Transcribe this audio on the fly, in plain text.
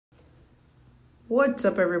What's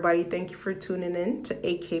up, everybody? Thank you for tuning in to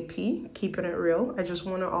AKP, Keeping It Real. I just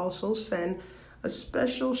want to also send a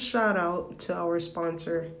special shout out to our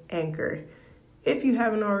sponsor, Anchor. If you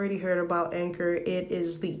haven't already heard about Anchor, it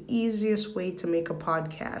is the easiest way to make a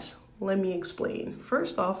podcast. Let me explain.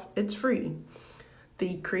 First off, it's free.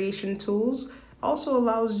 The creation tools also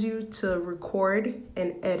allows you to record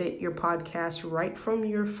and edit your podcast right from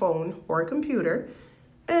your phone or computer.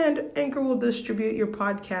 And Anchor will distribute your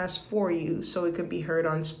podcast for you so it could be heard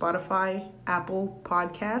on Spotify, Apple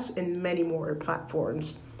Podcasts, and many more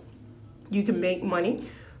platforms. You can make money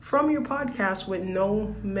from your podcast with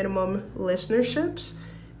no minimum listenerships.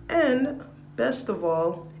 And best of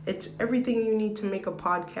all, it's everything you need to make a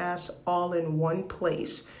podcast all in one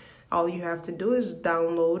place. All you have to do is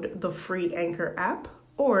download the free Anchor app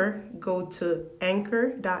or go to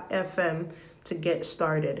anchor.fm to get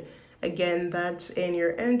started. Again, that's in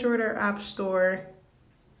your Android or App Store,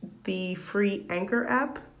 the free Anchor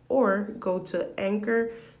app, or go to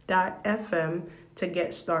anchor.fm to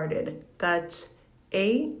get started. That's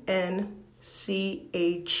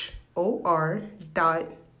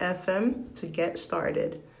ANCHOR.FM to get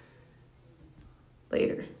started.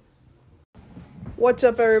 Later. What's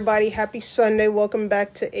up, everybody? Happy Sunday. Welcome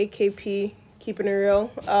back to AKP. Keeping it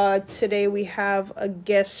real. Today we have a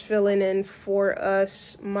guest filling in for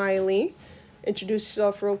us, Miley. Introduce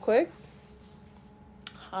yourself real quick.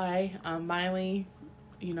 Hi, I'm Miley.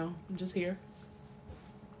 I'm just here.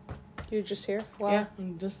 You're just here? Wow. Yeah,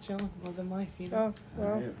 I'm just chilling, living life, Oh,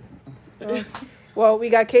 well. Well,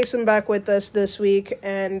 we got Kason back with us this week,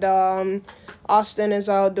 and Austin is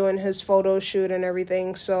out doing his photo shoot and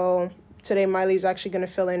everything, so today Miley's actually going to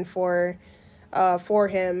fill in for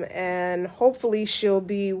him, and hopefully she'll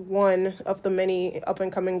be one of the many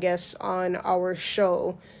up-and-coming guests on our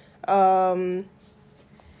show. Kason's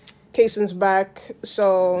back,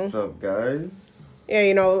 so... What's up, guys? Yeah,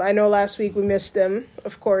 I know last week we missed him,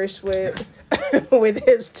 of course, with with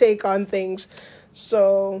his take on things,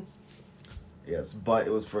 so... Yes, but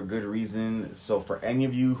it was for a good reason. So for any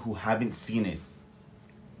of you who haven't seen it,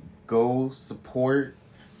 go support,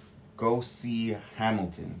 go see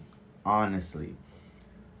Hamilton. Honestly,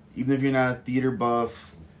 even if you're not a theater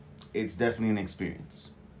buff, it's definitely an experience.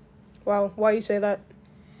 Wow, why you say that?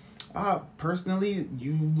 Personally,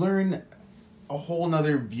 you learn a whole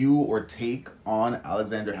nother view or take on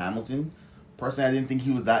Alexander Hamilton. Personally, I didn't think he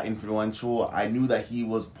was that influential. I knew that he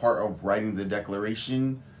was part of writing the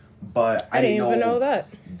Declaration, but I didn't even know that.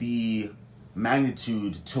 The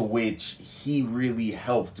magnitude to which he really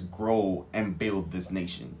helped grow and build this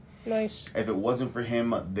nation. Nice. If it wasn't for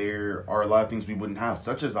him, there are a lot of things we wouldn't have,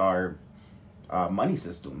 such as our money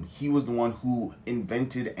system. He was the one who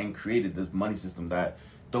invented and created this money system that,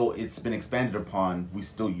 though it's been expanded upon, we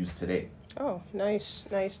still use today. Oh, nice.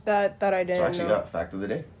 That I didn't know. So actually, that fact of the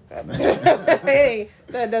day. Hey,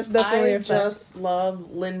 that's definitely a fact. I just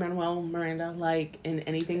love Lin-Manuel Miranda, in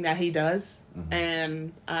anything that he does,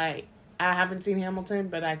 and I haven't seen Hamilton,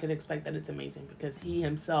 but I could expect that it's amazing because he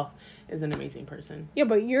himself is an amazing person. Yeah,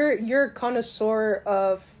 but you're a connoisseur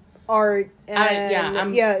of art, and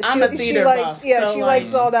I'm a theater buff. Yeah, she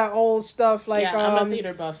likes all that old stuff. I'm a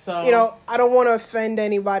theater buff, so I don't want to offend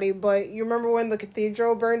anybody, but you remember when the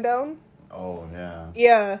cathedral burned down? Oh yeah.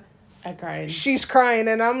 Yeah. I cried. She's crying,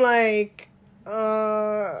 and I'm like,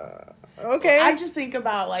 okay. I just think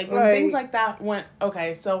about when things like that went.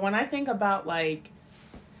 Okay, so when I think about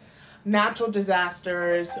natural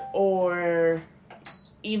disasters or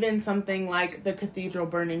even something like the cathedral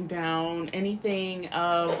burning down, anything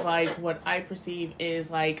of what I perceive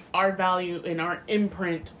is our value and our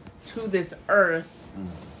imprint to this earth,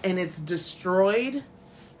 and it's destroyed,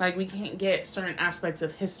 we can't get certain aspects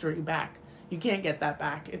of history back. You can't get that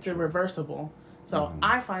back. It's irreversible. So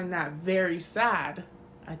I find that very sad.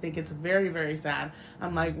 I think it's very, very sad.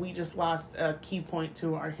 I'm we just lost a key point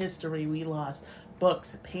to our history. We lost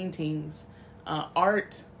books, paintings,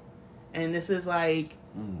 art, and this is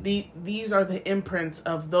these are the imprints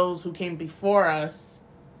of those who came before us.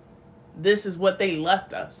 This is what they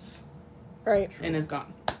left us, right? And it's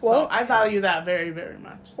gone. Well, so I value that very, very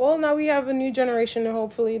much. Well, now we have a new generation, and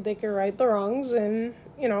hopefully they can right the wrongs, and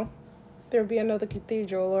there'll be another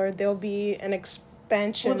cathedral, or there'll be an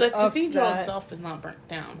expansion. Well, the cathedral itself is not burnt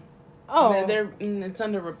down. Oh, it's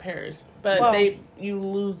under repairs, but you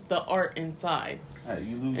lose the art inside.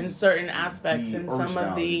 You lose in certain aspects, and some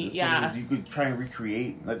of the you could try and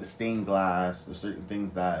recreate the stained glass. There's certain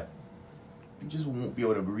things that you just won't be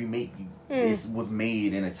able to remake. This was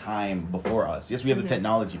made in a time before us. Yes, we have the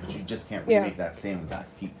technology, but you just can't remake that same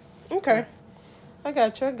exact piece. Okay. I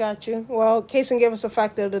got you. Well, Kason gave us a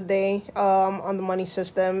fact of the day on the money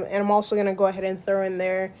system, and I'm also gonna go ahead and throw in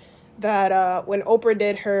there that when Oprah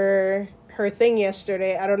did her thing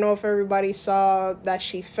yesterday, I don't know if everybody saw that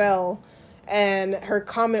she fell, and her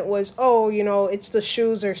comment was, "Oh, it's the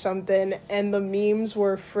shoes or something," and the memes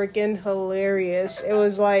were freaking hilarious. It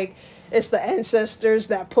was like it's the ancestors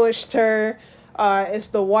that pushed her. It's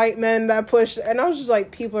the white men that pushed, and I was just like,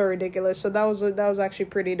 people are ridiculous. So that was actually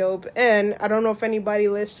pretty dope. And I don't know if anybody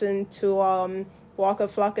listened to Waka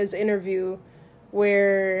Flocka's interview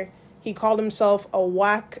where he called himself a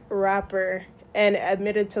whack rapper and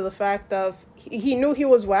admitted to the fact of he knew he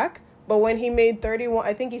was whack, but when he made 31,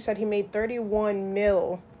 I think he said he made 31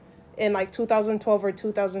 mil in like 2012 or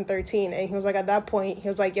 2013, and he was like, at that point, he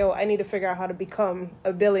was like, yo, I need to figure out how to become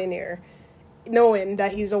a billionaire, knowing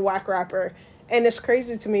that he's a whack rapper. And it's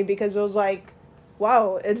crazy to me because it was like,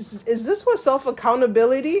 wow, is this what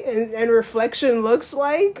self-accountability and reflection looks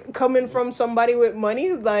like coming from somebody with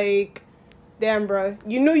money? Like, damn, bro,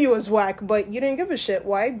 you knew you was whack, but you didn't give a shit.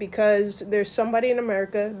 Why? Because there's somebody in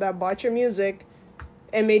America that bought your music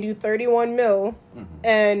and made you 31 mil,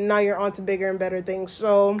 and now you're on to bigger and better things.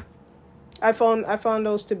 So I found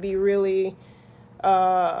those to be really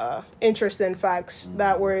interesting facts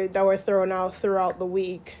that were thrown out throughout the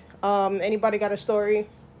week. Anybody got a story?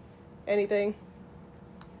 Anything?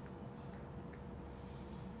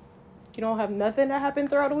 You don't have nothing that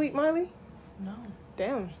happened throughout the week, Miley? No.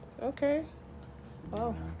 Damn. Okay.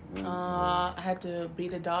 Wow. I had to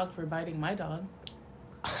beat a dog for biting my dog.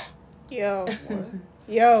 Yo. What?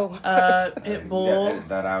 Yo. Pit bull. Yeah, edit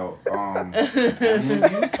that out. Animal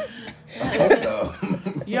abuse? What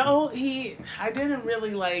the? Yo, I didn't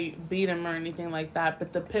really like beat him or anything like that,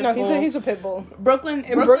 but the pit bull. No, he's a pit bull. Brooklyn.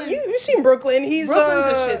 You've seen Brooklyn. Brooklyn's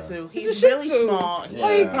a Shih Tzu. He's really Tzu. small.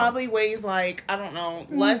 Yeah. He probably weighs like, I don't know,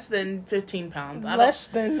 less than 15 pounds. Less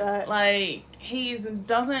than that. Like, he's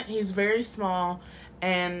very small,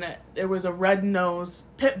 and there was a red-nosed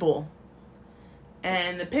pit bull.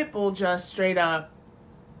 And the pit bull just straight up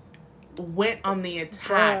went on the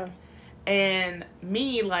attack. Bruh. And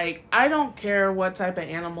me, like, I don't care what type of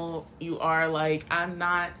animal you are. Like, I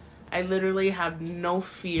literally have no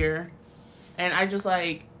fear. And I just,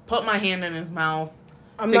 like, put my hand in his mouth.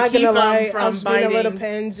 I'm not gonna lie, I was being a little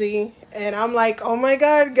pansy. And I'm like, oh my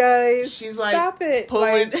God, guys. She's stop like, it.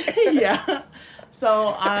 Pulling, like, yeah.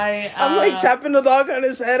 So I'm like tapping the dog on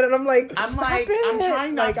his head, and I'm like, stop it. I'm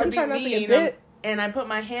trying not to be mean. To get bit. And I put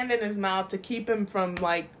my hand in his mouth to keep him from,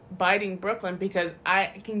 like, biting Brooklyn, because I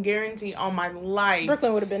can guarantee on my life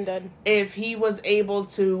Brooklyn would have been dead. If he was able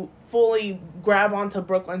to fully grab onto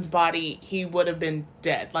Brooklyn's body, he would have been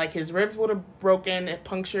dead. Like, his ribs would have broken, it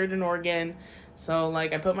punctured an organ. So,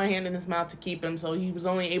 like, I put my hand in his mouth to keep him, so he was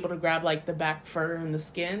only able to grab, like, the back fur and the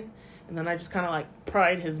skin. And then I just kind of, like,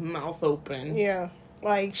 pried his mouth open. Yeah.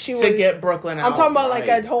 Like, she was... To get Brooklyn out. I'm talking about, like,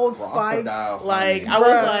 a whole Crocodile 5... Like, I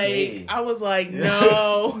was like,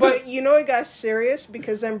 no. But, it got serious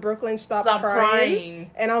because then Brooklyn stopped crying.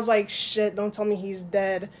 And I was like, shit, don't tell me he's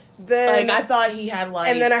dead. Then... Like, I thought he had, like...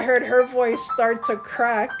 And then I heard her voice start to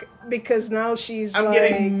crack because now she's I'm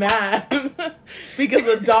getting mad. Because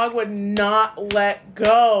the dog would not let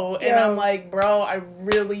go. And I'm like, bro, I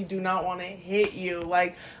really do not want to hit you.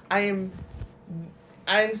 Like, I'm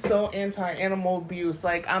so anti-animal abuse.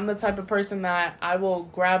 Like, I'm the type of person that I will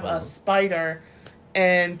grab a spider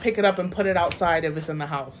and pick it up and put it outside if it's in the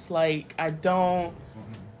house. Like, I don't...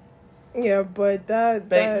 Yeah, but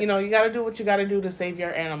you gotta do what you gotta do to save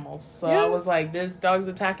your animals. So I was like, this dog's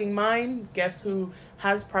attacking mine. Guess who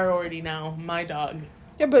has priority now? My dog.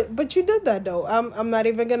 Yeah, but you did that, though. I'm not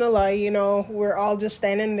even gonna lie. We're all just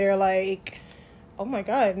standing there like, oh my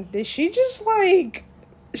God, did she just, like...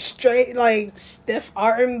 straight, like, stiff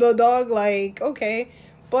arm the dog? Like, okay,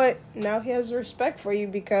 but now he has respect for you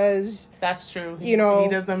because that's true. He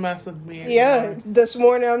doesn't mess with me anymore. Yeah, this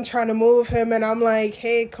morning I'm trying to move him and I'm like,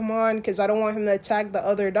 hey, come on, because I don't want him to attack the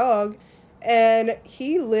other dog. And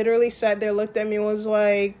he literally sat there, looked at me and was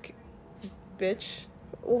like, bitch,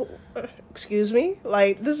 excuse me,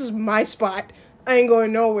 like, this is my spot, I ain't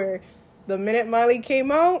going nowhere. The minute Miley came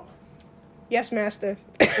out, yes, master.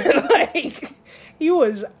 Like, he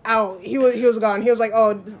was out. He was gone. He was like,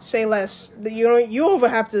 "Oh, say less. You don't even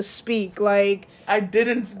have to speak." Like, I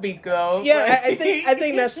didn't speak though. Yeah, like... I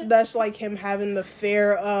think that's like him having the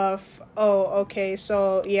fear of, oh, okay,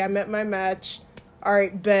 so yeah, I met my match. All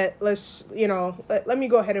right, bet. Let's let me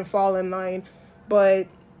go ahead and fall in line. But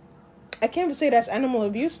I can't say that's animal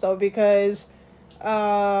abuse though, because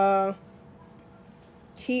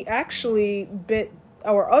he actually bit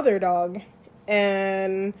our other dog,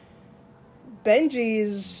 and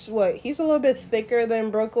Benji's what? He's a little bit thicker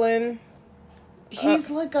than Brooklyn. He's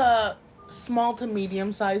like a small to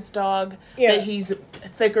medium sized dog. Yeah. That he's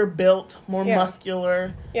thicker built, more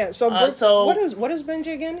muscular. Yeah. So what is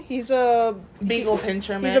Benji again? He's a Beagle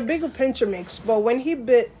Pinscher mix. He's a Beagle Pinscher mix. But when he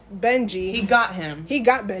bit Benji, he got him. He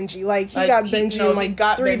got Benji. He got Benji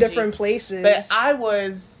in three different places. But I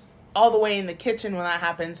was all the way in the kitchen when that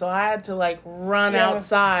happened, so I had to run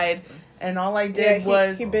outside, and all I did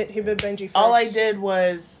was he bit Benji first. All I did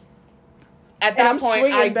was. At that point,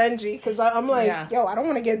 swinging Benji because I'm like, yo, I don't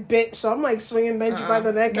want to get bit, so I'm swinging Benji by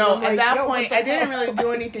the neck. No, and at that point, I didn't really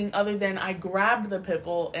do anything other than I grabbed the pit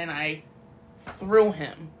bull and I threw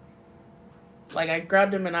him. I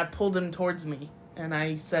grabbed him and I pulled him towards me and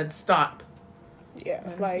I said, "Stop." Yeah,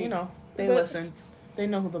 and, they listen. They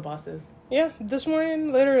know who the boss is. Yeah, this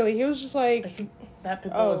morning, literally, he was just that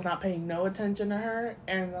pit bull was not paying no attention to her,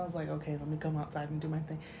 and I was like, okay, let me come outside and do my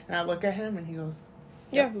thing. And I look at him and he goes.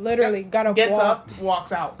 Yeah, literally got up, gets up,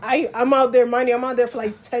 walks out. I'm out there, mind you, I'm out there for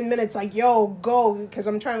 10 minutes, yo, go, because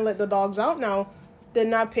I'm trying to let the dogs out now. Did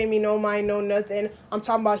not pay me no mind, no nothing. I'm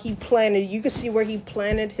talking about he planted. You can see where he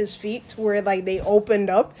planted his feet to where they opened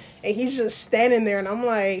up, and he's just standing there, and I'm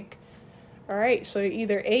like, all right, so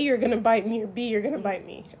either A, you're gonna bite me, or B, you're gonna bite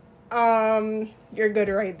me. You're good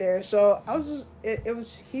right there. So I was,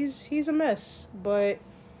 he's a mess, but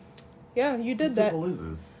yeah, you did that. What is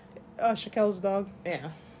this? Shaquille's dog. Yeah.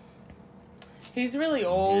 He's really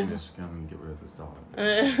old. Yeah, just gonna get rid of this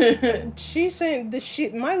dog. She's saying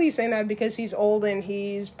Miley's saying that because he's old and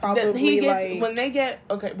he's probably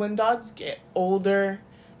when dogs get older,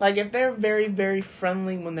 if they're very, very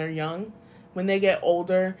friendly when they're young, when they get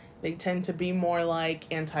older, they tend to be more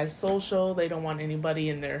antisocial. They don't want anybody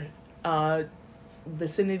in their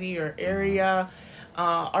vicinity or area.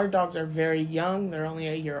 Our dogs are very young. They're only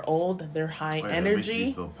a year old. They're high energy.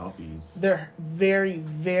 They're still puppies. They're very,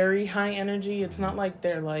 very high energy. It's not like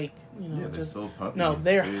they're they're just still puppies. No,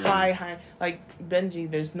 they're high. Benji,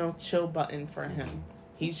 there's no chill button for him.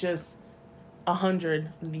 He's just 100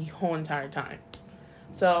 the whole entire time.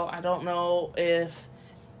 So I don't know if,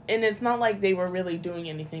 and it's not like they were really doing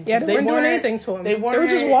anything. Yeah, they weren't doing anything to him. They were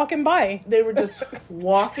just walking by. They were just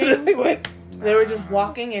walking. They were just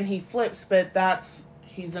walking, and he flips, but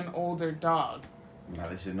he's an older dog. Nah,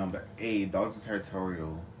 they should know, but A, dogs are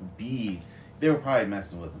territorial. B, they were probably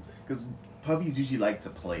messing with him. Because puppies usually like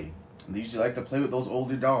to play. They usually like to play with those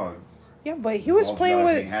older dogs. Yeah, but he was playing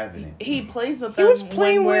with... He plays with them. He was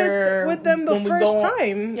playing with them the first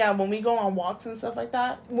time. Yeah, when we go on walks and stuff like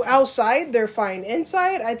that. Outside, they're fine.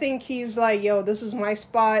 Inside, I think he's yo, this is my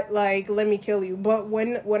spot. Let me kill you. But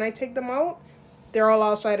when I take them out, they're all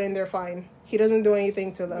outside and they're fine. He doesn't do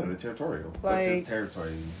anything to them. No, they're territorial. That's his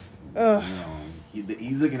territory.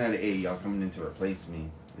 He's looking at it, hey, y'all coming in to replace me.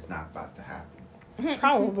 It's not about to happen.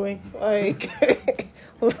 Probably.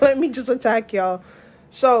 Let me just attack y'all.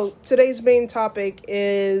 So, today's main topic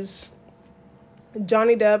is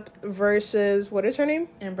Johnny Depp versus, what is her name?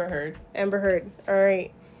 Amber Heard. Amber Heard. All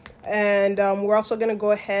right. And we're also going to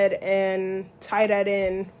go ahead and tie that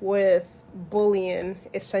in with bullying,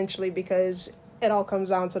 essentially, because it all comes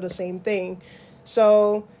down to the same thing.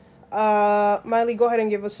 So, Miley, go ahead and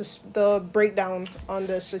give us the breakdown on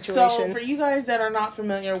this situation. So, for you guys that are not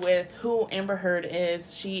familiar with who Amber Heard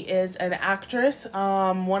is, she is an actress.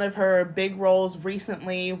 One of her big roles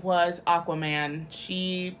recently was Aquaman.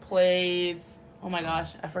 She plays... Oh my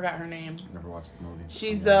gosh, I forgot her name. Never watched the movie.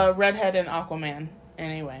 She's the redhead in Aquaman.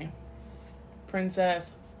 Anyway.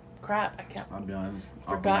 Princess... Crap, I can't. I'll be honest.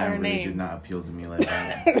 Forgot her really name. Did not appeal to me like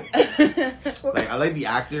that. I like the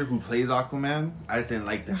actor who plays Aquaman. I just didn't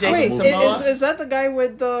like the Jason movie. Momoa. Is that the guy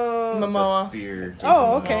with the Momoa? The spear. Jason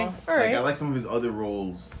okay. Momoa. All right. I like some of his other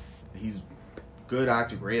roles. He's good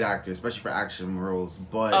actor, great actor, especially for action roles.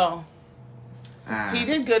 But he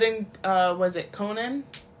did good in was it Conan?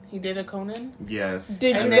 He did a Conan. Yes.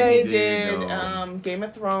 Did and you then guys? He did Game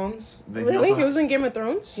of Thrones. Really? He was in Game of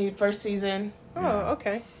Thrones? First season. Oh,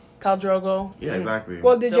 okay. Khal Drogo. Yeah, exactly.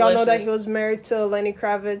 Well, did y'all know that he was married to Lenny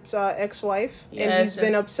Kravitz's ex-wife? Yes, and he's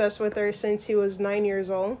been obsessed with her since he was 9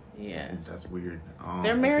 years old? Yes. That's weird.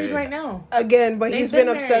 They're married right now. Again, but he's been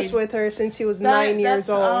obsessed with her since he was 9 years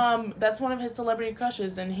old. That's one of his celebrity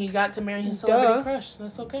crushes, and he got to marry his celebrity crush.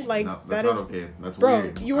 That's okay. No, that's not okay. That's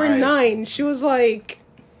weird. Bro, you were 9. She was like...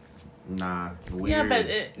 Nah, weird. Yeah,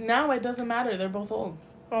 but now it doesn't matter. They're both old.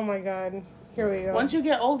 Oh my god. Here we go. Once you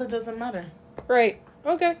get old, it doesn't matter. Right.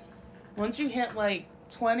 Okay. Once you hit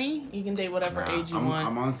 20, you can date whatever age you want.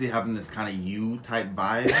 I'm honestly having this kind of you type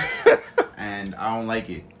vibe, and I don't like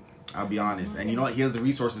it. I'll be honest. And you know what? He has the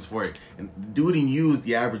resources for it. And the dude in you is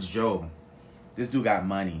the average Joe. This dude got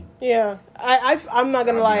money. Yeah, I'm not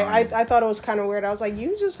gonna lie. I thought it was kind of weird. I was like,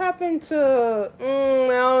 you just happened to, I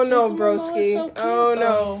don't know, broski. So cute, oh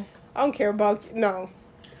no, I don't care about no.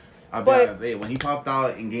 I'll be honest. Hey, when he popped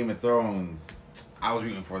out in Game of Thrones, I was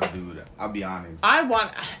rooting for the dude. I'll be honest. I'm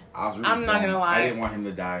not gonna lie. I didn't want him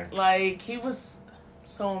to die. Like, he was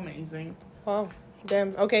so amazing. Wow,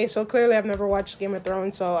 damn. Okay, so clearly I've never watched Game of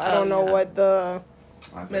Thrones, so I don't know what the.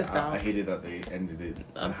 I hated that they ended it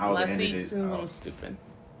and how they ended it. It was stupid.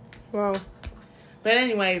 Wow. But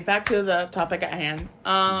anyway, back to the topic at hand.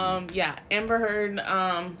 Yeah, Amber Heard,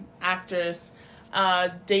 actress,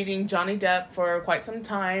 dating Johnny Depp for quite some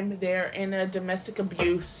time. They're in a domestic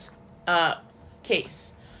abuse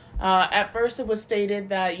case. At first, it was stated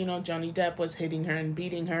that, Johnny Depp was hitting her and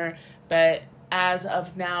beating her, but as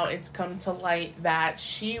of now, it's come to light that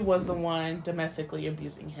she was the one domestically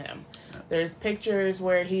abusing him. There's pictures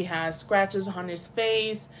where he has scratches on his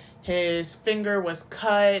face, his finger was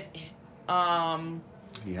cut,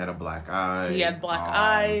 he had a black eye. He had black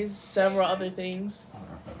eyes, several other things.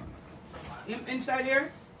 Inside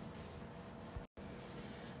here?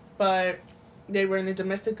 But they were in a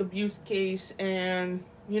domestic abuse case, and,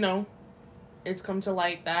 it's come to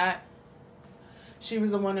light that she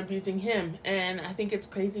was the one abusing him. And I think it's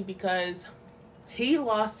crazy because he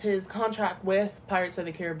lost his contract with Pirates of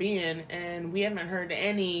the Caribbean, and we haven't heard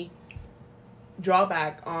any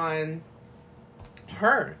drawback on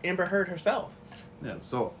her, Amber Heard herself. Yeah,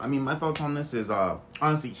 so, my thoughts on this is,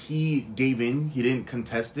 honestly, he gave in. He didn't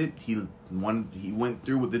contest it. He went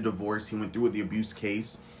through with the divorce. He went through with the abuse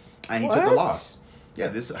case, and he took the loss. Yeah,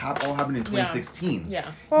 this all happened in 2016.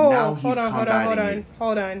 Yeah. Oh, now he's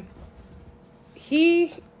hold on.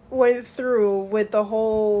 He went through with the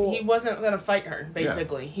whole... He wasn't going to fight her,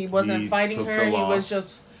 basically. Yeah. He wasn't fighting her. He was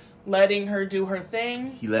just letting her do her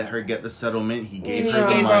thing. He let her get the settlement. He gave her the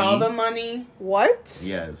money. He gave her all the money. What?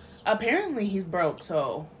 Yes. Apparently he's broke,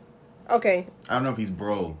 so... Okay. I don't know if he's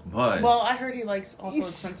broke, but... Well, I heard he likes also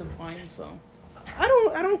expensive wine, so... I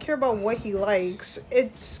don't care about what he likes.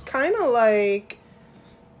 It's kind of like...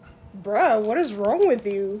 Bruh, what is wrong with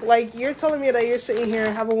you? Like, you're telling me that you're sitting here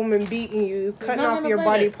and have a woman beating you, cutting off your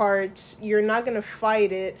body parts. You're not going to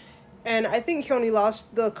fight it. And I think he only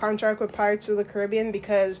lost the contract with Pirates of the Caribbean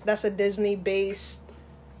because that's a Disney-based...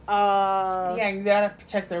 yeah, you gotta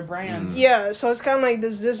protect their brand. Yeah, so it's kind of like,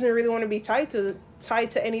 does Disney really want to be tied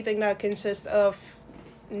to anything that consists of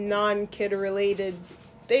non-kid-related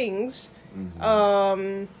things?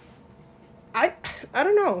 I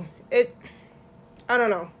don't know. I don't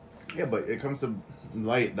know. Yeah, but it comes to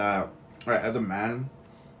light that, as a man,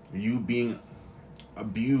 you being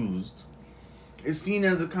abused is seen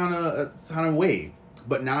as a kind of way.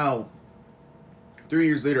 But now, 3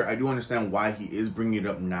 years later, I do understand why he is bringing it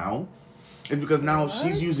up now. It's because now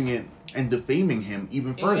she's using it and defaming him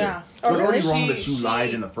even further. Yeah. It was already wrong that she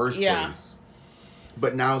lied in the first place.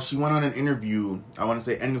 But now she went on an interview, I want to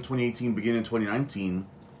say end of 2018, beginning of 2019,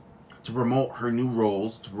 to promote her new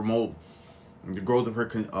roles, to promote the growth of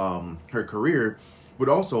her career, but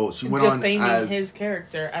also she went defaming on as his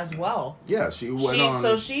character as well. Yeah, she went on.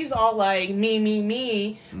 So she's all like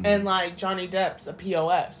me, and like Johnny Depp's a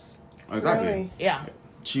POS. Exactly. Really? Yeah.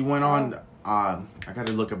 She went on. I got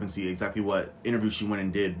to look up and see exactly what interview she went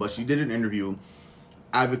and did, but she did an interview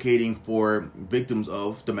advocating for victims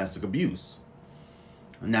of domestic abuse.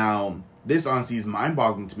 Now, this honestly is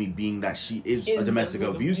mind-boggling to me, being that she is a domestic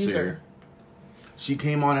abuser. She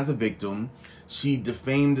came on as a victim. She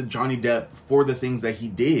defamed Johnny Depp for the things that he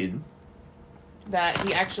did. That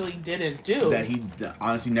he actually didn't do. That he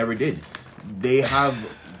honestly never did. They have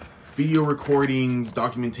video recordings,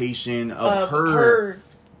 documentation of her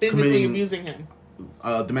physically abusing him.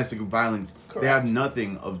 Domestic violence. Correct. They have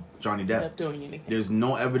nothing of Johnny Depp. Not doing anything. There's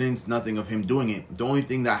no evidence, nothing of him doing it. The only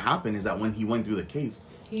thing that happened is that when he went through the case,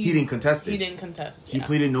 he didn't contest it. He didn't contest. He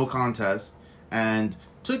pleaded no contest and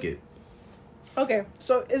took it. Okay,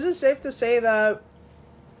 so is it safe to say that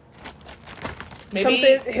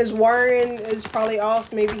maybe his wiring is probably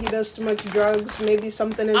off? Maybe he does too much drugs. Maybe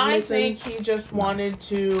something is missing. I think he just wanted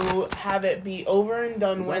to have it be over and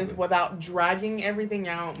done with without dragging everything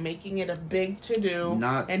out, making it a big to-do.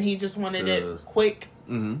 And he just wanted it quick,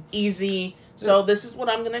 easy. So this is what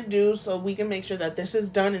I'm going to do so we can make sure that this is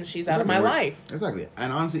done and she's out of my life. Exactly.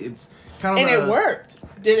 And honestly, it's kind of... And it worked.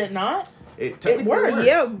 Did it not? It worked.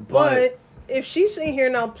 Yeah, but if she's sitting here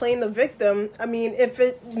now playing the victim, I mean, if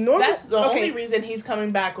it... That's the only reason he's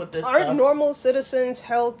coming back with this Aren't normal citizens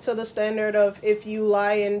held to the standard of if you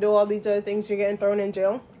lie and do all these other things, you're getting thrown in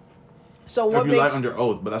jail? So what if you lie under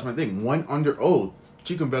oath, but that's my thing. One under oath,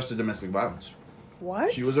 she confessed to domestic violence.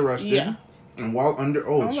 What? She was arrested. Yeah. And while under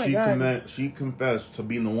oath, God. she confessed to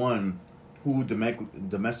being the one who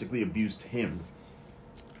domestically abused him.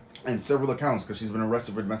 And several accounts, because she's been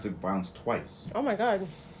arrested for domestic violence twice. Oh my God.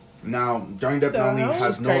 Now, Johnny Depp not only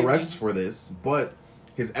has no crazy. arrests for this, but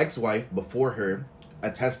his ex-wife before her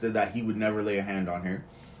attested that he would never lay a hand on her.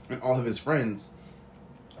 And all of his friends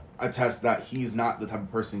attest that he's not the type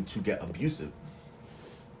of person to get abusive.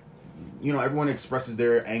 You know, everyone expresses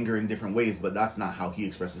their anger in different ways, but that's not how he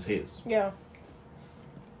expresses his. Yeah.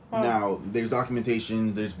 Wow. Now, there's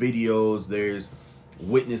documentation, there's videos, there's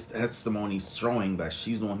witness testimonies showing that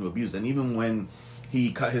she's the one who abused. And even when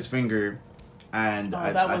he cut his finger, and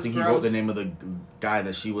I think he wrote the name of the guy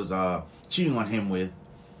that she was cheating on him with,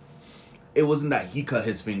 it wasn't that he cut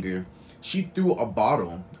his finger. She threw a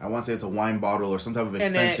bottle, I want to say it's a wine bottle or some type of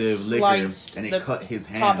expensive liquor, and it cut his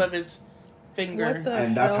hand. Top of his finger. What the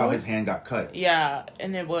and that's hell? how his hand got cut. Yeah,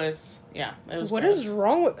 and it was What gross. is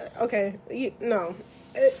wrong with that? Okay, no.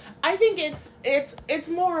 I think it's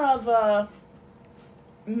more of a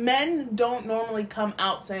men don't normally come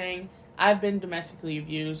out saying I've been domestically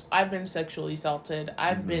abused, I've been sexually assaulted,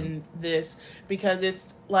 I've been this, because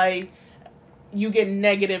it's like you get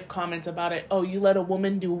negative comments about it. Oh, you let a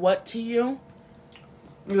woman do what to you?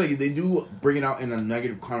 Like, they do bring it out in a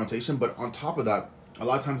negative connotation, but on top of that, a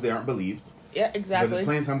lot of times they aren't believed. Yeah, Because exactly. there's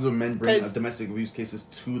plenty of times when men bring 'Cause- domestic abuse cases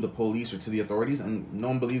to the police or to the authorities, and no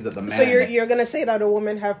one believes that the man... So you're gonna say that a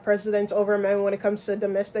woman have precedence over men when it comes to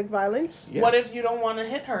domestic violence? Yes. What if you don't want to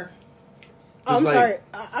hit her? I'm like- sorry.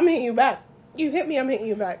 I'm hitting you back. You hit me, I'm hitting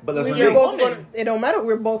you back. But that's We're my thing. both going. It don't matter.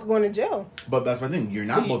 We're both going to jail. But that's my thing. You're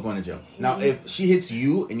not both going to jail. Now, if she hits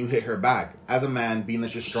you and you hit her back, as a man, being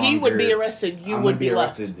that you're stronger... He would be arrested. You I'm would gonna be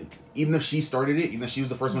arrested. left. Even if she started it, even if she was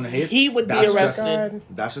the first one to hit... He would be that's arrested. God.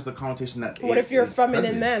 That's just the connotation that... What it if you're a is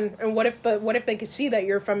feminine precedence. man? And what if they could see that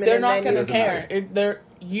you're a feminine They're not man? going to doesn't care. matter.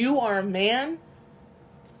 You are a man.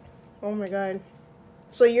 Oh my God.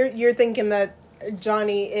 So you're thinking that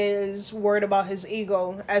Johnny is worried about his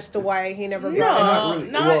ego as to why he never It's got it. not really...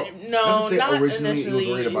 not- well, no, not to say not originally he was worried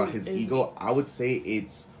initially. about his ego. I would say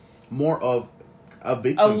it's more of a A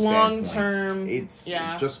victim long standpoint. term. It's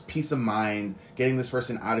yeah. just peace of mind, getting this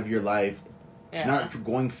person out of your life, Yeah. not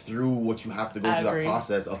going through what you have to go I through agree. that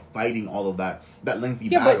process of fighting all of that lengthy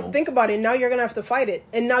Yeah, battle. but think about it. Now you're gonna have to fight it,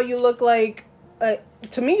 and now you look like.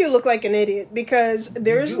 To me, you look like an idiot because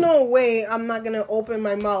there's do. no way I'm not gonna open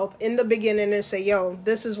my mouth in the beginning and say, "Yo,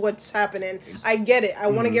 this is what's happening." I get it. I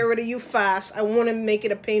want to get rid of you fast. I want to make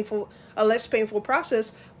it a less painful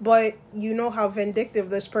process. But you know how vindictive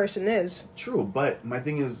this person is. True, but my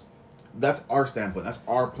thing is, that's our standpoint. That's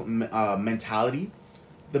our mentality.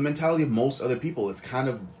 The mentality of most other people. It's kind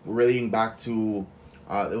of relating back to.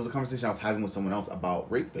 There was a conversation I was having with someone else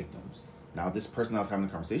about rape victims. Now, this person I was having a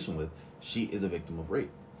conversation with, she is a victim of rape.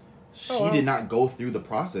 She Oh, wow. did not go through the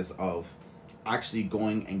process of actually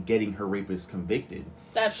going and getting her rapist convicted.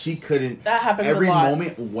 She couldn't. That happens every a lot.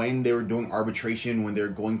 moment when they were doing arbitration, when they were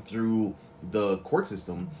going through the court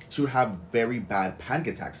system, she would have very bad panic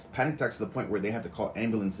attacks. Panic attacks to the point where they had to call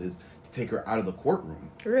ambulances to take her out of the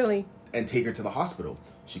courtroom Really? and take her to the hospital.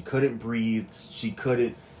 She couldn't breathe. She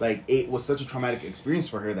couldn't, like, it was such a traumatic experience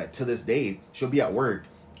for her that to this day, she'll be at work,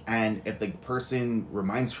 and if the person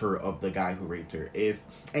reminds her of the guy who raped her, if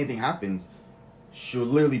anything happens, she'll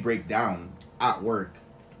literally break down at work,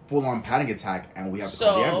 full-on panic attack, and we have to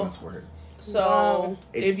call the ambulance for her. So, Wow.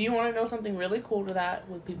 It's- if you want to know something really cool to that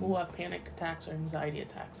with people who have panic attacks or anxiety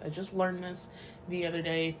attacks, I just learned this the other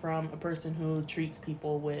day from a person who treats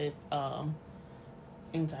people with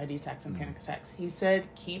anxiety attacks and panic attacks. He said,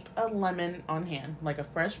 keep a lemon on hand, like a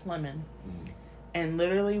fresh lemon, and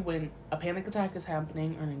literally when a panic attack is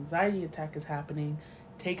happening or an anxiety attack is happening,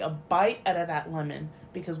 take a bite out of that lemon,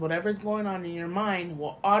 because whatever's going on in your mind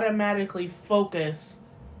will automatically focus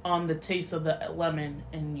on the taste of the lemon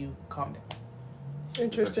and you calm down. It's actually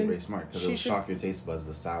Interesting. very smart because She it'll should- shock your taste buds,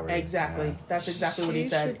 the sour. Exactly. Yeah. That's exactly what he She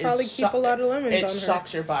said. should probably keep a lot of lemons it on her.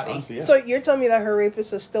 shocks your body. Honestly, yeah. So you're telling me that her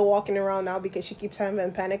rapist is still walking around now because she keeps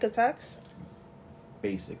having panic attacks?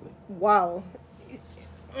 Basically. Wow.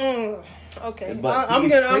 Okay. But see, I'm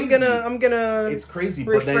it's crazy. gonna It's crazy,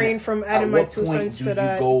 but refrain then from at adding my what 2 point cents do to you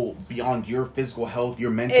that. go beyond your physical health,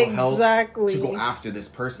 your mental Exactly. health to go after this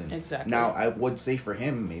person? Exactly. Now, I would say for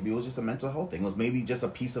him, maybe it was just a mental health thing. It was maybe just a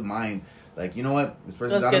peace of mind. Like, you know what? This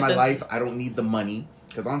person's Let's out of get my this- life. I don't need the money.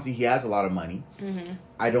 Because honestly, he has a lot of money. Mm-hmm.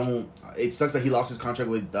 I don't... It sucks that he lost his contract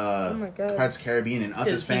with Oh my God. Pirates of the Caribbean and us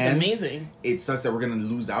as He's fans. amazing. It sucks that we're going to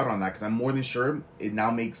lose out on that because I'm more than sure it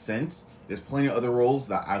now makes sense. There's plenty of other roles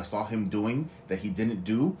that I saw him doing that he didn't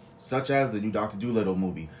do, such as the new Dr. Dolittle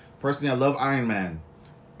movie. Personally, I love Iron Man,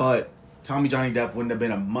 but Johnny Depp wouldn't have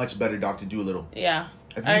been a much better Dr. Dolittle. Yeah.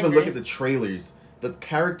 If you even look at the trailers, the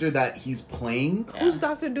character that he's playing... Yeah. Who's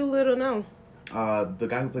Dr. Dolittle now? The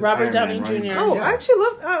guy who plays Robert Iron Downey Man, Jr. Oh, I actually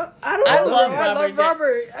love... I love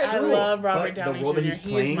Robert. I love Robert Downey the role Jr. that he's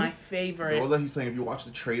playing, he is my favorite. The role that he's playing, if you watch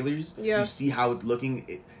the trailers, yeah. you see how it's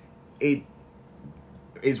looking. It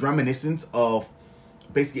is reminiscent of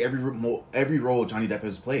basically every role Johnny Depp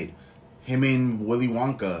has played. Him in Willy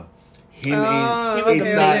Wonka. He was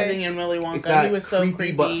amazing in Willy Wonka. He was so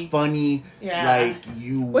creepy but funny. Yeah. Like,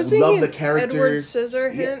 you love the character. Edward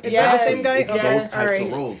Scissorhands? Is that the same guy? It's those types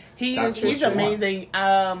of roles. He's amazing.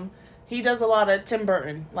 He does a lot of Tim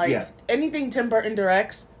Burton. Like, anything Tim Burton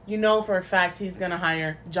directs, you know for a fact he's going to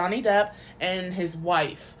hire Johnny Depp and his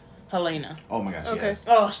wife, Helena. Oh my gosh, yes.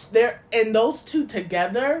 Oh, and those two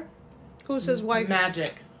together. Who's his wife?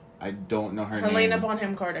 Magic. I don't know her Helena name.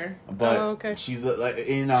 Bonham Carter. But she's like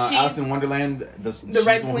in Alice in Wonderland. She's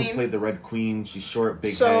Red the one Queen. Who played the Red Queen. She's short,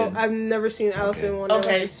 big head. So I've never seen Alice in Wonderland.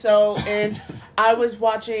 Okay, so and I was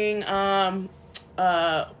watching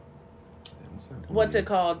what's it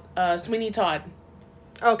called? Sweeney Todd.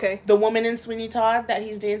 Okay. The woman in Sweeney Todd that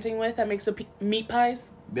he's dancing with that makes the meat pies.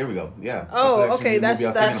 There we go. Yeah. Oh, okay. That's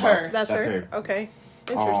her. That's her. Okay.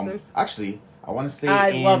 Interesting. Actually, I want to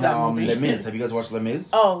say love that movie. Les Mis. Have you guys watched Les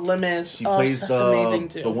Mis? Oh, Les Mis. She plays amazing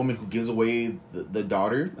too. the woman who gives away the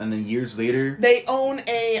daughter, and then years later they own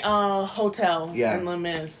a hotel in Les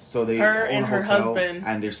Mis. So they her own and a her hotel, husband,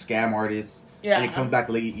 and they're scam artists. Yeah. And it comes back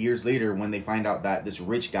years later when they find out that this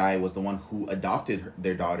rich guy was the one who adopted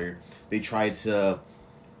their daughter. They tried to,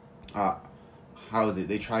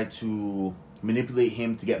 They tried to manipulate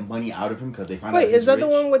him to get money out of him because they find out. Wait, is that rich. the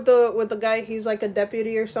one with the guy? He's like a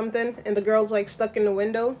deputy or something, and the girl's like stuck in the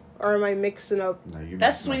window. Or am I mixing up? No,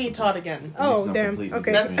 that's Sweeney Todd again. Oh damn!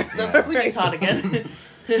 Okay, that's Sweeney Todd again.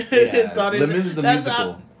 Les Mis is a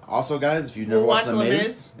musical. Also, guys, if you've never watched Les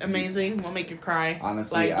Mis, amazing. Will make you cry.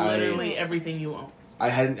 Honestly, like literally everything you own. I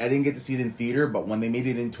didn't get to see it in theater, but when they made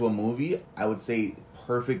it into a movie, I would say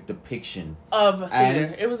perfect depiction of a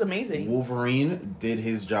theater. It was amazing. Wolverine did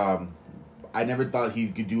his job. I never thought he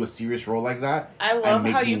could do a serious role like that. I love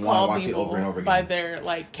how you call people over and over by their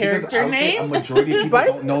character name. A majority of people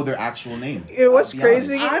don't know their actual name. It was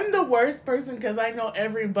crazy. I'm the worst person because I know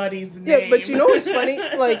everybody's name. Yeah, but you know what's funny?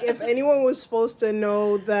 Like, if anyone was supposed to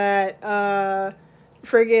know that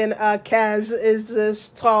friggin' Kaz is this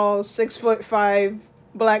tall 6'5"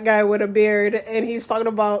 black guy with a beard, and he's talking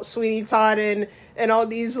about Sweeney Todd and all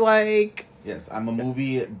these like. Yes, I'm a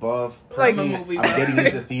movie buff. Like, I'm getting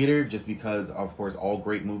into theater just because, of course, all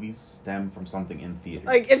great movies stem from something in theater.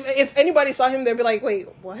 Like, if anybody saw him, they'd be like, "Wait,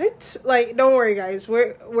 what?" Like, don't worry, guys.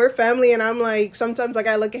 We're family, and I'm like, sometimes like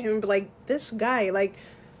I look at him and be like, "This guy, like,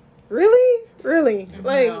 really, like."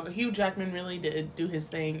 No, Hugh Jackman really did do his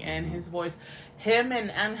thing, and his voice, him and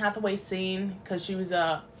Anne Hathaway scene because she was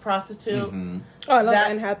a prostitute. Mm-hmm. Oh, I love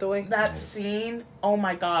Anne Hathaway. That scene, oh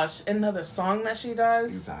my gosh, and the song that she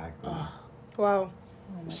does. Exactly. Wow.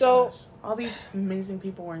 Oh so gosh. All these amazing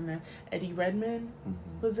people were in there. Eddie Redmayne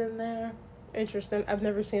was in there. Interesting. I've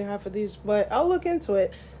never seen half of these, but I'll look into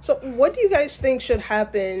it. So what do you guys think should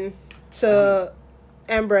happen to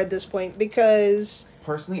Amber at this point? Because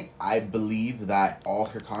personally, I believe that all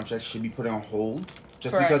her contracts should be put on hold.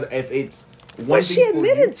 Just Correct. because if it's but she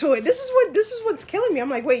admitted to it. This is what's killing me. I'm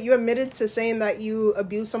like, wait, you admitted to saying that you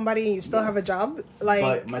abused somebody and you still have a job? Like,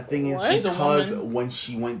 but my thing is what? because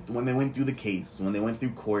when they went through the case, when they went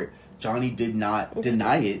through court, Johnny did not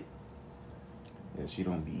deny it. Yeah, she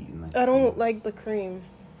don't be eating like I don't like the cream.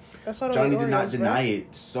 That's what Johnny did not deny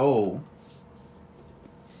it. So,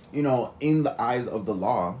 in the eyes of the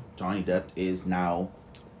law, Johnny Depp is now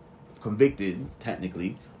convicted,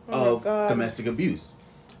 technically, of domestic abuse.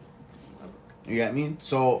 You get me?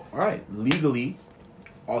 So, all right, legally,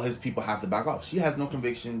 all his people have to back off. She has no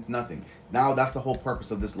convictions, nothing. Now, that's the whole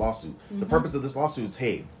purpose of this lawsuit. Mm-hmm. The purpose of this lawsuit is,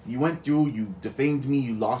 hey, you went through, you defamed me,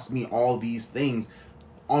 you lost me, all these things,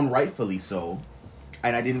 unrightfully so,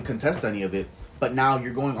 and I didn't contest any of it, but now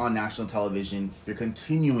you're going on national television, you're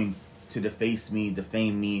continuing to deface me,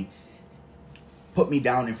 defame me, put me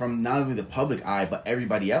down in front of not only the public eye, but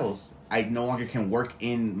everybody else. I no longer can work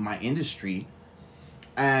in my industry.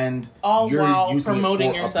 And you're while using promoting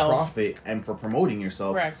it for yourself. a profit and for promoting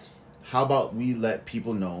yourself. Correct. How about we let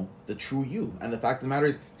people know the true you? And the fact of the matter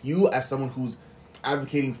is, you as someone who's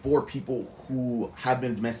advocating for people who have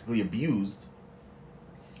been domestically abused,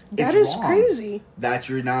 that is crazy. That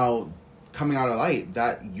you're now coming out of light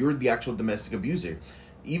that you're the actual domestic abuser.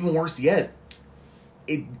 Even worse yet,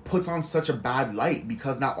 it puts on such a bad light,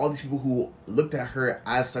 because now all these people who looked at her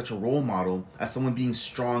as such a role model, as someone being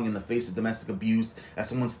strong in the face of domestic abuse, as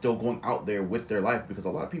someone still going out there with their life, because a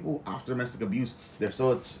lot of people after domestic abuse, they're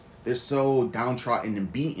so downtrodden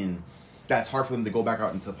and beaten that it's hard for them to go back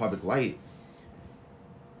out into the public light.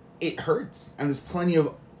 It hurts. And there's plenty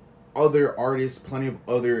of other artists, plenty of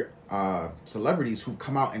other celebrities who've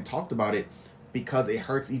come out and talked about it, because it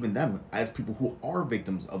hurts even them as people who are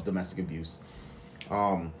victims of domestic abuse.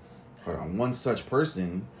 Hold on, one such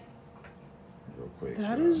person, real quick.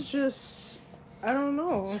 That is just, I don't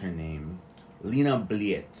know. What's her name? Lena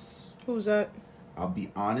Blietz. Who's that? I'll be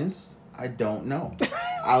honest, I don't know.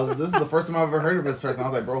 This is the first time I've ever heard of this person. I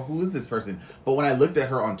was like, bro, who is this person? But when I looked at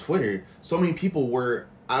her on Twitter, so many people were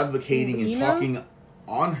advocating and talking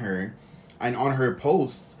on her and on her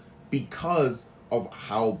posts because of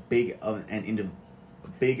how big and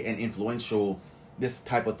influential this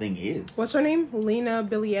type of thing is. What's her name? Lena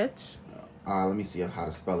Blietz? Let me see how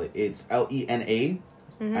to spell it. It's Lena,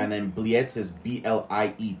 and then Blietz is Blietz.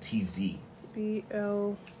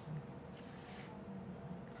 Blietz.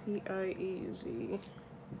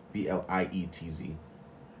 Blietz.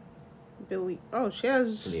 Billy. Oh, she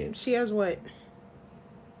has what?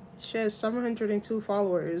 She has 702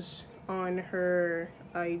 followers on her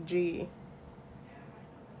IG.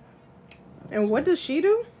 And what does she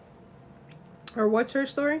do? Or what's her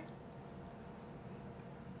story?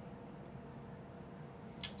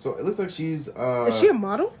 So it looks like she's Is she a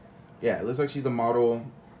model? Yeah, it looks like she's a model,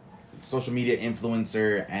 social media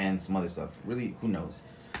influencer, and some other stuff. Really, who knows?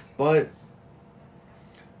 But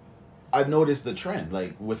I've noticed the trend.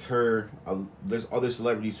 Like with her, there's other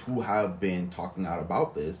celebrities who have been talking out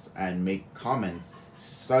about this and make comments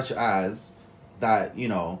such as that,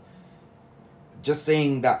 just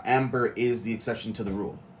saying that Amber is the exception to the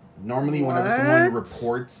rule. Normally, whenever someone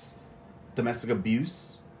reports domestic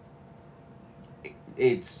abuse,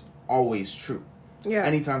 it's always true. Yeah.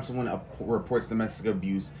 Anytime someone reports domestic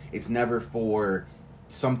abuse, it's never for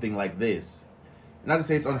something like this. Not to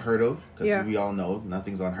say it's unheard of, because we all know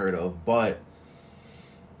nothing's unheard of, but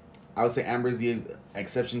I would say Amber is the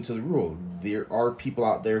exception to the rule. There are people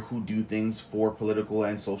out there who do things for political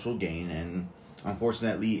and social gain, and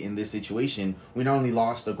unfortunately, in this situation, we not only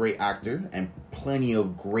lost a great actor and plenty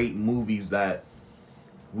of great movies that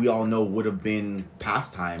we all know would have been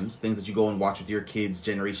pastimes, things that you go and watch with your kids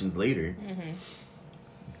generations later. Mm-hmm.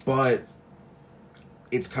 But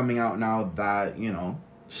it's coming out now that,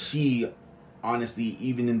 she, honestly,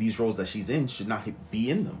 even in these roles that she's in, should not be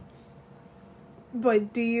in them.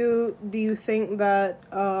 But do you think that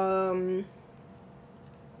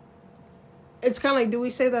it's kind of like, do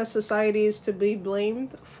we say that society is to be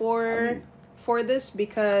blamed for this?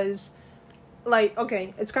 Because, like,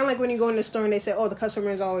 okay, it's kind of like when you go in the store and they say, oh, the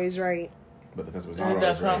customer is always right. But the customer's not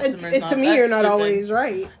always right. To me, you're not always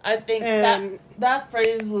right. I think that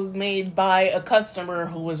phrase was made by a customer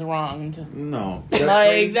who was wronged. No.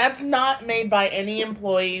 That's not made by any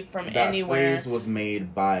employee from anywhere. That phrase was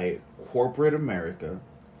made by corporate America.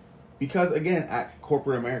 Because, again, at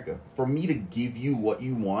corporate America, for me to give you what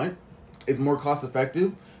you want is more cost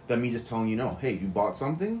effective than me just telling you, no, hey, you bought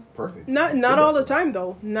something? Perfect. Not all the time,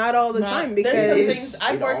 though. Not all the time. Because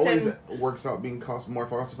it always works out being more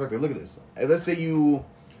cost effective. Look at this. Let's say you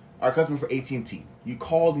are a customer for AT&T. You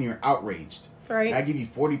called and you're outraged. Right. I give you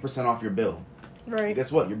 40% off your bill. Right.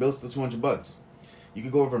 Guess what? Your bill's still $200. You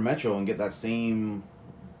could go over to Metro and get that same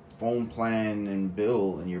phone plan and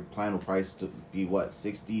bill, and your plan will price to be what,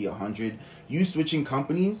 $60, $100. You switching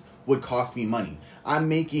companies would cost me money. I'm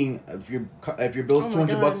making, if your bill's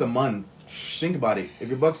 $200 a month, think about it. If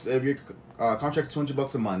your contract's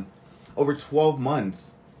 $200 a month over 12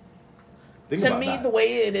 months, think about that. To me, the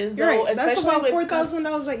way it is, though, right. That's about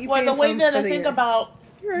 $4,000 that you pay. Well, the way that I think about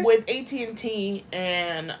with AT&T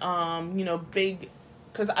and big,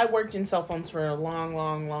 because I worked in cell phones for a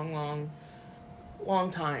long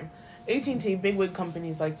time. AT&T, bigwig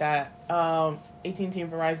companies like that, AT&T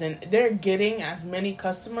and Verizon, they're getting as many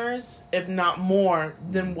customers, if not more,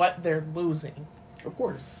 than what they're losing. Of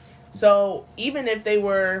course. So even if they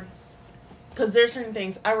were, because there's certain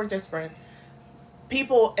things, I worked at Sprint,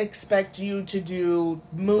 people expect you to do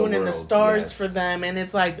moon and the stars for them, and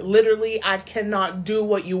it's like, literally, I cannot do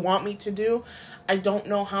what you want me to do. I don't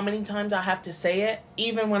know how many times I have to say it.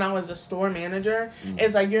 Even when I was a store manager,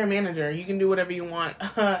 it's like, you're a manager. You can do whatever you want.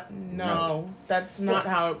 No, that's not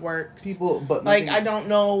how it works. I don't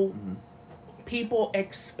know. People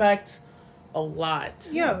expect a lot.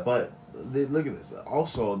 Yeah. But look at this.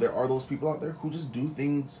 Also, there are those people out there who just do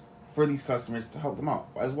things for these customers to help them out,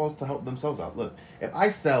 as well as to help themselves out. Look, if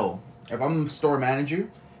I'm a store manager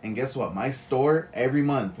And guess what? My store, every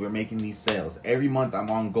month, we're making these sales. Every month, I'm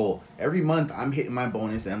on goal. Every month, I'm hitting my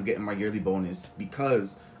bonus and I'm getting my yearly bonus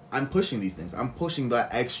because I'm pushing these things. I'm pushing that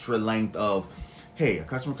extra length of, hey, a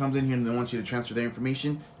customer comes in here and they want you to transfer their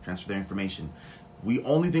information. Transfer their information.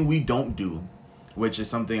 Only thing we don't do, which is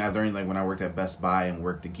something I learned like when I worked at Best Buy and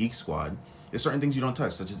worked the Geek Squad, there's certain things you don't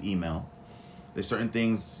touch, such as email. There's certain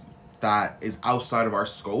things that is outside of our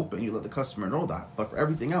scope, and you let the customer know that. But for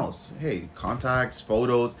everything else, hey, contacts,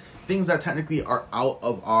 photos, things that technically are out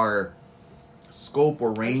of our scope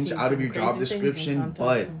or range, out of your job description,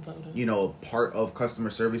 but, you know, part of customer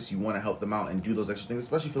service, you want to help them out and do those extra things,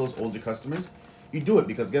 especially for those older customers. You do it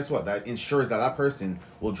because guess what? That ensures that that person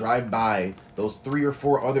will drive by those 3 or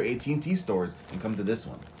 4 other AT&T stores and come to this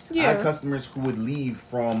one. Yeah. I had customers who would leave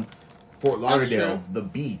from Fort Lauderdale, the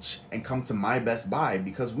beach, and come to my Best Buy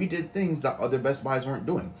because we did things that other Best Buys weren't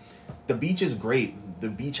doing. The beach is great. The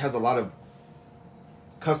beach has a lot of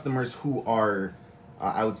customers who are,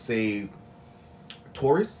 I would say,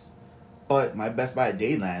 tourists. But my Best Buy at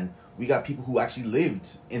Dayland, we got people who actually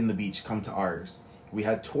lived in the beach come to ours. We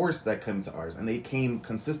had tourists that come to ours, and they came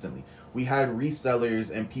consistently. We had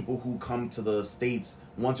resellers and people who come to the States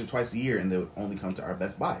once or twice a year, and they would only come to our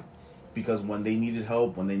Best Buy. Because when they needed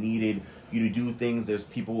help, when they needed you to do things, there's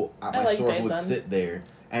people at my store who would sit there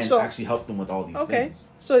and actually help them with all these things.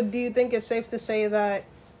 So do you think it's safe to say that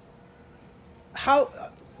how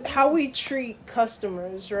we treat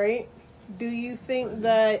customers, right? Do you think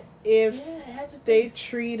that if they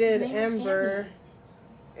treated Ember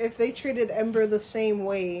the same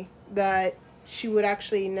way, that she would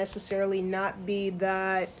actually necessarily not be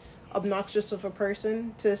that obnoxious of a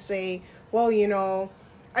person to say, well, you know,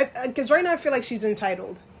 because right now I feel like she's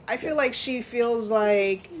entitled. I feel like she feels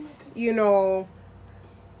like, you know,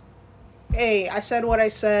 hey, I said what I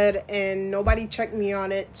said and nobody checked me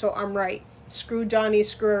on it, so I'm right. Screw Johnny,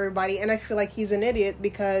 screw everybody. And I feel like he's an idiot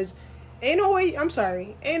because ain't no way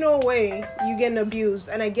you getting abused.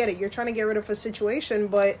 And I get it. You're trying to get rid of a situation,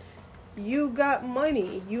 but you got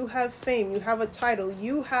money. You have fame. You have a title.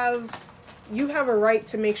 You have a right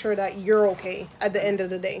to make sure that you're okay at the end of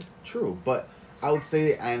the day. True, but I would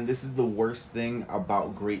say, and this is the worst thing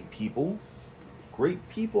about great people. Great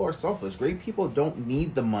people are selfish. Great people don't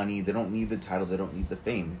need the money. They don't need the title. They don't need the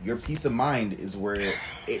fame. Your peace of mind is where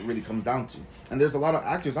it really comes down to. And there's a lot of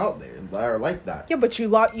actors out there that are like that. Yeah, but you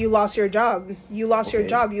lost your job. You lost your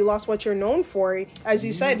job. You lost what you're known for. As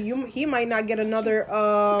you said, he might not get another.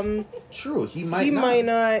 True, he might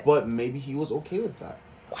not. But maybe he was okay with that.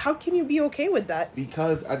 How can you be okay with that?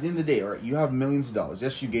 Because at the end of the day, all right, you have millions of dollars.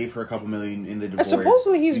 Yes, you gave her a couple million in the divorce.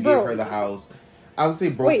 Supposedly he's broke. You gave her the house. I would say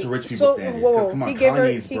broke to rich people standards. Because come on,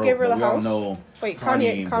 Kanye's broke. He gave her the house. Wait,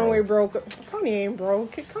 Kanye broke. Kanye ain't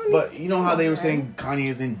broke. Kanye. But you know how they were saying Kanye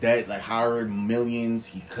is in debt, like Howard millions,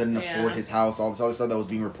 he couldn't afford his house, all this other stuff that was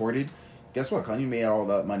being reported. Guess what? Kanye made all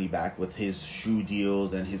that money back with his shoe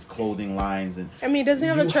deals and his clothing lines. And I mean, doesn't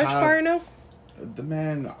he have a church car now? The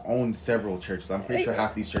man owns several churches. I'm pretty sure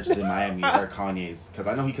half these churches in Miami are Kanye's. Because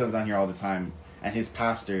I know he comes down here all the time. And his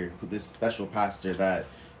pastor, this special pastor that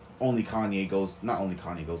not only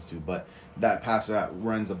Kanye goes to, but that pastor that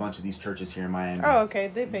runs a bunch of these churches here in Miami. Oh, okay.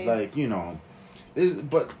 They pay. Like, you know.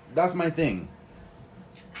 But that's my thing.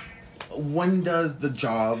 When does the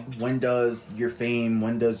job, when does your fame,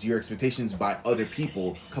 when does your expectations by other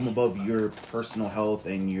people come above your personal health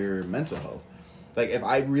and your mental health? Like, if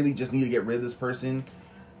I really just need to get rid of this person,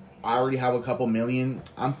 I already have a couple million.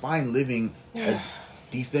 I'm fine living a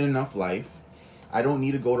decent enough life. I don't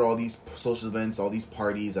need to go to all these social events, all these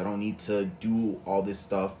parties. I don't need to do all this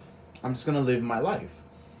stuff. I'm just going to live my life.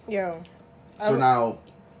 Yeah. So now,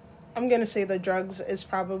 I'm going to say the drugs is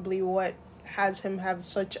probably what has him have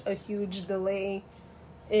such a huge delay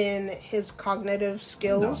in his cognitive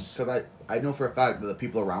skills. No, because I know for a fact that the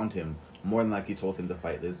people around him more than likely told him to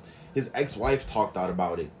fight this. His ex-wife talked out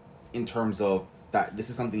about it in terms of that this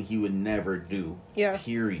is something he would never do. Yeah.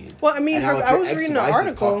 Period. Well, I mean, I was reading an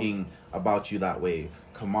article talking about you that way.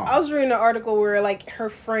 Come on. I was reading an article where like her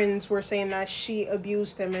friends were saying that she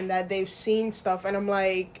abused him and that they've seen stuff, and I'm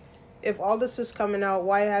like, if all this is coming out,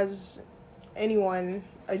 why has anyone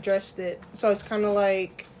addressed it? So it's kind of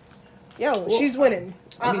like, she's winning.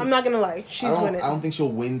 I mean, I'm not gonna lie, she's winning. I don't think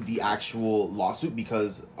she'll win the actual lawsuit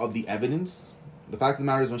because of the evidence. The fact of the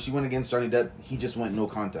matter is, when she went against Johnny Depp, he just went no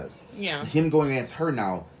contest. Yeah. Him going against her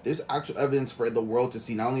now, there's actual evidence for the world to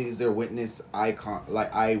see. Not only is there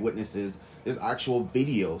eyewitnesses, there's actual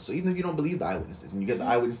video. So even if you don't believe the eyewitnesses and you get the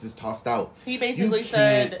eyewitnesses tossed out, he basically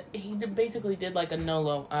said he basically did like a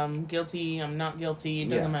NOLO. I'm guilty. I'm not guilty. It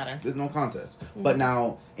doesn't matter. There's no contest. Mm-hmm. But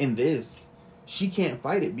now in this, she can't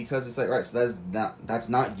fight it because it's like, right, so that's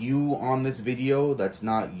not you on this video. That's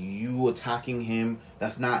not you attacking him.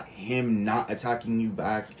 That's not him not attacking you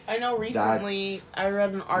back. I know recently I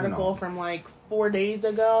read an article from like 4 days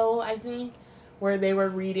ago, I think, where they were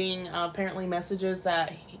reading apparently messages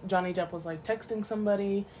that Johnny Depp was like texting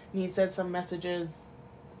somebody, and he said some messages.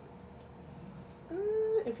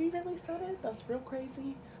 If he really said it, that's real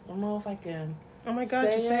crazy. I don't know if I can. Oh my God,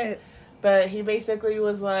 just say it. But he basically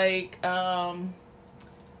was like,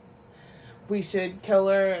 we should kill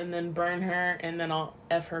her and then burn her and then I'll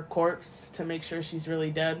F her corpse to make sure she's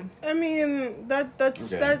really dead. I mean,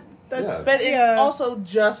 that's Okay. that's. But it's also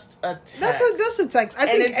just a text. That's a text. I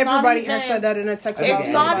think everybody has said that in a text. It's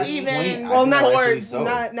about not somebody. even. Well, not so.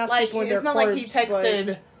 not like sleeping with it's their not like he corpse,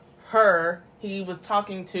 texted her. He was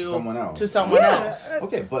talking to someone else. To someone Yeah. else.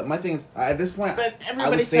 Okay, but my thing is, at this point, But I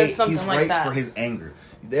everybody would say says something he's like right that. for his anger.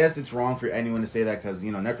 Yes, it's wrong for anyone to say that because,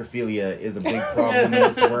 necrophilia is a big problem in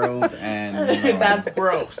this world, and That's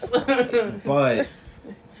gross. But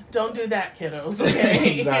don't do that, kiddos.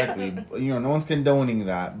 Okay. exactly, no one's condoning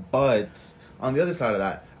that. But on the other side of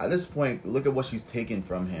that, at this point, look at what she's taken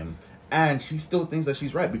from him. And she still thinks that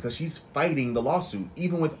she's right because she's fighting the lawsuit,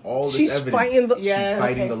 even with all this she's evidence. fighting the. Yeah. She's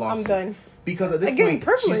fighting Okay, the lawsuit. I'm done. Because at this Again, point,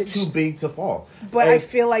 privileged. she's too big to fall. But And I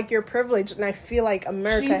feel like you're privileged, and I feel like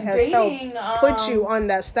America She's has dating, helped put you on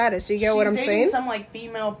that status. You get what I'm She's saying? dating some like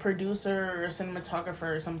female producer or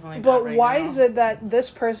cinematographer or something like that. But right why now. is it that this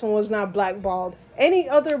person was not blackballed? Any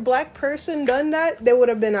other black person done that, they would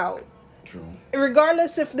have been out. True.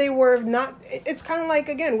 Regardless if they were not, it's kind of like,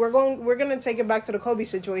 again, we're gonna take it back to the Kobe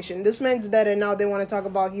situation. This man's dead, and now they want to talk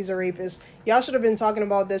about he's a rapist. Y'all should have been talking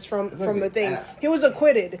about this from the thing. He was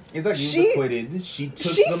acquitted. It's like he was acquitted. She took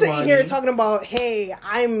She's the sitting money. here talking about, hey,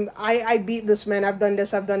 I beat this man. I've done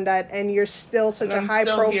this. I've done that, and you're still such a I'm high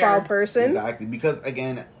still profile here. person. Exactly, because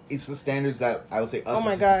again, it's the standards that I would say us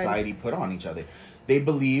my as a God. society put on each other. They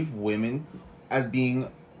believe women as being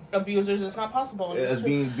abusers? It's not possible. as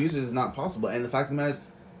being abusers is not possible, and the fact of the matter is,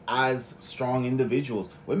 as strong individuals,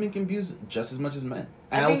 women can abuse just as much as men.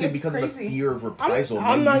 And I would think say it's because of the crazy. fear of reprisal, I'm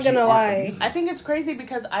men not usually gonna aren't lie. abusers. I think it's crazy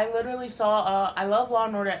because I literally saw. I love Law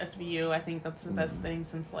and Order at SVU. I think that's the Mm. best thing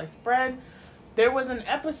since sliced bread. There was an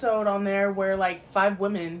episode on there where like 5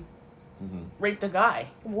 women Mhm. raped a guy,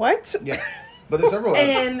 What? Yeah, but there's several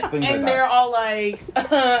and things like they're that. all like,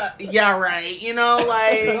 "Yeah, right,"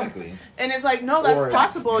 like. Exactly. And it's like, no, that's Or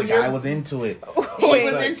possible. The guy was into it. He Wait,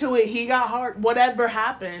 was like- into it. He got hard. Whatever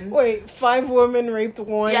happened. Wait, 5 women raped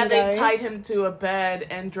one Yeah, guy. they tied him to a bed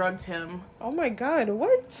and drugged him. Oh my God!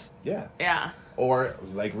 What? Yeah. Yeah. Or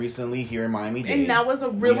like recently here in Miami-Dade, And that was a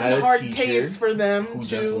we really had a hard teacher case for them who to.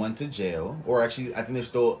 just went to jail. Or actually, I think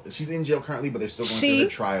she's in jail currently, but they're still going She? through her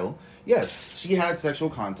trial. Yes, she had sexual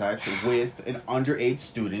contact with an underage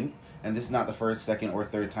student, and this is not the first, second, or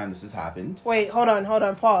third time this has happened. Wait, hold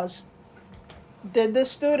on, pause. Did the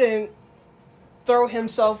student throw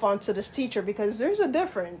himself onto this teacher? Because there's a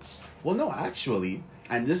difference. Well, no, actually,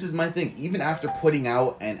 and this is my thing, even after putting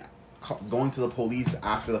out and going to the police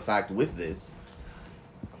after the fact with this,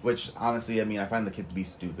 which honestly, I mean, I find the kid to be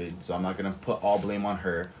stupid, so I'm not going to put all blame on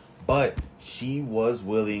her, but she was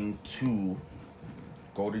willing to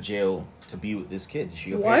go to jail to be with this kid.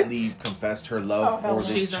 She What? apparently confessed her love hell for no.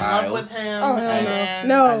 this She's in child. love with him. Oh, hell and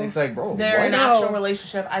no. And it's like, bro, They're what? in an No. actual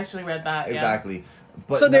relationship. I actually read that. Exactly.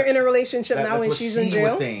 But So they're that- in a relationship that- now that's and what she's she in jail?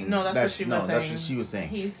 was saying. No, that's what she was No, that's saying. what she was saying.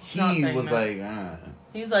 He's not He saying was that. like, Yeah.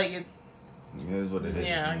 He's like, it's, it is what it is.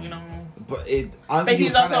 yeah, you know. But it honestly, But he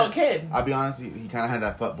he's was also kinda, a kid. I'll be honest, he kind of had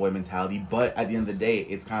that fuckboy mentality. But at the end of the day,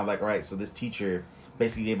 it's kind of like, all right, so this teacher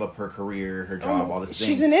basically gave up her career, her job, all this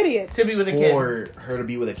She's thing an idiot. To be with a kid. for her to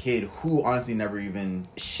be with a kid who honestly never even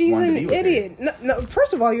She's wanted an to be with her. idiot. No,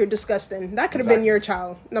 first of all, you're disgusting. That could have been Exactly. your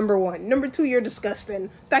child, number one. Number two, you're disgusting.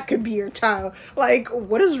 That could be your child. Like,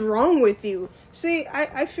 what is wrong with you? See,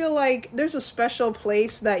 I feel like there's a special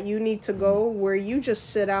place that you need to go where you just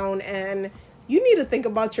sit down and you need to think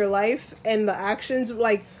about your life and the actions.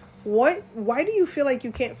 Like, why do you feel like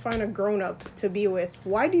you can't find a grown-up to be with?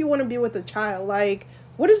 Why do you want to be with a child? Like,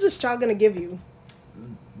 what is this child going to give you?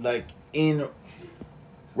 Like in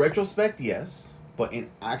retrospect, yes, but in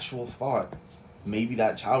actual thought, maybe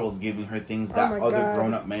that child was giving her things that my other God.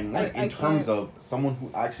 grown-up men weren't. I In terms can't. of someone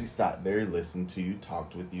who actually sat there, listened to you,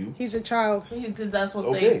 talked with you. He's a child. That's what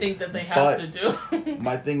Okay, they think that they have but- to do.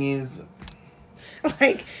 My thing is,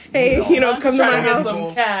 Like, hey, No. I'm come to just my trying to house. get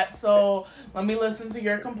some cat, so let me listen to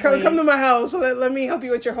your complaints. Come to my house. Let me help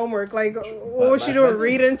you with your homework. Like, what was she that's doing? my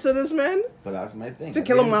Read thing. into this man? but that's my thing. To At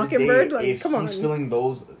Kill the a end of the Mockingbird? day, Like, if come he's on. feeling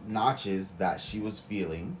those notches that she was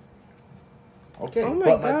feeling, Okay, Oh my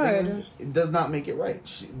but God. my thing is, it does not make it right.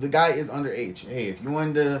 The guy is underage. Hey, if you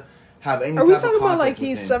wanted to have any Are we type talking of about like contact with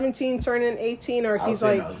he's him, 17 turning 18, or I would he's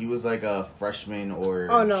say like no, he was like a freshman or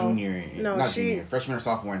Oh, no. junior, No, not she- junior, freshman or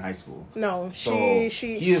sophomore in high school. no, So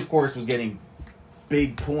she he of course was getting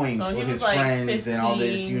big points So he with his was, like, friends and all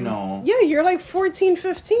this, 15. you know. yeah, you're like 14,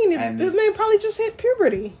 15. And This this- man probably just hit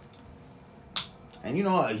puberty. And you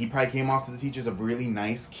know, he probably came off to the teachers a really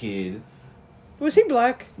nice kid. Was he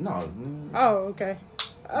black? No. Oh, okay.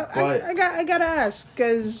 But- I gotta ask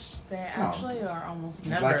because They actually are almost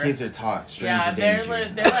never. Black kids are taught stranger Yeah, danger.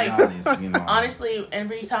 they're to like- be honest, you know. Honestly,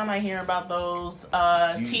 every time I hear about those,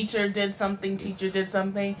 You- teacher did something, teacher It's did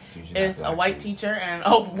something, usually not it's a black white kids. teacher and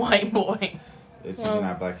a white boy. It's Well, usually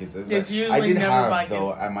not black kids. it's I usually did never have, black though,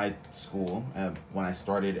 kids. at my school, when I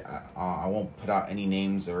started, I won't put out any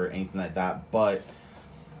names or anything like that, but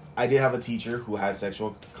I did have a teacher who had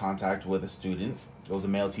sexual contact with a student. It was a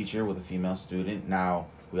male teacher with a female student. Now,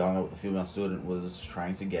 we all know what the female student was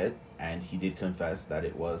trying to get, and he did confess that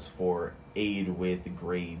it was for aid with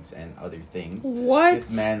grades and other things. what?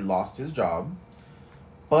 This man lost his job.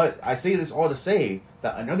 But I say this all to say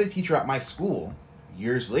that another teacher at my school,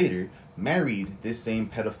 years later, married this same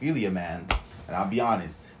pedophilia man. And I'll be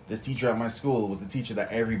honest, this teacher at my school was the teacher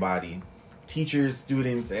that everybody, teachers,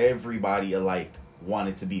 students, everybody alike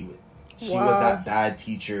wanted to be with. She was Wow. that bad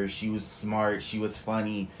teacher. She was smart. She was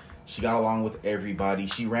funny. She got along with everybody.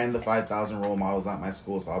 She ran the 5,000 role models at my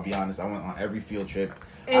school. So I'll be honest, I went on every field trip.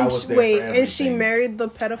 I And was there wait, for and she everything. married the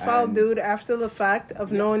pedophile And- dude after the fact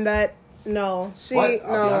of knowing Yes. that? No. See, But I'll be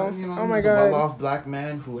no. honest, you know, Oh he my was a god. well-off black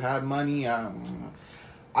man who had money.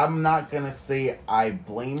 I'm not gonna say I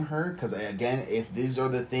blame her because again, if these are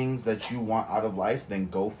the things that you want out of life, then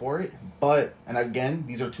go for it. But and again,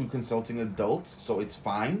 these are two consulting adults, so it's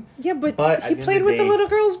fine. Yeah, but But he at the played end of with the the day- little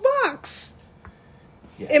girl's box.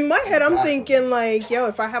 Yes, In my head, I'm exactly. thinking like, yo,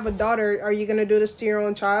 if I have a daughter, are you gonna do this to your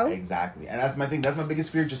own child? Exactly, and that's my thing. That's my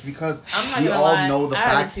biggest fear, just because I'm not we gonna all lie. know the I had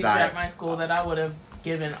a facts teacher at that. my school that I would have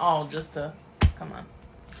given all just to come on.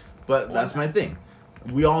 But that's my thing.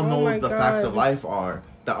 We all Oh know my the facts of God. life are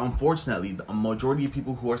that unfortunately, the majority of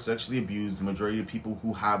people who are sexually abused, the majority of people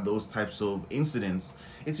who have those types of incidents,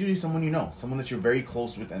 it's usually someone you know, someone that you're very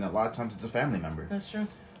close with, and a lot of times it's a family member. That's true.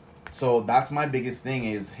 So that's my biggest thing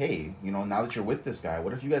is, hey, you know, now that you're with this guy,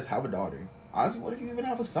 what if you guys have a daughter? Honestly, what if you even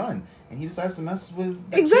have a son and he decides to mess with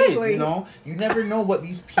the Exactly. kid, you know? You never know what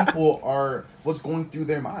these people are, what's going through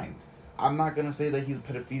their mind. I'm not going to say that he's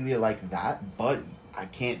pedophilia like that, but I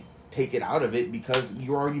can't take it out of it because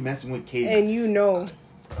you're already messing with kids, And you know,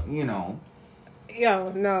 know.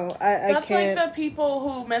 no, I That's can't. like the people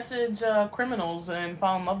who message criminals and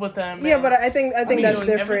fall in love with them. Yeah, and- but I think mean, that's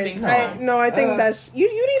doing different. everything I think wrong. that's you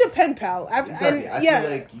need a pen pal. Exactly. I yeah. feel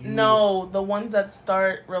like you... No, the ones that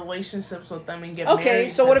start relationships with them and get married. Okay,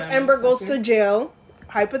 so to what if them Ember and goes stuff. to jail,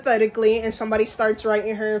 hypothetically, and somebody starts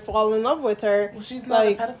writing her and fall in love with her? Well, she's not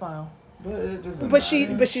like- a pedophile. But it doesn't But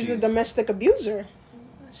matter. she's a domestic abuser.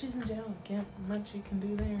 She's in jail. Can't much you can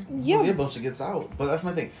do there. Yeah. But she gets out. But that's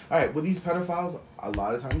my thing. All right, with these pedophiles, a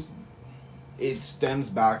lot of times it stems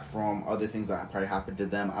back from other things that probably happened to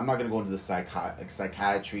them. I'm not gonna go into the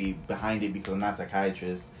psychiatry behind it because I'm not a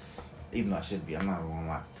psychiatrist, even though I should be. I'm not gonna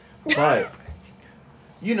lie, but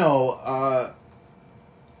you know,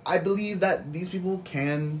 I believe that these people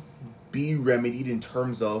can be remedied in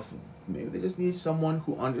terms of maybe they just need someone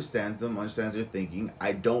who understands them, understands their thinking.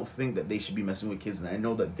 I don't think that they should be messing with kids, and I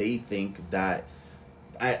know that they think that.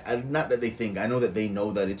 I not that they think. I know that they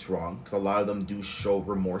know that it's wrong because a lot of them do show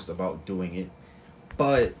remorse about doing it.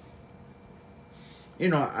 But you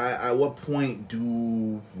know, at what point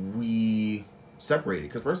do we separate it?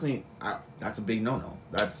 Because personally, that's a big no-no.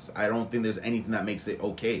 I don't think there's anything that makes it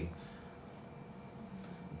okay.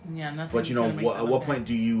 Yeah, nothing. But you know, at what point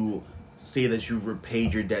do you say that you've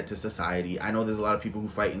repaid your debt to society? I know there's a lot of people who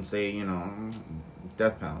fight and say, you know,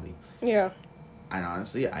 death penalty. Yeah. And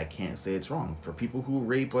honestly, I can't say it's wrong. For people who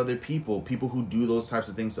rape other people, people who do those types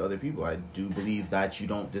of things to other people, I do believe that you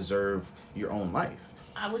don't deserve your own life.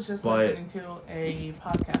 I was just But- listening to a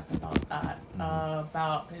podcast about that,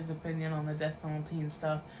 about his opinion on the death penalty and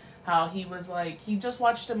stuff. How he was like, he just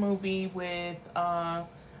watched a movie with, I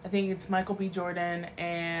think it's Michael B. Jordan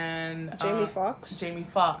and Jamie Foxx. Jamie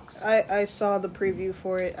Foxx. I saw the preview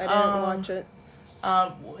for it. I didn't watch it.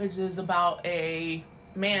 Which is about a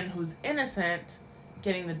man who's innocent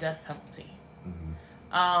getting the death penalty.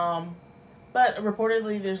 Mm-hmm. But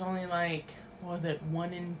reportedly there's only like, what was it,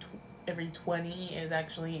 1 in every 20 is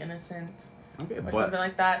actually innocent. Okay, Or but something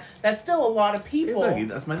like that. That's still a lot of people. exactly,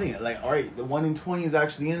 that's my thing. Like, all right, the 1 in 20 is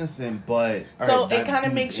actually innocent, but all So right, that it kind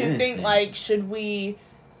of dude's makes you think, innocent. like, should we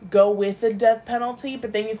go with the death penalty,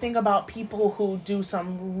 but then you think about people who do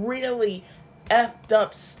some really effed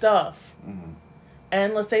up stuff. Mm-hmm.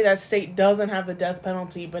 And let's say that state doesn't have the death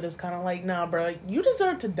penalty, but it's kind of like, nah, bro, like, you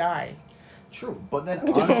deserve to die. True. But then,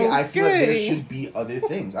 honestly, I feel like there should be other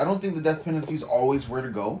things. I don't think the death penalty is always where to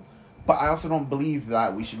go. But I also don't believe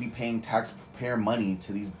that we should be paying taxpayer money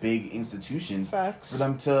to these big institutions for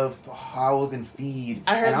them to house and feed.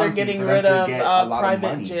 I heard they're getting rid of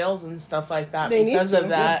private jails and stuff like that because of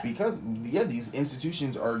that. Because, these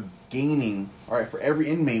institutions are gaining. All right, for every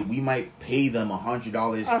inmate, we might pay them $100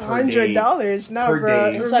 per day. $100? No, bro.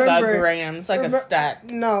 It's like a gram. It's like a stack.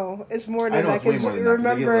 No, it's more than that. Because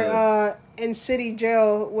remember, in city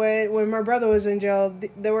jail, when my brother was in jail,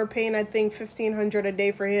 they were paying, I think, $1,500 a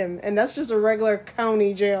day for him, and that's just a regular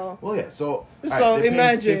county jail. Well, yeah. So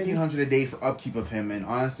imagine $1,500 a day for upkeep of him, and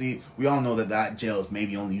honestly, we all know that jail is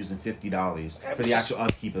maybe only using $50 for the actual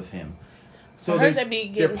upkeep of him. So I heard they'd be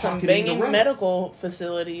getting some banging medical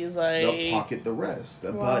facilities. They'll pocket the rest.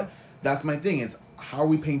 Wow. But that's my thing. It's how are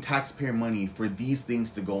we paying taxpayer money for these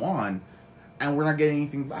things to go on, and we're not getting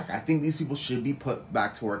anything back? I think these people should be put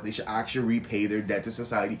back to work. They should actually repay their debt to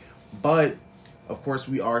society. But, of course,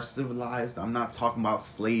 we are civilized. I'm not talking about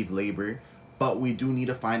slave labor. But we do need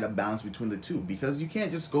to find a balance between the two. Because you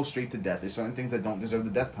can't just go straight to death. There's certain things that don't deserve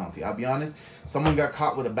the death penalty. I'll be honest. Someone got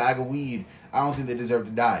caught with a bag of weed. I don't think they deserve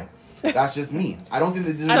to die. That's just me. I don't think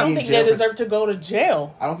they deserve to be in jail. I don't think they deserve to go to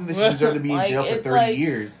jail. I don't think they should deserve to be in jail for 30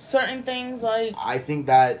 years. Certain things, like... I think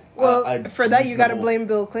that... for that, you got to blame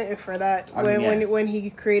Bill Clinton for that. When he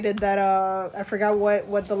created that... I forgot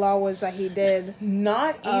what the law was that he did.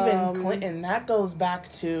 Not even Clinton. That goes back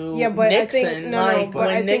to but Nixon. I think...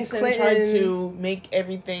 when Nixon tried to make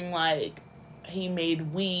everything, like... He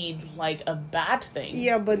made weed like a bad thing.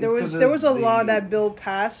 Yeah, but there was a law that Bill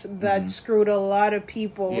passed that screwed a lot of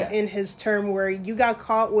people in his term, where you got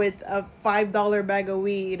caught with a $5 bag of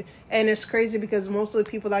weed, and it's crazy because most of the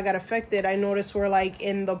people that got affected, I noticed, were like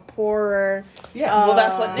in the poorer. Yeah, well,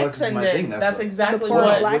 that's what Nixon did. That's exactly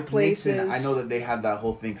what black places. Nixon, I know that they had that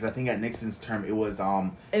whole thing because I think at Nixon's term it was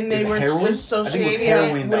and they were heroin. associated. I think it was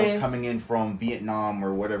heroin that was coming in from Vietnam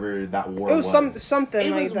or whatever that war was. It was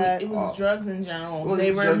something like that. It was drugs in general. Well,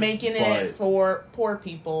 they were making it for poor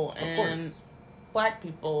people and black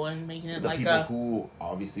people and making it like people who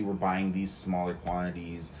obviously were buying these smaller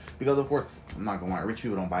quantities. Because, of course, I'm not going to lie, rich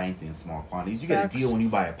people don't buy anything in small quantities. You get a deal when you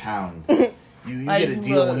buy a pound. You get a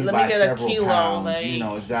deal when you buy several pounds.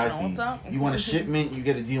 Like, exactly. You want a shipment, you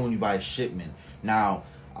get a deal when you buy a shipment. Now,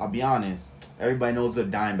 I'll be honest, everybody knows what a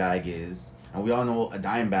dime bag is. And we all know a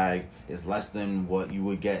dime bag is less than what you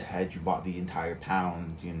would get had you bought the entire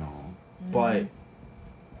pound, But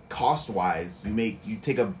cost-wise, you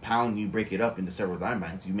take a pound, you break it up into several dime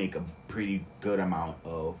bags, you make a pretty good amount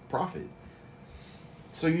of profit.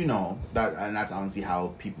 So that, and that's honestly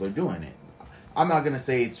how people are doing it. I'm not going to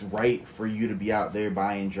say it's right for you to be out there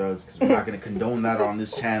buying drugs, because we're not going to condone that on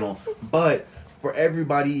this channel. But for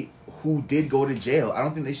everybody who did go to jail, I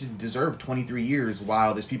don't think they should deserve 23 years,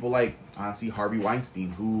 while there's people like, honestly, Harvey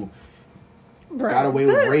Weinstein, who got away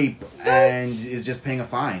with rape and is just paying a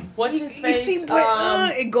fine. What's his face? You see,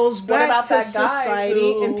 but it goes back to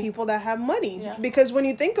society and people that have money. Yeah. Because when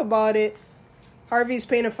you think about it, Harvey's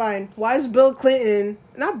paying a fine. Why is Bill Clinton,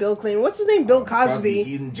 not Bill Clinton, what's his name? Bill Cosby.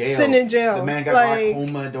 He's in jail. Sitting in jail. The man got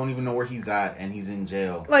glaucoma, don't even know where he's at, and he's in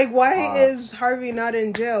jail. Like, why is Harvey not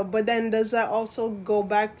in jail? But then does that also go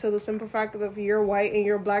back to the simple fact that if you're white and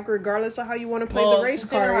you're black, regardless of how you want to play the race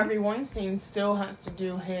card? Harvey Weinstein still has to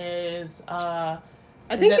do his... I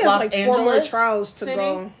think he has like 4 more trials to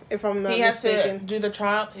go, if I'm not mistaken. He has to do the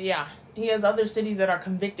trial. Yeah. He has other cities that are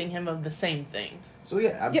convicting him of the same thing. So,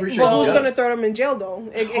 I'm pretty sure. But who's going to throw them in jail, though?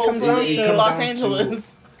 It comes down to Los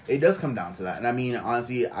Angeles. It does come down to that. And I mean,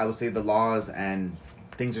 honestly, I would say the laws and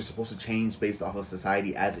things are supposed to change based off of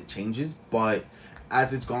society as it changes. But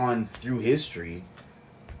as it's gone through history,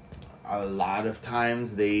 a lot of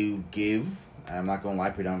times they give, and I'm not going to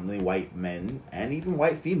lie, predominantly white men and even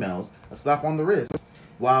white females, a slap on the wrist.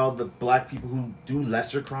 While the black people who do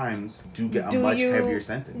lesser crimes do get a much heavier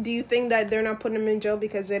sentence. Do you think that they're not putting him in jail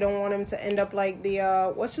because they don't want him to end up like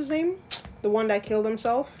the, what's his name? The one that killed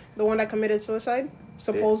himself? The one that committed suicide?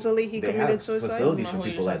 Supposedly he committed suicide? They have facilities for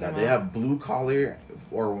people like that. They have blue collar,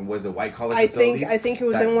 or was it white collar facilities? I think he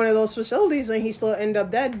was in one of those facilities and he still ended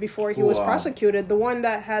up dead before he was prosecuted. The one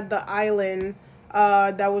that had the island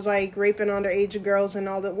that was like raping underage girls and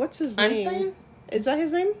all that. What's his name? Einstein? Is that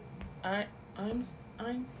his name?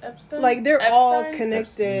 Epstein? Like, they're all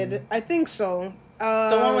connected. Epstein. I think so.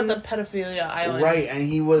 The one with the pedophilia island. Right, and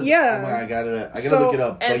he was... Yeah. Oh my, I gotta look it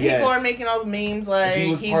up. And but people yes, are making all the memes like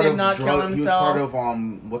he did not kill himself. He was part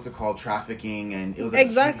of, what's it called, trafficking, and it was like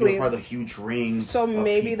exactly. he was part of the huge ring. So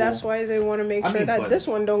maybe people. that's why they want to make sure that this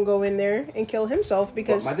one don't go in there and kill himself,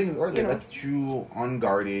 because... my thing is, or they left you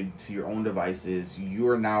unguarded to your own devices. You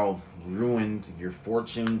are now ruined, your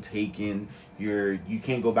fortune taken, you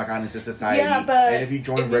can't go back out into society. Yeah, but and if you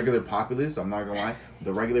join regular populace, I'm not gonna lie,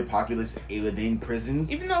 the regular populace within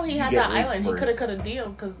prisons, even though he had that island, he could have cut a deal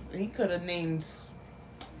because he could have named.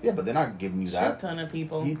 Yeah, but they're not giving you that. Shit ton of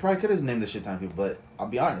people. He probably could have named a shit ton of people, but I'll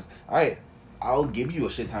be honest. I'll give you a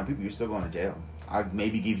shit ton of people. You're still going to jail. I'd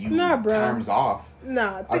maybe give you terms off.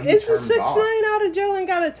 Nah, it's a 6ix9ine out of jail and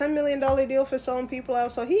got a $10 million deal for selling people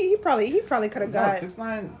out. So he probably could have got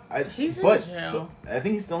 6ix9ine. He's in jail. But I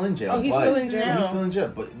think he's still in jail. Oh, he's still in jail. He's still in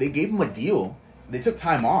jail. But they gave him a deal. They took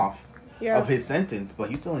time off of his sentence,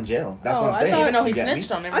 but he's still in jail. That's what I'm saying. Even though he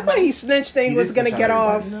snitched on everybody. I thought he snitched and he was gonna get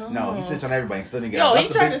off. No, he snitched on everybody. He still didn't get off. He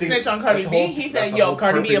tried to snitch on Cardi B. He said, "Yo,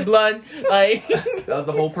 Cardi B a blood." Like that was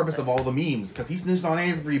the whole purpose of all the memes, because he snitched on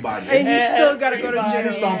everybody. And he still gotta go to jail. He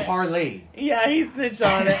snitched on Parlay. Yeah, he snitched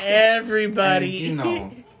on everybody.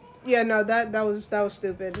 And, yeah, no, that was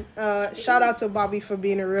stupid. Shout out to Bobby for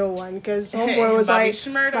being a real one, because homeboy was like,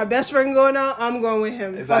 my best friend going out, I'm going with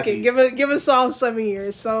him. Exactly. Fuck it, give us all 7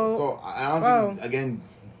 years. So I honestly, again,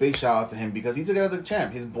 big shout out to him, because he took it as a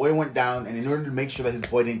champ. His boy went down, and in order to make sure that his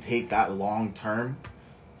boy didn't take that long term,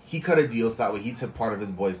 he cut a deal so that way he took part of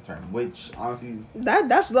his boy's term, which honestly,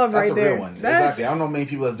 that's love right there. That's a real one. Exactly. I don't know many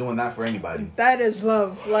people that's doing that for anybody. That is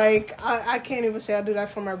love. Like I can't even say I do that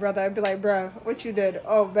for my brother. I'd be like, bruh, what you did?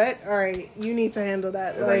 Oh, bet. All right, you need to handle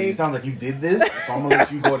that. Like, it sounds like you did this, so I'm gonna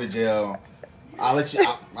let you go to jail.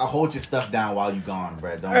 I'll hold your stuff down while you gone,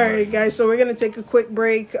 bro. Don't worry. Alright, guys, so we're gonna take a quick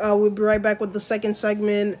break. We'll be right back with the second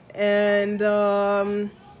segment, and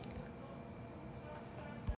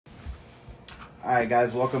Alright,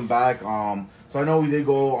 guys, welcome back. So I know we did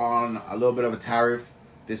go on a little bit of a tariff.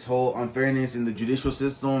 This whole unfairness in the judicial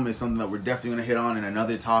system is something that we're definitely gonna hit on in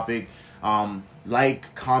another topic.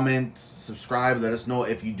 Like, comment, subscribe. Let us know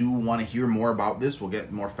if you do want to hear more about this. We'll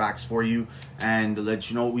get more facts for you and let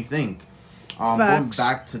you know what we think. Going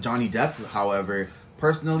back to Johnny Depp, however,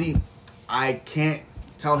 personally, I can't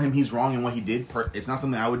tell him he's wrong in what he did. It's not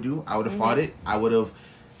something I would do. I would have fought it. I would have,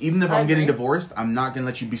 even if I'm getting divorced, I'm not going to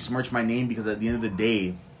let you besmirch my name, because at the end of the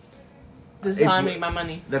day, this is how I make my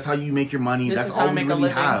money. That's how you make your money. That's all we really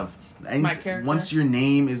have. And once your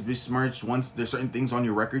name is besmirched, once there's certain things on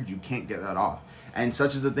your record, you can't get that off. And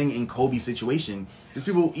such is the thing in Kobe's situation. There's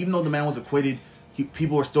people, even though the man was acquitted,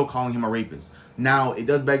 people are still calling him a rapist. Now, it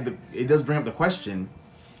does bring up the question,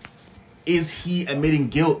 is he admitting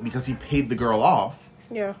guilt because he paid the girl off?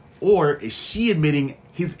 Yeah. Or is she admitting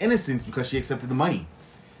his innocence because she accepted the money?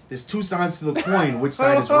 There's two sides to the coin. Which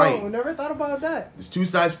side is right? Never thought about that. There's two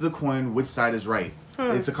sides to the coin. Which side is right?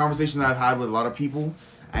 It's a conversation that I've had with a lot of people.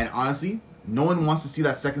 And honestly, no one wants to see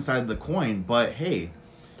that second side of the coin. But hey,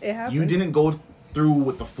 it happened. You didn't go through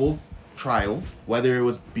with the full trial, whether it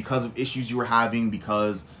was because of issues you were having,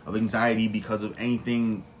 because of anxiety, because of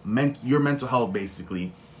anything, your mental health,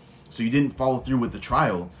 basically. So you didn't follow through with the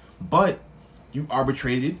trial. But you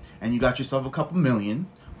arbitrated, and you got yourself a couple million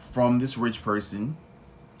from this rich person.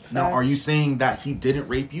 Facts. Now, are you saying that he didn't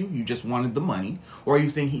rape you? You just wanted the money? Or are you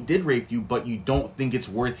saying he did rape you, but you don't think it's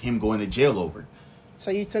worth him going to jail over?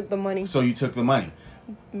 So you took the money.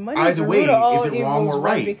 Either way, is it wrong or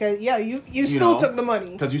right? Because you still took the money.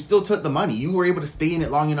 Because you still took the money. You were able to stay in it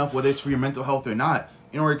long enough, whether it's for your mental health or not,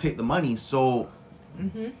 in order to take the money. So,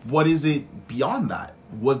 what is it beyond that?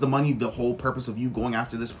 Was the money the whole purpose of you going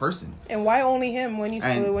after this person? And why only him when you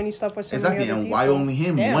slept with so many other people? And why only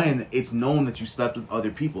him when it's known that you slept with other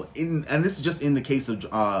people? And this is just in the case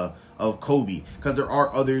of Kobe, because there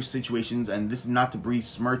are other situations, and this is not to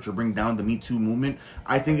besmirch or bring down the Me Too movement.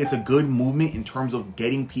 I think it's a good movement in terms of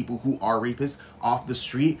getting people who are rapists off the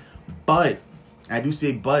street. But, I do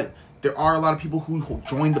say but, there are a lot of people who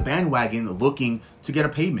join the bandwagon looking to get a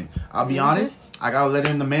payment. I'll be honest, I got a letter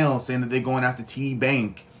in the mail saying that they're going after TD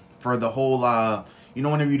Bank for the whole,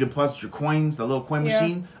 whenever you deposit your coins, the little coin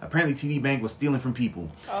machine, apparently TD Bank was stealing from people.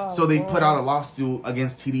 So they put out a lawsuit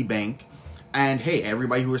against TD Bank. And hey,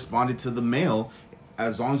 everybody who responded to the mail,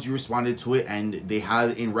 as long as you responded to it and they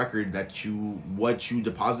had in record that what you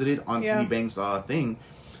deposited on TD Bank's thing,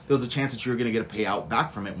 there was a chance that you were going to get a payout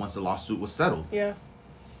back from it once the lawsuit was settled. Yeah.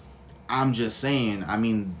 I'm just saying,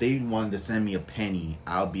 they wanted to send me a penny.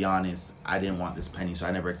 I'll be honest, I didn't want this penny, so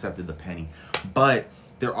I never accepted the penny. But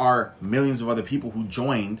there are millions of other people who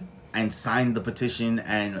joined and signed the petition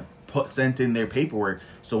and sent in their paperwork,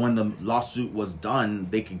 so when the lawsuit was done,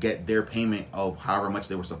 they could get their payment of however much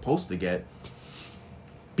they were supposed to get.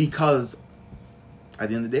 Because at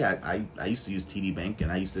the end of the day, I used to use TD Bank,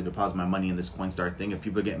 and I used to deposit my money in this Coinstar thing. If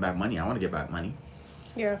people are getting back money, I want to get back money.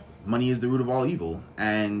 Yeah. Money is the root of all evil,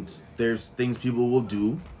 and there's things people will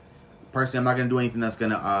do. Personally, I'm not gonna do anything that's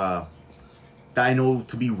gonna that I know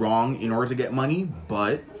to be wrong in order to get money.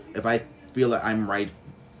 But if I feel that I'm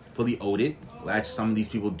rightfully owed it, which some of these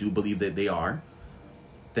people do believe that they are,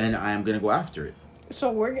 then I am gonna go after it.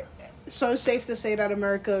 So it's safe to say that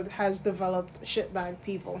America has developed shitbag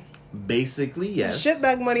people. Basically, yes.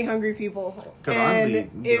 Shitbag money hungry people. And honestly,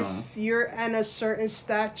 if you're in a certain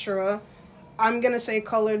stature, I'm gonna say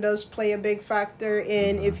color does play a big factor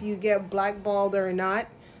in if you get blackballed or not.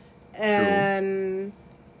 And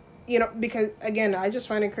you know, because again, I just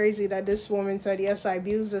find it crazy that this woman said, yes, I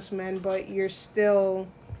abuse this man, but you're still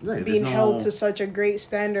being held to such a great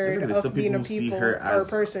standard of being a people or a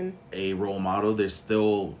person. A role model. There's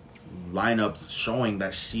still lineups showing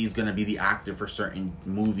that she's going to be the actor for certain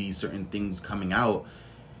movies, certain things coming out.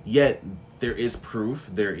 Yet, there is proof,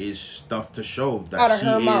 there is stuff to show that out of she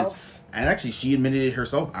her is... mouth. And actually, she admitted it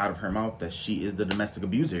herself out of her mouth that she is the domestic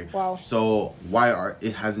abuser. Wow. So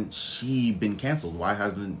hasn't she been canceled? Why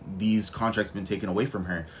haven't these contracts been taken away from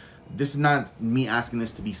her? This is not me asking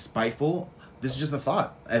this to be spiteful. This is just a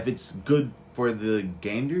thought. If it's good for the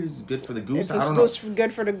ganders, good for the goose. If it's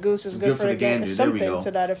good for the goose, it's good for the gander. Something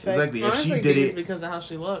to that effect. Exactly. Honestly, if she did it because of how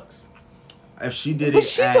she looks. If she did but it,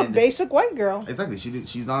 she's a basic white girl. Exactly.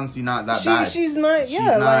 She's honestly not that bad. She's not.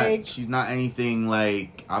 Yeah, she's not anything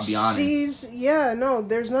like. I'll be honest. No.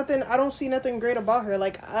 There's nothing. I don't see nothing great about her.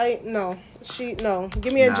 Like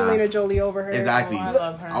Give me Angelina Jolie over her. Exactly. I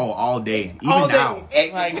love her. Oh, all day. Even all now. day.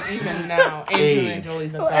 Even now, Angelina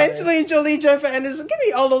Jolie's a Angelina Jolie, Jennifer Aniston. Give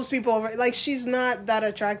me all those people over. Like, she's not that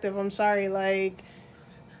attractive. I'm sorry. Like,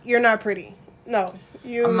 you're not pretty. No,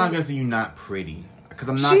 I'm not gonna say you're not pretty. Because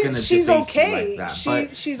I'm not going to she's deface okay. you like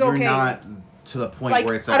that. She's okay. You're not to the point like,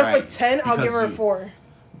 where it's out of a 10, I'll give her a 4.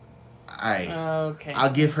 Okay.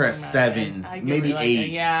 I'll give her a 7, maybe 8.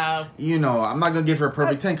 Yeah. You know, I'm not going to give her a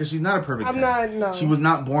perfect 10 because she's not a perfect 10. No. She was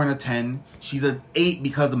not born a 10. She's an 8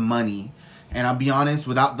 because of money. And I'll be honest,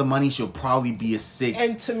 without the money, she'll probably be a 6.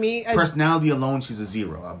 And to me... personality alone, she's a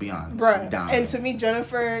 0. I'll be honest. Bruh. And to me,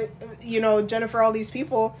 Jennifer, all these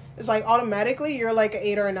people, it's like automatically you're like an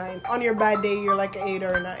 8 or a 9. On your bad day, you're like an 8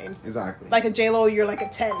 or a 9. Exactly. Like a J-Lo, you're like a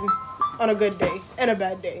 10 on a good day and a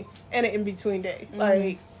bad day and an in-between day. Mm-hmm.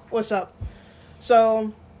 Like, what's up?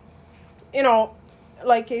 So,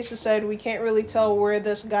 like Casey said, we can't really tell where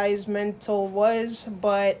this guy's mental was,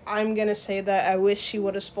 but I'm going to say that I wish he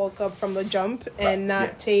would have spoke up from the jump and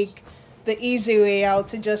not take the easy way out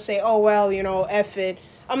to just say, oh, well, F it.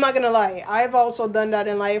 I'm not going to lie. I've also done that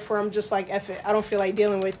in life where I'm just like, F it. I don't feel like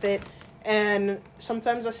dealing with it. And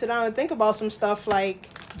sometimes I sit down and think about some stuff like,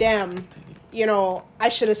 damn, I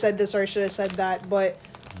should have said this or I should have said that. But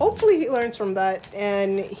hopefully he learns from that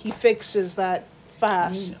and he fixes that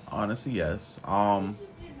fast. Honestly, yes. And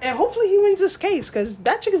hopefully he wins this case because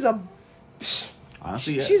that chick is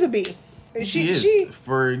she's a B. She is.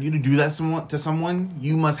 For you to do that to someone,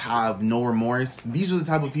 you must have no remorse. These are the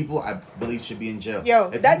type of people I believe should be in jail.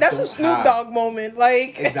 Yo, that's a Snoop Dogg moment.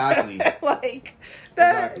 Like, exactly. Like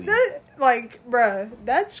that. Like, bruh,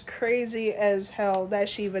 that's crazy as hell that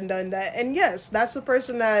she even done that. And yes, that's the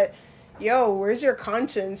person that. Yo, where's your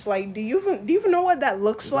conscience? Like, do you even know what that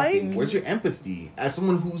looks like? Where's your empathy as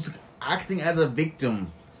someone who's acting as a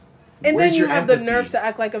victim? And then you have the nerve to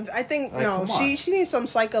act like I think no, she needs some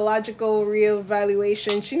psychological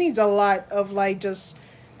reevaluation. She needs a lot of just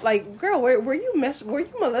girl, were you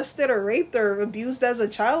molested or raped or abused as a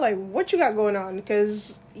child? Like, what you got going on?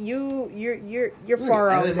 Because you're far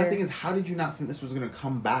out there. My thing is, how did you not think this was gonna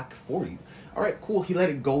come back for you? All right, cool. He let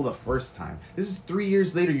it go the first time. This is 3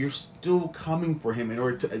 years later. You're still coming for him in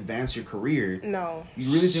order to advance your career. No,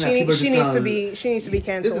 you really think that people are just she needs to be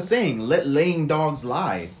canceled. It's a saying: "Let laying dogs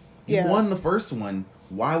lie." You won the first one.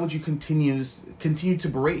 Why would you continue to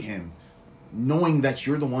berate him, knowing that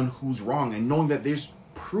you're the one who's wrong and knowing that there's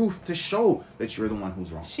proof to show that you're the one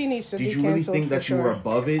who's wrong? She needs to be canceled. canceled. Did you really think that you were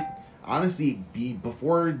above it? Honestly,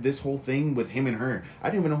 before this whole thing with him and her, I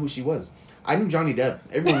didn't even know who she was. I knew Johnny Depp.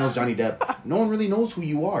 Everyone knows Johnny Depp. No one really knows who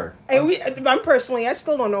you are. And I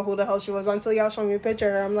still don't know who the hell she was until y'all showed me a picture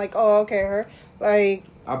of her. I'm like, oh, okay, her. Like,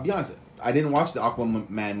 I'll be honest. I didn't watch the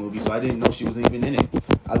Aquaman movie, so I didn't know she wasn't even in it.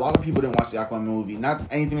 A lot of people didn't watch the Aquaman movie. Not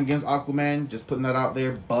anything against Aquaman, just putting that out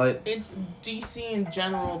there, but... It's DC in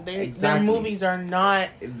general. Their movies are not...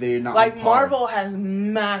 They're not like, Marvel has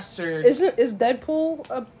mastered... Is Deadpool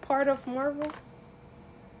a part of Marvel?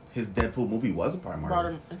 his Deadpool movie was a part of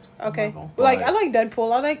Marvel. Okay. Marvel. Like, I like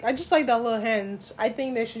Deadpool. I just like that little hands. I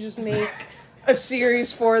think they should just make a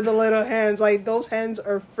series for the little hands. Like, those hands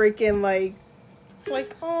are freaking, like, it's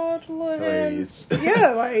like, oh, the little hands.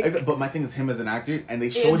 Yeah, like. But my thing is him as an actor, and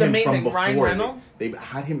they showed him from before. Ryan Reynolds? They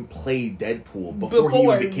had him play Deadpool before he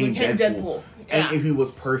even became Deadpool. Yeah. And he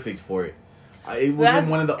was perfect for it. It was in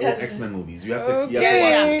one of the old X-Men movies. You have to watch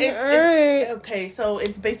it. Okay, so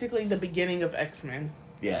it's basically the beginning of X-Men.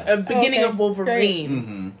 Yes. Beginning of Wolverine.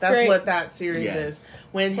 Mm-hmm. That's what that series is.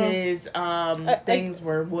 When his things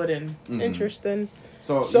were wooden. Mm-hmm. Interesting.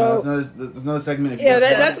 So there's another segment.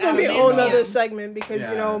 That's going to be a whole nother segment because,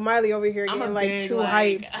 Miley over here getting, too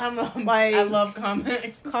hyped. I love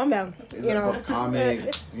comics. Calm down.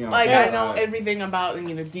 Comics. I know everything about,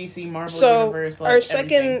 DC, Marvel Universe.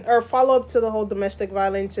 Our follow-up to the whole domestic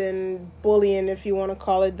violence and bullying, if you want to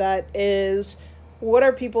call it that, is what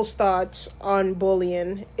are people's thoughts on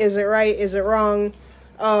bullying? Is it right? Is it wrong?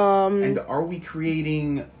 And are we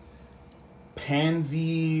creating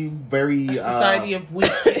pansy, very a society of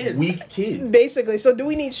weak kids? Weak kids, basically. So, do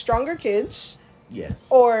we need stronger kids? Yes.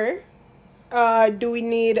 Or do we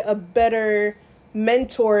need a better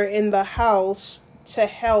mentor in the house to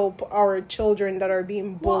help our children that are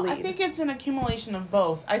being bullied? Well, I think it's an accumulation of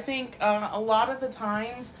both. I think a lot of the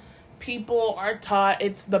times people are taught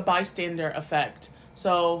it's the bystander effect.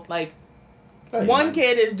 So, one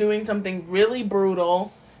kid is doing something really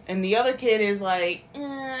brutal, and the other kid is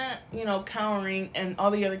cowering, and all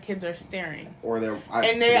the other kids are staring. Or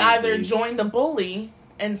they either join the bully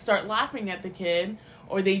and start laughing at the kid,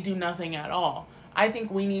 or they do nothing at all. I think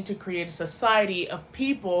we need to create a society of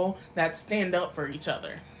people that stand up for each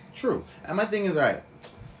other. True. And my thing is, I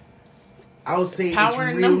would say power it's in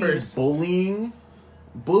really numbers. Bullying.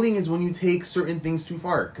 Bullying is when you take certain things too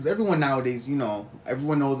far. Because everyone nowadays,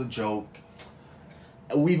 everyone knows a joke.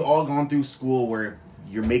 We've all gone through school where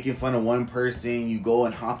you're making fun of one person, you go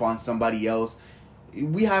and hop on somebody else.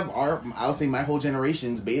 We have I'll say my whole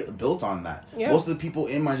generation's built on that. Yeah. Most of the people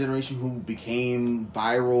in my generation who became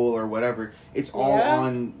viral or whatever, it's all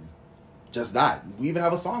on just that. We even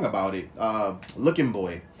have a song about it, Looking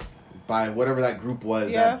Boy, by whatever that group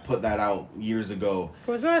was that put that out years ago.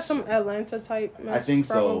 Wasn't that some Atlanta type mess? I think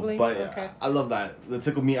probably? So, but I love that. The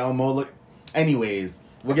Tickle Me Elmo look. Anyways,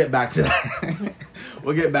 we'll get back to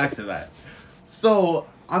that. So,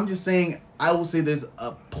 I'm just saying, I will say there's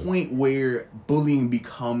a point where bullying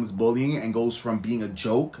becomes bullying and goes from being a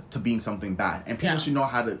joke to being something bad. And people should know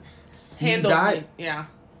how to see that. Yeah.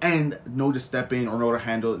 And know to step in or know to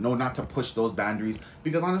handle it, know not to push those boundaries.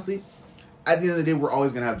 Because honestly, at the end of the day, we're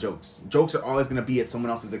always going to have jokes. Jokes are always going to be at someone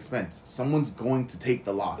else's expense. Someone's going to take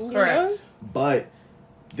the loss. Correct. But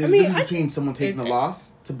there's a difference between someone taking the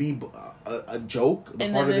loss to be a joke, the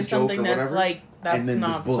part of the joke or whatever. That's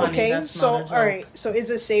not funny. Okay, that's so not a joke. all right. So is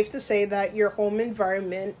it safe to say that your home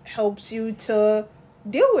environment helps you to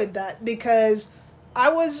deal with that? Because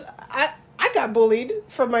I got bullied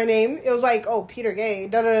for my name. It was like, oh, Peter Gay,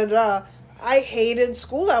 da da da da. I hated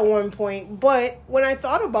school at one point, but when I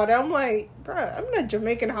thought about it, I'm like, bruh, I'm in a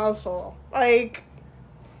Jamaican household. Like,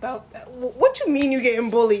 what you mean you getting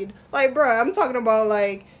bullied? Like, bruh, I'm talking about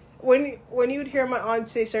like. When you'd hear my aunt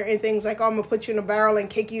say certain things like, oh, I'm going to put you in a barrel and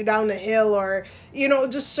kick you down the hill, or,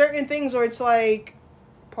 just certain things where it's like,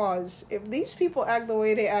 pause. If these people act the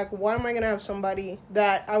way they act, why am I going to have somebody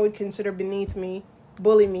that I would consider beneath me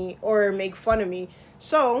bully me or make fun of me?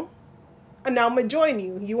 So, now I'm going to join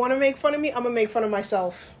you. You want to make fun of me? I'm going to make fun of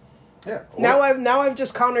myself. Yeah. Now I've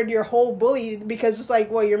just countered your whole bully because it's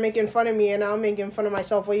like, well, you're making fun of me and now I'm making fun of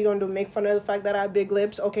myself. What are you going to do? Make fun of the fact that I have big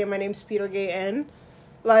lips? Okay, my name's Peter Gay N.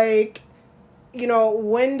 Like,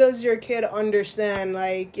 when does your kid understand,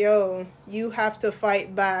 like, yo, you have to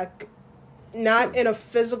fight back, not in a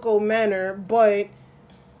physical manner, but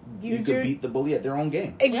you could beat the bully at their own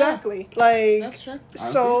game. Exactly. Yeah. Like, that's true.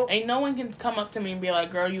 So, ain't no one can come up to me and be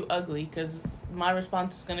like, girl, you ugly, because my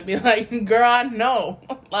response is going to be like, girl, I know.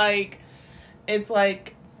 Like, it's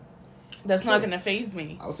like, that's not going to faze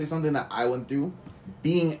me. I would say something that I went through,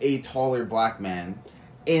 being a taller black man,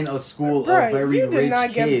 in a school of very rich kids. You did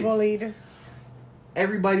not get bullied.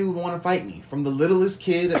 Everybody would want to fight me, from the littlest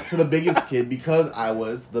kid to the biggest kid, because I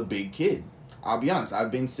was the big kid. I'll be honest,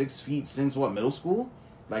 I've been 6 feet since, middle school?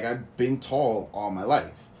 Like, I've been tall all my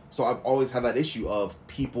life. So I've always had that issue of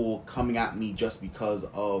people coming at me just because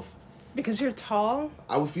of... Because you're tall?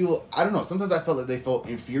 I would feel... I don't know. Sometimes I felt like they felt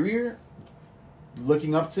inferior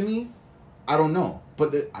looking up to me. I don't know.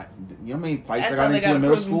 But, how many fights I got into in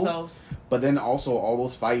middle school? Themselves. But then also, all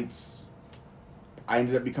those fights, I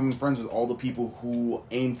ended up becoming friends with all the people who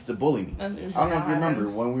aimed to bully me. I don't know if you remember,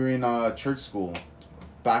 when we were in church school,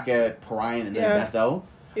 back at Parian and then Bethel.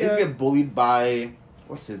 He used to get bullied by,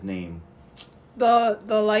 what's his name? The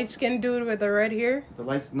light-skinned dude with the red hair? The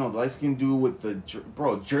light-skinned dude with the,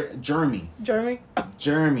 Jeremy.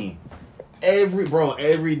 Jeremy?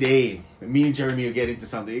 Every day, me and Jeremy would get into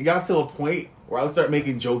something. It got to a point where I would start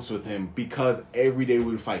making jokes with him because every day we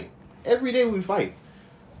would fight.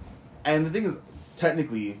 And the thing is,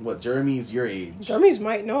 technically, Jeremy's your age. Jeremy,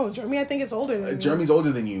 I think is older than you. Jeremy's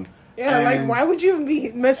older than you. Yeah, like, why would you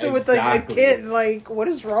be messing with a kid? Like, what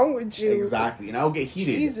is wrong with you? Exactly. And I would get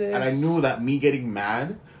heated. Jesus. And I knew that me getting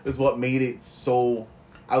mad is what made it so,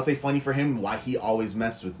 I would say, funny for him, why he always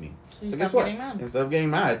messed with me. So guess what? Instead of getting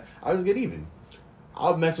mad, I just get even.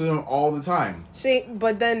 I'll mess with him all the time. See,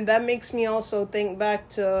 but then that makes me also think back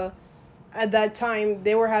to, at that time,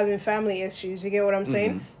 they were having family issues. You get what I'm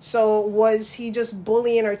saying? Mm-hmm. So was he just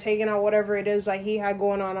bullying or taking out whatever it is that he had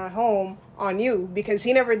going on at home on you? Because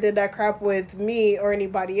he never did that crap with me or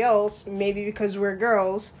anybody else. Maybe because we're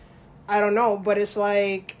girls. I don't know. But it's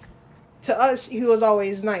like, to us, he was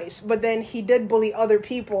always nice. But then he did bully other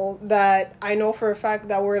people that I know for a fact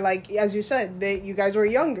that were like, as you said, you guys were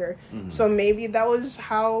younger. Mm-hmm. So maybe that was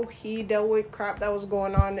how he dealt with crap that was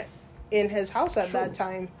going on in his house at that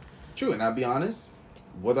time. True, and I'll be honest,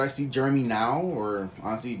 whether I see Jeremy now or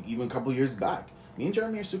honestly even a couple years back, me and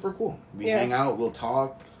Jeremy are super cool. We hang out, we'll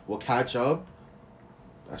talk, we'll catch up.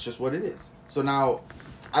 That's just what it is. So now,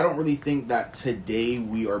 I don't really think that today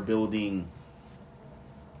we are building,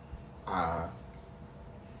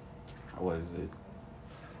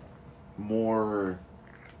 more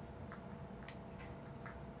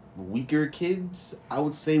weaker kids. I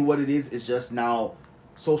would say what it is just now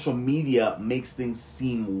social media makes things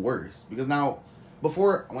seem worse. Because now,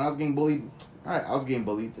 before, when I was getting bullied, alright, I was getting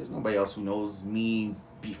bullied. There's nobody else who knows me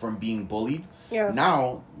from being bullied. Yeah.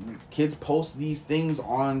 Now, kids post these things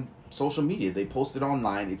on social media. They post it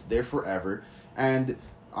online. It's there forever. And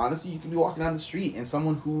honestly, you can be walking down the street and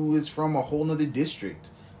someone who is from a whole nother district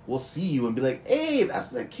will see you and be like, hey, that's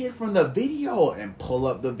the kid from the video, and pull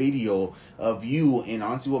up the video of you in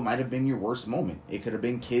honestly what might have been your worst moment. It could have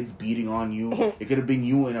been kids beating on you. It could have been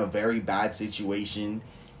you in a very bad situation.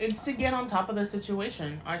 It's to get on top of the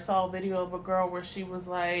situation. I saw a video of a girl where she was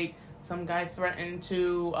like, some guy threatened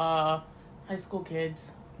to high school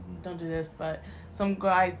kids. Don't do this, but some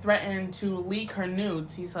guy threatened to leak her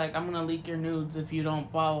nudes. He's like, I'm gonna leak your nudes if you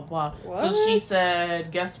don't blah blah blah. What? So she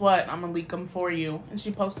said, guess what, I'm gonna leak them for you, and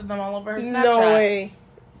she posted them all over her Snapchat. No way.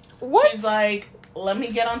 What? She's like, let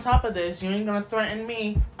me get on top of this. You ain't gonna threaten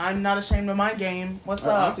me. I'm not ashamed of my game. What's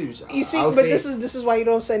up? You see, but this is why you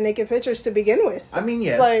don't send naked pictures to begin with. I mean,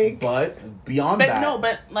 yes, but beyond but that. No,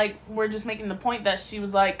 but like, we're just making the point that she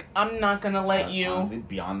was like, I'm not gonna let you. Honestly,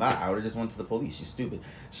 beyond that, I would have just went to the police. She's stupid.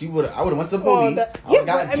 I would have went to the police.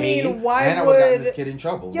 Why and I would have gotten this kid in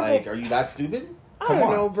trouble. Yeah, are you that stupid? Come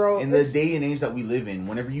on. Know, bro. In the day and age that we live in,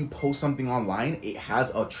 whenever you post something online, it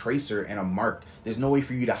has a tracer and a mark. There's no way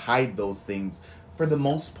for you to hide those things for the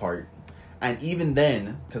most part. And even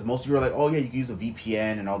then, because most people are like, oh yeah, you can use a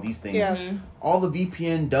VPN and all these things. Yeah. Mm-hmm. All the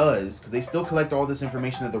VPN does, because they still collect all this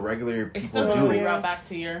information that the regular people still do. Reroute back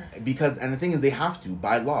to your... And the thing is, they have to,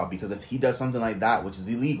 by law, because if he does something like that, which is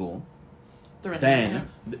illegal, then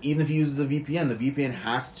even if he uses a VPN, the VPN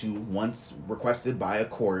has to, once requested by a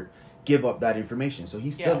court, give up that information. So he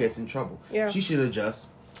still gets in trouble. Yeah. She should have just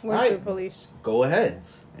went to the police. Go ahead.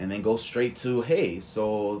 And then go straight to, hey,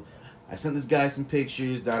 so I sent this guy some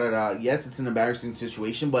pictures, Yes, it's an embarrassing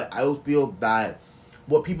situation, but I would feel that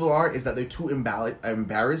what people are is that they're too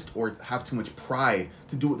embarrassed or have too much pride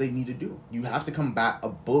to do what they need to do. You have to combat a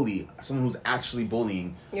bully, someone who's actually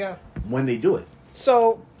bullying, when they do it.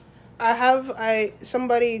 So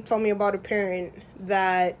somebody told me about a parent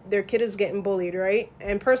that their kid is getting bullied, right?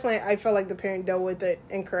 And personally, I felt like the parent dealt with it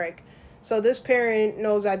incorrect. So this parent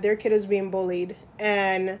knows that their kid is being bullied,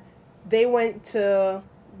 and they went to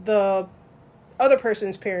the other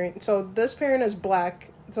person's parent. So this parent is black.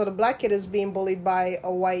 So the black kid is being bullied by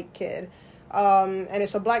a white kid. And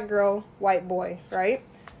it's a black girl, white boy, right?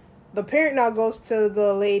 The parent now goes to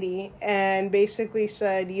the lady and basically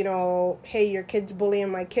said, hey, your kid's bullying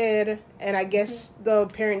my kid. And I guess the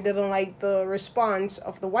parent didn't like the response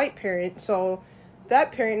of the white parent. So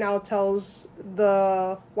that parent now tells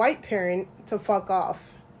the white parent to fuck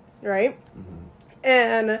off, right? Mm-hmm.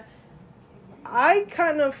 And I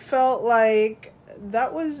kind of felt like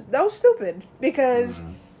that was stupid. Because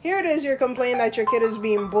here it is, you're complaining that your kid is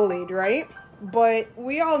being bullied, right? But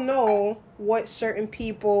we all know what certain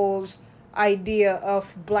people's idea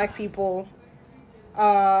of black people,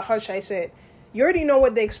 how should I say it? You already know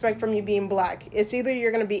what they expect from you being black. It's either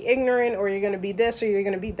you're going to be ignorant or you're going to be this or you're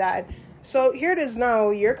going to be that. So here it is now.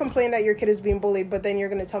 You're complaining that your kid is being bullied, but then you're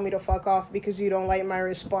going to tell me to fuck off because you don't like my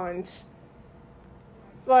response.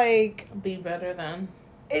 Like... Be better than.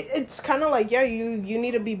 It's kind of like, yeah, you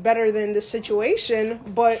need to be better than the situation,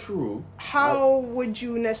 but True. How would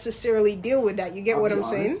you necessarily deal with that? You get what I'm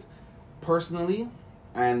saying? Personally,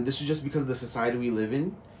 and this is just because of the society we live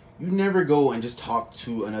in, you never go and just talk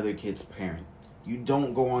to another kid's parent. You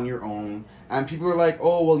don't go on your own. And people are like,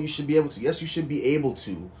 oh, well, you should be able to. Yes, you should be able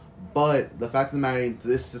to. But the fact of the matter, in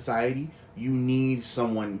this society, you need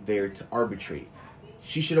someone there to arbitrate.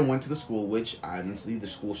 She should have went to the school, which, honestly, the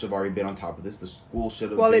school should have already been on top of this. The school should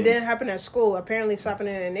have Well, it didn't happen at school. Apparently, it's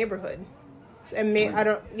happening in a neighborhood. And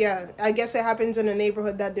I guess it happens in a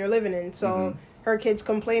neighborhood that they're living in. So her kid's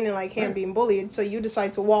complaining like, hey, I'm being bullied. So you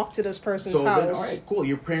decide to walk to this person's house. Then, all right, cool.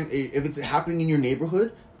 You're if it's happening in your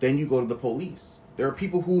neighborhood, then you go to the police. There are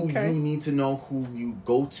people who you need to know who you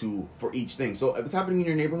go to for each thing. So if it's happening in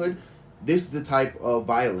your neighborhood, this is the type of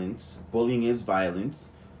violence. Bullying is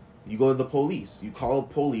violence. You go to the police. You call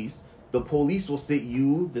the police. The police will sit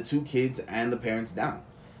you, the two kids, and the parents down.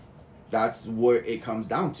 That's what it comes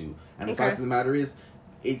down to. And the fact of the matter is,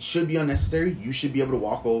 it should be unnecessary. You should be able to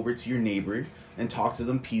walk over to your neighbor and talk to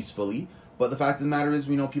them peacefully. But the fact of the matter is,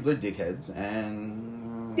 we know people are dickheads.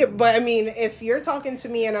 And... Yeah, but I mean, if you're talking to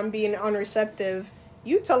me and I'm being unreceptive,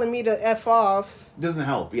 you telling me to F off... Doesn't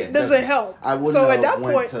help. Yeah, doesn't help. I wouldn't so have at that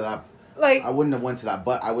went point, to that. Like, I wouldn't have went to that,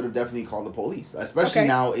 but I would have definitely called the police. Especially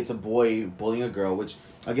now it's a boy bullying a girl, which,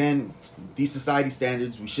 again, these society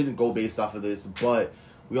standards, we shouldn't go based off of this, but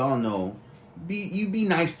we all know, you be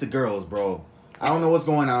nice to girls, bro. I don't know what's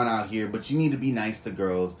going on out here, but you need to be nice to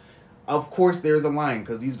girls. Of course, there's a line,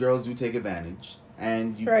 because these girls do take advantage,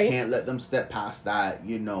 and you can't let them step past that,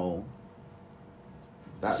 that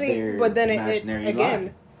but then imaginary again,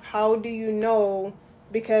 line. How do you know?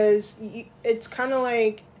 Because it's kind of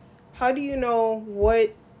like, how do you know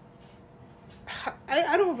what...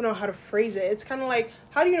 I don't even know how to phrase it. It's kind of like,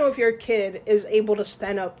 how do you know if your kid is able to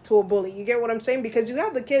stand up to a bully? You get what I'm saying? Because you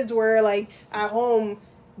have the kids where, like, at home,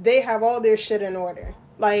 they have all their shit in order.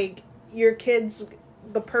 Like, your kid's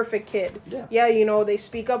the perfect kid. Yeah, they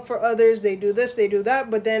speak up for others, they do this, they do that,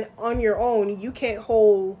 but then on your own, you can't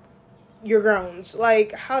hold your grounds.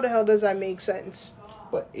 Like, how the hell does that make sense?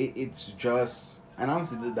 But it's just... And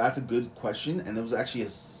honestly, that's a good question, and there was actually a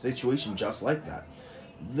situation just like that.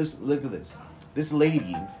 Look at this. This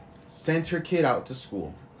lady sent her kid out to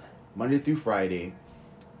school Monday through Friday.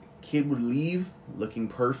 Kid would leave looking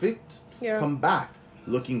perfect, come back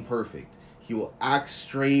looking perfect. He will act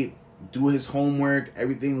straight, do his homework,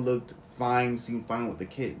 everything looked fine, seemed fine with the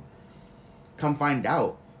kid. Come find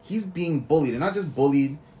out, he's being bullied, and not just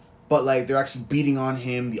bullied, but like they're actually beating on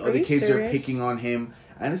him. The other kids are picking on him.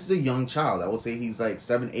 And this is a young child. I would say he's like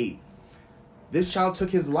 7, 8. This child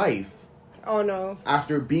took his life. Oh, no.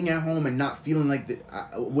 After being at home and not feeling like...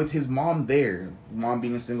 with his mom there. Mom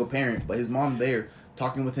being a single parent. But his mom there,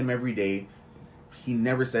 talking with him every day. He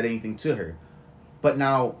never said anything to her. But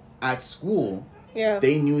now, at school,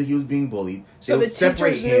 they knew he was being bullied. So the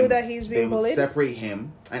teachers knew that he's being bullied? They would separate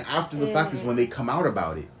him. And after the fact is when they come out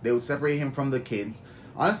about it. They would separate him from the kids.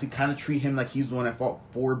 Honestly, kind of treat him like he's the one at fault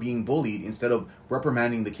for being bullied instead of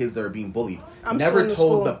reprimanding the kids that are being bullied. Never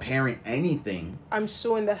told the parent anything. I'm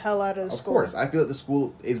suing the hell out of the school. Of course. I feel that the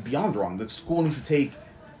school is beyond wrong. The school needs to take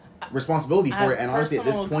responsibility for it. And honestly, at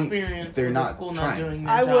this point, they're not trying.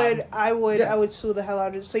 I would sue the hell out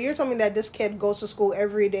of it. So you're telling me that this kid goes to school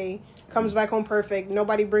every day, comes back home perfect,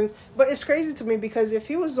 nobody brings... But it's crazy to me because if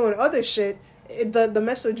he was doing other shit... The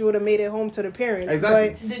message would have made it home to the parents.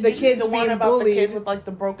 Exactly. But Did the you kids see the one being about bullied. The kid with like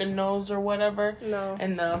the broken nose or whatever? No.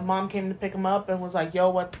 And the mom came to pick him up and was like,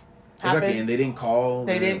 "Yo, what happened?" Exactly. And they didn't call.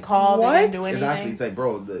 They didn't call. What? They didn't do anything. Exactly. It's like,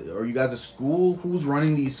 bro, are you guys a school? Who's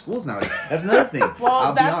running these schools now? That's another thing.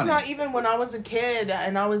 Well, that's not even when I was a kid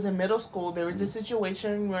and I was in middle school. There was a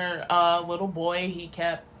situation where a little boy, he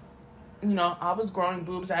kept, I was growing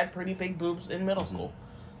boobs. I had pretty big boobs in middle school.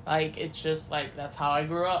 Like, it's just like, that's how I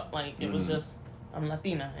grew up. Like, it was just... I'm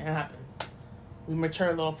Latina. It happens. We mature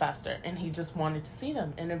a little faster. And he just wanted to see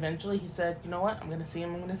them. And eventually he said, you know what? I'm going to see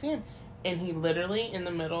him. And he literally, in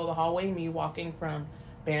the middle of the hallway, me walking from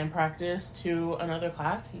band practice to another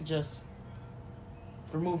class, he just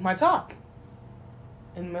removed my top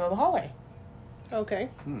in the middle of the hallway. Okay.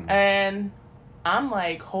 And I'm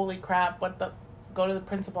like, holy crap, go to the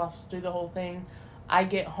principal office, do the whole thing. I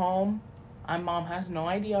get home. My mom has no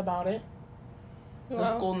idea about it. The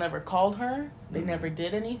school never called her. They never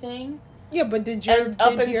did anything. Yeah, but did your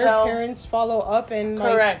parents follow up and...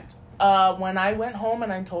 Correct. When I went home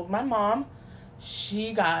and I told my mom,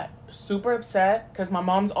 she got super upset because my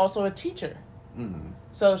mom's also a teacher.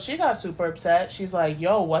 So she got super upset. She's like,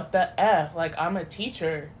 yo, what the F? Like, I'm a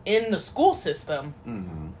teacher in the school system.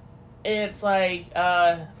 Mm-hmm. It's like,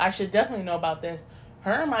 I should definitely know about this.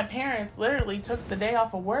 Her and my parents literally took the day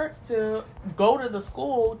off of work to go to the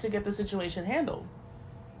school to get the situation handled.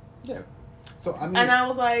 Yeah. So, I mean... And I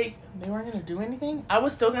was like, they weren't going to do anything? I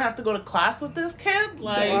was still going to have to go to class with this kid?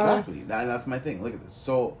 Like, yeah, exactly. That's my thing. Look at this.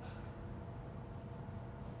 So,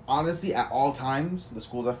 honestly, at all times, the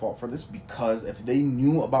schools at fault for this, because if they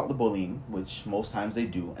knew about the bullying, which most times they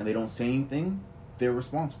do, and they don't say anything, they're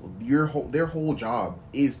responsible. Their whole job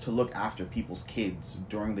is to look after people's kids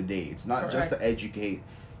during the day. It's not just to educate.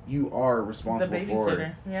 You are responsible the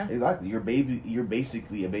babysitter, yeah. Exactly. You're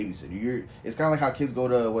basically a babysitter. It's kind of like how kids go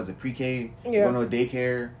to pre-K, yeah. go to a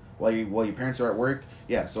daycare while your parents are at work.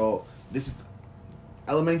 Yeah. So this is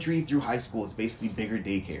elementary through high school. It's basically bigger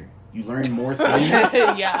daycare. You learn more things.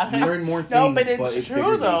 Yeah. You learn more things. No, but it's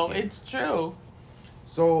true though. Daycare. It's true.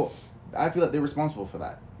 So I feel like they're responsible for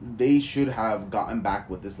that. They should have gotten back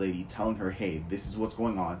with this lady, telling her, "Hey, this is what's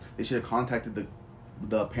going on." They should have contacted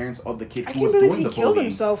the parents of the kid who was doing the bullying. He killed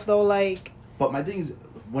himself though. Like, but my thing is,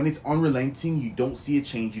 when it's unrelenting, you don't see a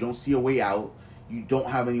change. You don't see a way out. You don't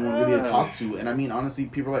have anyone really to talk to. And I mean, honestly,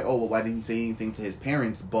 people are like, "Oh, well, why didn't he say anything to his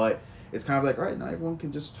parents?" But it's kind of like, all right, not everyone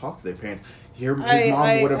can just talk to their parents. His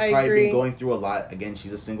mom would have probably been going through a lot. Again,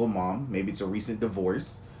 she's a single mom. Maybe it's a recent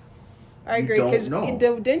divorce. I agree, because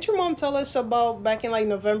didn't your mom tell us about back in like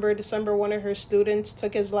November, December, one of her students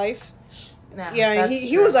took his life? Nah, yeah,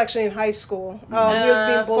 he was actually in high school. He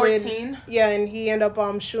was being bullied. 14? Yeah, and he ended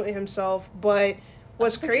up shooting himself. But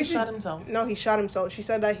what's crazy? He shot himself. No, he shot himself. She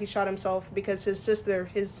said that he shot himself because his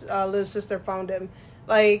little sister found him.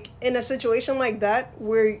 Like, in a situation like that,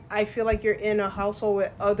 where I feel like you're in a household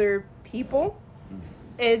with other people,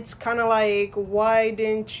 it's kind of like, why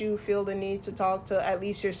didn't you feel the need to talk to at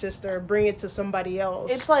least your sister, bring it to somebody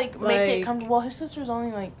else? It's like make it come. Well, his sister's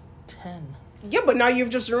only like 10. Yeah, but now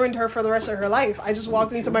you've just ruined her for the rest of her life. I just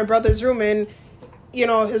walked into my brother's room and,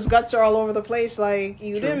 his guts are all over the place. Like,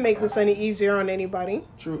 you didn't make this any easier on anybody.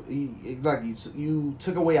 True, exactly. You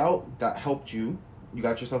took a way out that helped you. You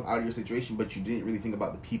got yourself out of your situation, but you didn't really think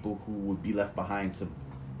about the people who would be left behind to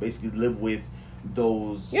basically live with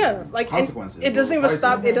those consequences. It doesn't even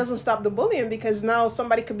stop. It doesn't stop the bullying, because now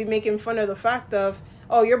somebody could be making fun of the fact of,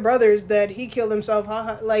 oh, your brother's dead, he killed himself.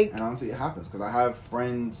 Like, and honestly, it happens because I have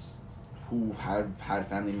friends who have had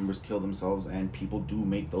family members kill themselves, and people do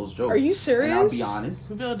make those jokes. Are you serious? And I'll be honest.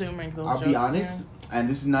 People do make those jokes. I'll be honest, and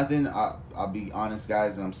this is nothing. I'll be honest,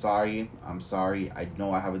 guys, and I'm sorry. I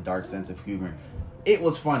know I have a dark sense of humor. It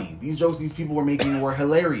was funny. These jokes these people were making were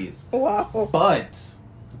hilarious. Wow.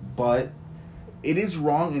 But it is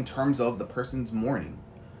wrong in terms of the person's mourning.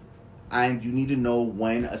 And you need to know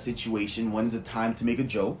when a time to make a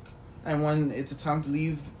joke, and when it's a time to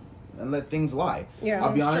leave and let things lie. Yeah,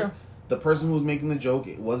 I'll be honest, the person who was making the joke,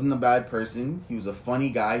 it wasn't a bad person. He was a funny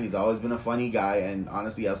guy. He's always been a funny guy, and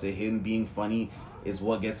honestly, I'll say him being funny is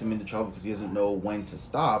what gets him into trouble, because he doesn't know when to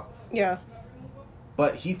stop. Yeah.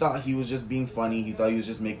 But he thought he was just being funny. He thought he was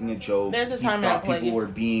just making a joke. There's a time and a place. People were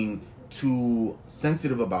being too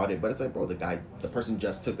sensitive about it. But it's like, bro, the person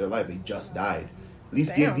just took their life. They just died. At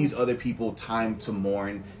least give these other people time to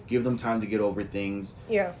mourn. Give them time to get over things.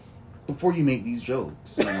 Yeah. Before you make these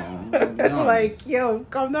jokes, like, yo,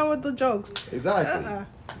 calm down with the jokes. Exactly.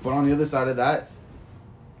 But on the other side of that,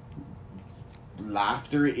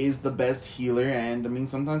 laughter is the best healer. And, I mean,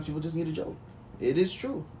 sometimes people just need a joke. It is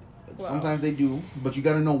true. Wow. Sometimes they do, but you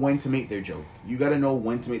got to know when to make their joke. You got to know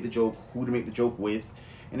when to make the joke, who to make the joke with,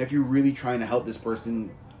 and if you're really trying to help this person,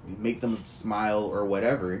 make them smile or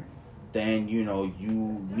whatever, then you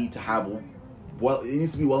need to have it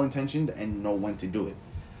needs to be well intentioned and know when to do it.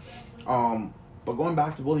 But going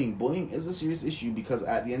back to bullying is a serious issue, because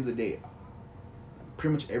at the end of the day,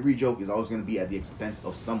 pretty much every joke is always going to be at the expense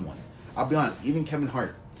of someone. I'll be honest, even Kevin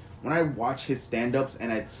Hart. When I watch his stand-ups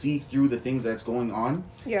and I see through the things that's going on,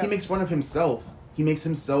 he makes fun of himself. He makes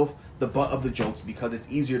himself the butt of the jokes, because it's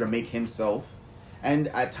easier to make himself. And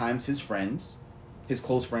at times his friends, his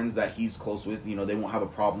close friends that he's close with, they won't have a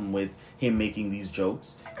problem with him making these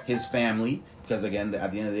jokes. His family, because again,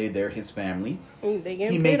 at the end of the day, they're his family. They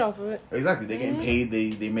getting paid off of it. Exactly. They're getting paid.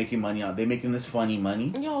 They making money out. They making this funny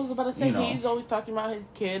money. Yeah, I was about to say, he's always talking about his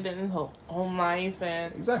kid and his home life,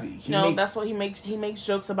 and exactly. That's what he makes. He makes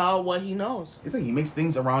jokes about what he knows. Exactly. He makes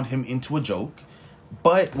things around him into a joke,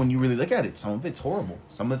 but when you really look at it, some of it's horrible.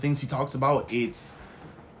 Some of the things he talks about, it's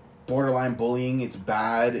borderline bullying. It's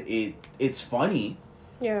bad. It's funny.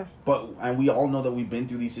 Yeah. And we all know that we've been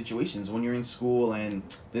through these situations. When you're in school and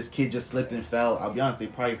this kid just slipped and fell, I'll be honest, they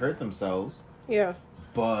probably hurt themselves. Yeah.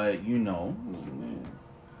 But,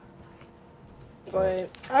 But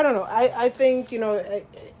I don't know. I think,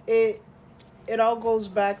 it all goes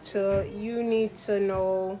back to you need to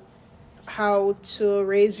know how to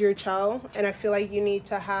raise your child, and I feel like you need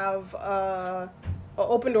to have a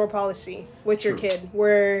open door policy with your kid,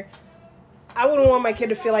 where I wouldn't want my kid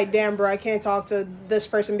to feel like, damn, bro, I can't talk to this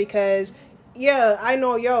person because, yeah, I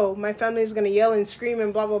know, my family is going to yell and scream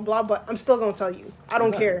and blah, blah, blah, but I'm still going to tell you. I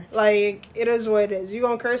don't care. Like, it is what it is. You're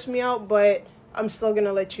going to curse me out, but I'm still going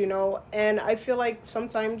to let you know. And I feel like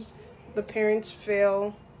sometimes the parents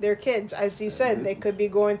fail their kids. As you said, they could be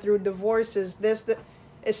going through divorces.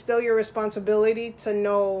 It's still your responsibility to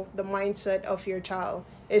know the mindset of your child.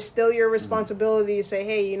 It's still your responsibility to say,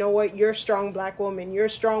 hey, you know what? You're a strong black woman. You're a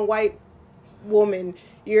strong white woman.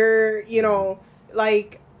 You're,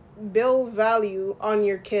 build value on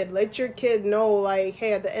your kid. Let your kid know, like,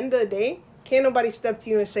 hey, at the end of the day, can't nobody step to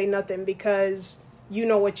you and say nothing because you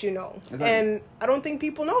know what you know. Exactly. And I don't think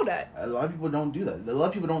people know that. A lot of people don't do that. A lot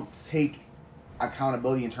of people don't take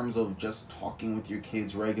accountability in terms of just talking with your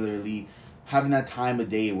kids regularly, having that time of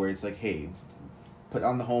day where it's like, hey, put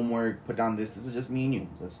down the homework, put down this is just me and you.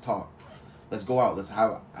 Let's talk. Let's go out. Let's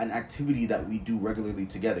have an activity that we do regularly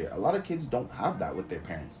together. A lot of kids don't have that with their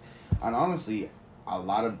parents. And honestly,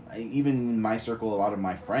 even in my circle, a lot of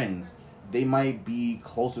my friends, they might be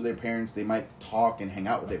close to their parents. They might talk and hang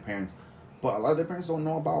out with their parents. But a lot of their parents don't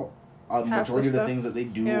know about a majority of the things that they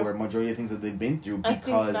do or majority of the things that they've been through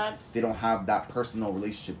because they don't have that personal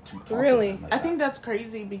relationship to talk to them like I think that's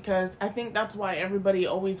crazy because I think that's why everybody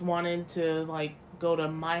always wanted to, like, go to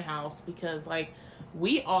my house because, like,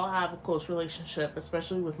 we all have a close relationship,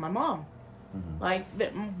 especially with my mom. Mm-hmm. Like,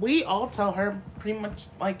 we all tell her pretty much,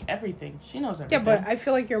 like, everything. She knows everything. Yeah, but I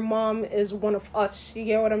feel like your mom is one of us. You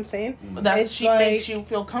get what I'm saying? Mm-hmm. She makes you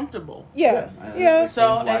feel comfortable. Yeah.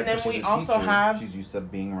 So, and then we also have... She's used to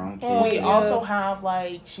being around kids. We also have,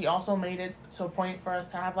 like... She also made it to a point for us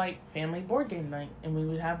to have, like, family board game night. And we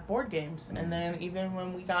would have board games. Mm-hmm. And then even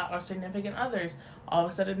when we got our significant others, all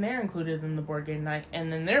of a sudden they're included in the board game night.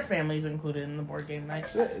 And then their family's included in the board game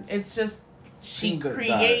night. It's just... She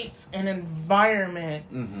creates an environment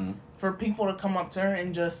for people to come up to her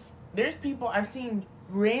and just... There's people... I've seen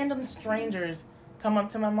random strangers come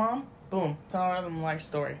up to my mom, boom, tell her them life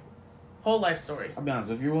story. Whole life story. I'll be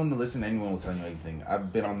honest, if you're willing to listen, anyone will tell you anything.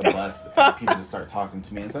 I've been on the bus and people just start talking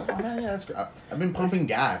to me and it's like, oh man, yeah, that's great. I've been pumping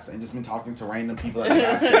gas and just been talking to random people at the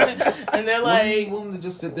gas station. And they're like... Are you willing to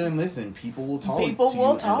just sit there and listen? People will talk to you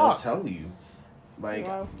and they'll tell you. Like,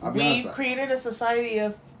 I'll be honest, we've created a society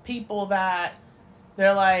of people that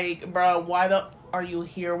they're like, bro, why are you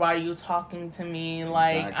here? Why are you talking to me?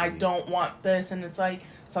 Like, exactly. I don't want this. And it's like,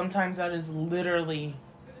 sometimes that is literally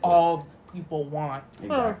all people want.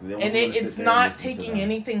 Exactly. And it's not taking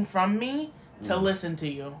anything from me to listen to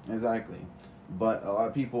you. Exactly. But a lot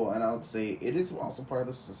of people, and I would say it is also part of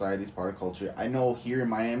the society, it's part of culture. I know here in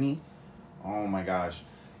Miami, oh my gosh,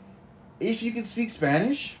 if you can speak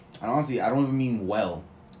Spanish, and honestly, I don't even mean well.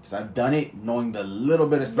 Because I've done it knowing the little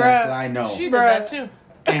bit of Spanish that I know. She did that too.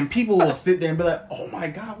 And people will sit there and be like, oh my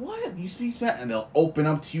God, what? You speak Spanish? And they'll open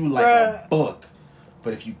up to you like a book.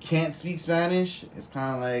 But if you can't speak Spanish, it's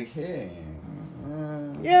kind of like, hey.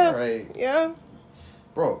 All right. Yeah.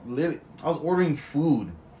 Bro, literally, I was ordering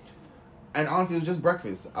food. And honestly, it was just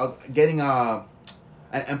breakfast. I was getting an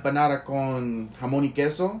empanada con jamón y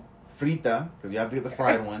queso, frita, because you have to get the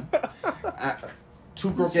fried one.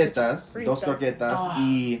 2 croquetas, dos croquetas,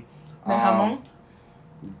 y... the jamón?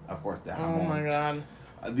 Of course, the jamón. Oh my God.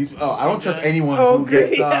 I don't trust anyone who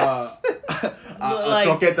gets a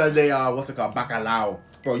croqueta de, what's it called, bacalao.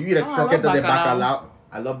 Bro, you eat a croqueta de bacalao.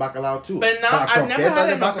 I love bacalao too. But now I've never had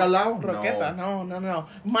a bacalao. Croqueta, no.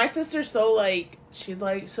 My sister's so like, she's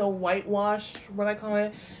like so whitewashed, what I call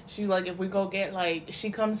it. She's like, if we go get like,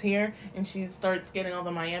 she comes here and she starts getting all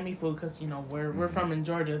the Miami food because you know we're from in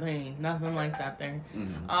Georgia. There ain't nothing like that there.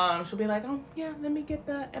 Mm-hmm. She'll be like, oh yeah, let me get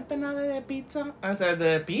the empanada de pizza. I said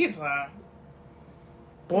the pizza.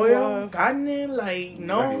 Pollo, carne, like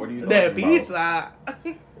no, the pizza.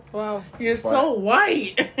 Wow. You're so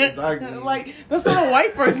white. Exactly. Like, that's what a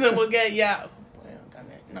white person would get. Yeah.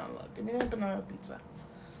 No, look, give me the banana pizza.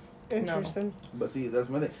 Interesting. No. But see, that's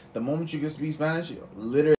my thing. The moment you can speak Spanish,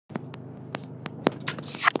 literally.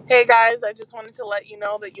 Hey guys, I just wanted to let you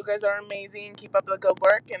know that you guys are amazing. Keep up the good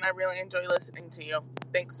work, and I really enjoy listening to you.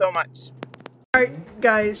 Thanks so much. All right,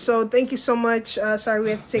 guys. So thank you so much. Sorry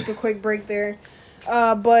we had to take a quick break there.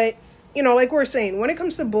 But, you know, like we were saying, when it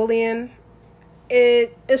comes to bullying,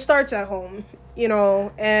 it starts at home, you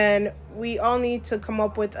know, and we all need to come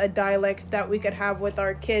up with a dialect that we could have with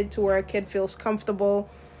our kid to where our kid feels comfortable,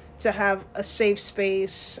 to have a safe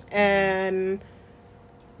space, and,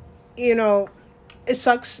 you know, it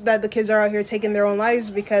sucks that the kids are out here taking their own lives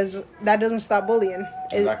because that doesn't stop bullying.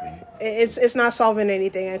 Exactly. It's not solving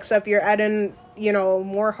anything except you're adding,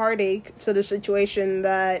 more heartache to the situation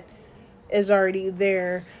that is already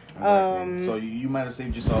there. Exactly. So you might have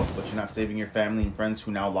saved yourself, but you're not saving your family and friends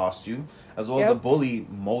who now lost you. As well as the bully,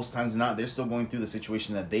 most times not, they're still going through the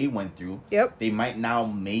situation that they went through. Yep. They might now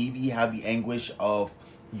maybe have the anguish of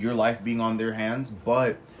your life being on their hands,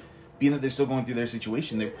 but being that they're still going through their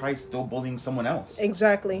situation, they're probably still bullying someone else.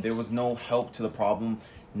 Exactly. There was no help to the problem.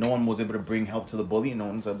 No one was able to bring help to the bully. No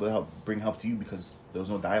one was able to bring help to you because there was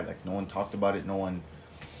no dialect. No one talked about it. No one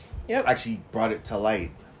actually brought it to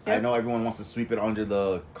light. Yep. I know everyone wants to sweep it under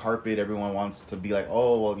the carpet. Everyone wants to be like,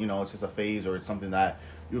 oh, well, it's just a phase or it's something that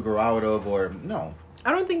you grow out of, or no.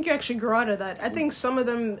 I don't think you actually grow out of that. I think some of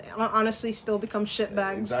them honestly still become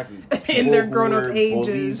shitbags. Exactly. In their grown-up ages.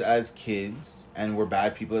 Bullies as kids and were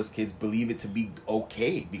bad people as kids believe it to be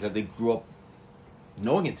okay because they grew up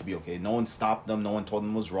knowing it to be okay. No one stopped them. No one told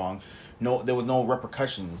them it was wrong. No, there was no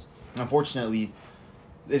repercussions. Unfortunately,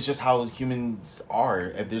 it's just how humans are.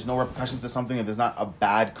 If there's no repercussions to something, if there's not a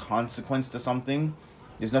bad consequence to something,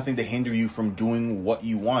 there's nothing to hinder you from doing what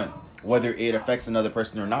you want, whether it affects another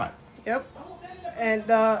person or not. Yep. And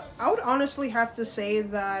I would honestly have to say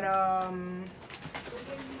that,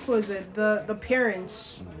 who is it? The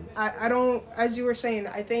parents. I don't, as you were saying,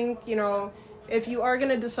 I think, if you are going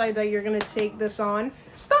to decide that you're going to take this on,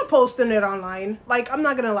 stop posting it online. Like, I'm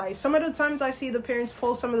not going to lie. Some of the times I see the parents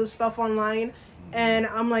post some of the stuff online, and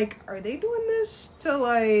I'm like, are they doing this to,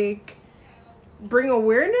 like, bring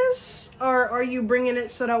awareness? Or are you bringing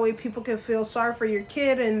it so that way people can feel sorry for your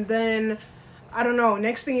kid? And then, I don't know,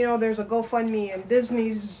 next thing you know, there's a GoFundMe and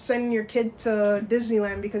Disney's sending your kid to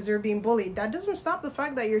Disneyland because they're being bullied. That doesn't stop the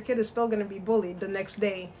fact that your kid is still going to be bullied the next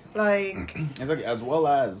day. Like, it's like, as well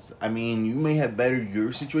as, I mean, you may have bettered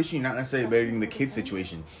your situation, you're not necessarily bettering the kid's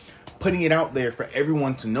situation. Putting it out there for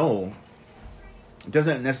everyone to know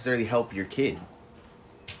doesn't necessarily help your kid.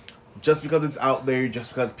 Just because it's out there, just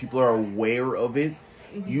because people are aware of it,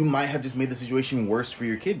 you might have just made the situation worse for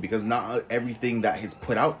your kid because not everything that is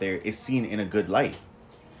put out there is seen in a good light.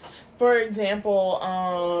 For example,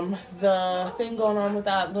 the thing going on with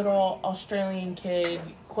that little Australian kid,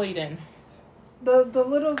 Quaden.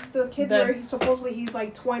 The kid where he's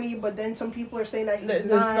like 20, but then some people are saying that he's 9.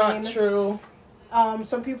 That's not true.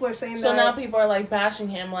 Some people are saying that. So now people are like bashing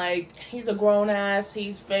him, like he's a grown ass,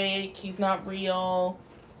 he's fake, he's not real.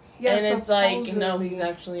 Yeah, and it's like, no, he's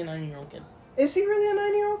actually a 9-year-old kid. Is he really a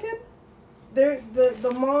 9-year-old kid?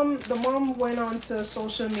 The mom went onto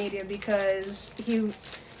social media because he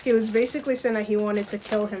was basically saying that he wanted to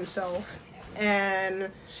kill himself.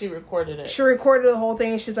 And she recorded it. She recorded the whole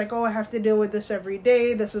thing, and she's like, oh, I have to deal with this every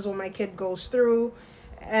day. This is what my kid goes through.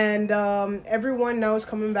 And everyone now is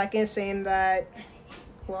coming back in saying that,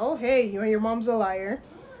 well, hey, you and your mom's a liar.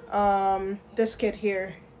 This kid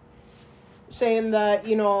here saying that,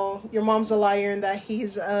 your mom's a liar and that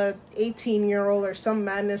he's a 18-year-old or some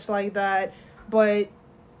madness like that. But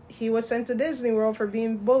he was sent to Disney World for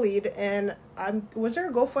being bullied, and was there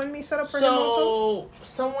a GoFundMe set up for him also? So,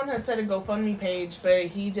 someone had set a GoFundMe page, but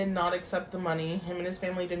he did not accept the money. Him and his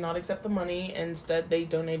family did not accept the money. Instead, they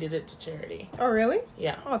donated it to charity. Oh, really?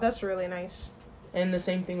 Yeah. Oh, that's really nice. And the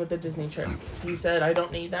same thing with the Disney trip. He said, I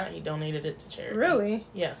don't need that. He donated it to charity. Really?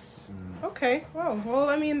 Yes. Okay. Well,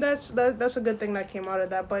 I mean, that's a good thing that came out of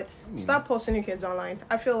that, but stop posting your kids online.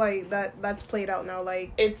 I feel like that's played out now.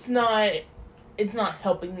 Like, it's not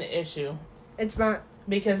helping the issue. It's not.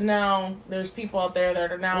 Because now there's people out there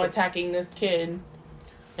that are now attacking this kid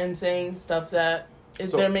and saying stuff that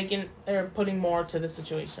they're putting more to the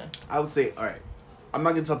situation. I would say, all right, I'm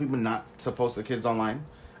not going to tell people not to post their kids online.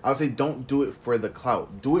 I would say don't do it for the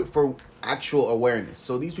clout. Do it for actual awareness.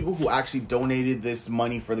 So these people who actually donated this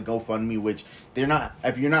money for the GoFundMe, which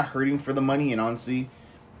if you're not hurting for the money, and honestly,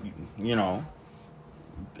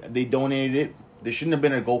 they donated it, there shouldn't have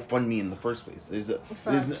been a GoFundMe in the first place. There's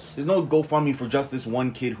no GoFundMe for just this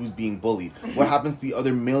one kid who's being bullied. What happens to the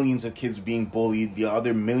other millions of kids being bullied, the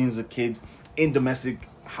other millions of kids in domestic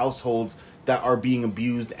households that are being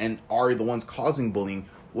abused and are the ones causing bullying?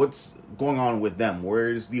 What's going on with them?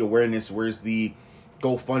 Where's the awareness? Where's the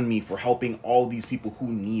GoFundMe for helping all these people who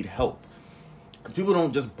need help? Because people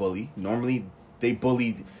don't just bully. Normally, they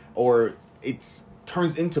bully, or it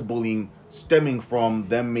turns into bullying stemming from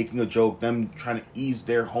them making a joke, them trying to ease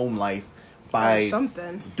their home life by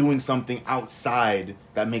doing something outside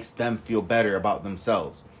that makes them feel better about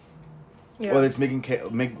themselves. Yeah. Whether it's making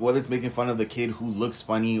fun of the kid who looks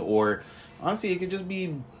funny, or honestly, it could just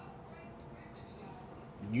be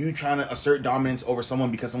you trying to assert dominance over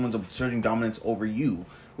someone because someone's asserting dominance over you,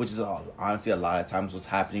 which is honestly a lot of times what's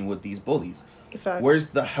happening with these bullies. Facts. Where's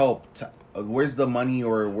the help? Where's the money,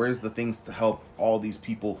 or where's the things to help all these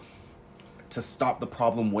people to stop the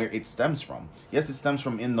problem where it stems from? Yes, it stems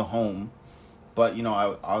from in the home, but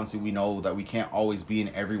honestly, we know that we can't always be in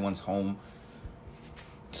everyone's home.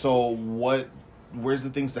 So where's the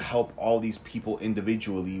things to help all these people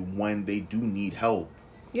individually when they do need help?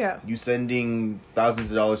 Yeah. You sending thousands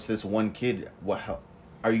of dollars to this one kid, what help?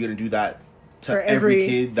 Are you going to do that to For every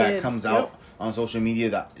kid that comes out Yep. on social media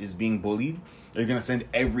that is being bullied? Are you going to send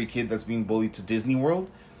every kid that's being bullied to Disney World?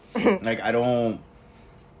 Like, I don't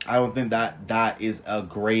think that is a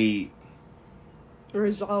great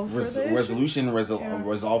resolve for the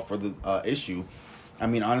resolve for the issue. I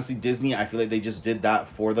mean, honestly, Disney, I feel like they just did that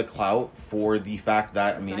for the clout, for the fact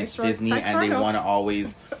that, it's Disney and they want to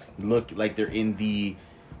always look like they're in the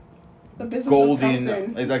business golden, of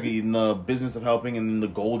helping. exactly, in the business of helping, and in the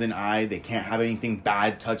golden eye. They can't have anything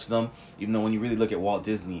bad touch them, even though when you really look at Walt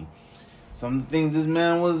Disney, some things this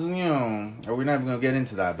man was, or we're not even going to get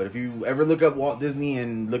into that, but if you ever look up Walt Disney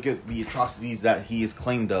and look at the atrocities that he is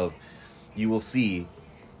claimed of, you will see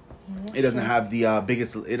it doesn't have the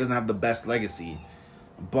it doesn't have the best legacy.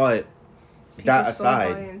 But that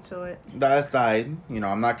aside,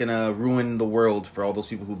 I'm not gonna ruin the world for all those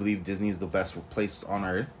people who believe Disney is the best place on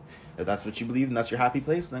earth. If that's what you believe and that's your happy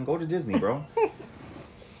place, then go to Disney, bro.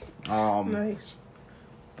 Nice,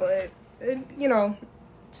 but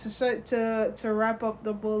to wrap up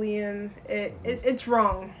the bullying, it's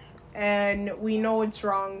wrong, and we know it's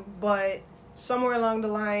wrong. But somewhere along the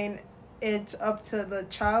line, it's up to the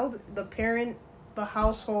child, the parent, the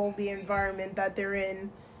household, the environment that they're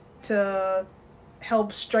in to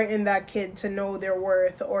help straighten that kid to know their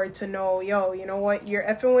worth, or to know, you know what, you're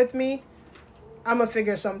effing with me, I'm gonna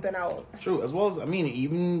figure something out. True, as well as,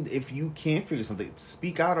 even if you can't figure something,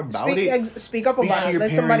 speak out about it. Speak up about it.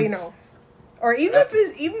 Let somebody know. Or even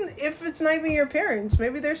if it's not even your parents,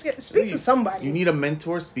 maybe they're scared. Speak to somebody. You need a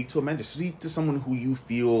mentor. Speak to a mentor. Speak to someone who you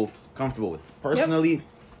feel comfortable with. Personally,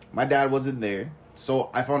 my dad wasn't there,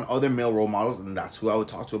 so I found other male role models, and that's who I would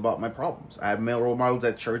talk to about my problems. I have male role models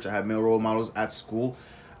at church. I have male role models at school.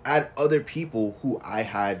 I had other people who I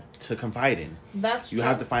had to confide in. That's true. You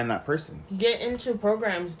have to find that person. Get into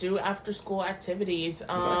programs. Do after-school activities.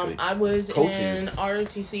 Exactly. I was Coaches. in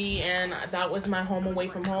ROTC, and that was my home away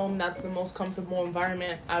from home. That's the most comfortable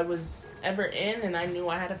environment I was ever in, and I knew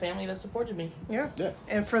I had a family that supported me. Yeah.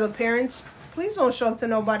 And for the parents, please don't show up to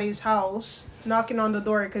nobody's house knocking on the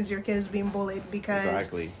door because your kid is being bullied.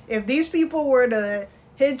 Because if these people were to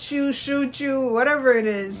hit you, shoot you, whatever it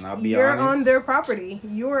is, you're on their property.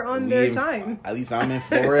 You're on their time. At least I'm in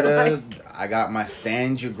Florida. I got my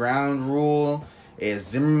stand your ground rule. If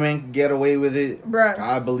Zimmerman can get away with it, bruh,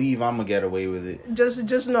 I believe I'm gonna get away with it.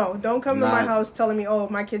 Just know, don't come to my house telling me, oh,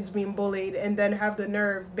 my kid's being bullied, and then have the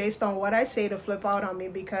nerve, based on what I say, to flip out on me,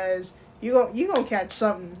 because you gonna catch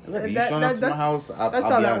something. Look, you showing up to my house, I'll be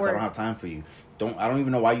honest, I don't have time for you. I don't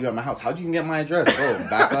even know why you at my house. How'd you even get my address? Bro,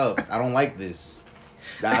 back up. I don't like this.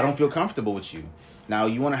 I don't feel comfortable with you. Now,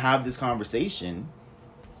 you want to have this conversation,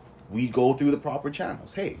 we go through the proper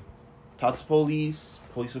channels. Hey, talk to police.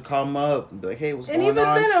 Police will come up and be like, hey, what's going on? And even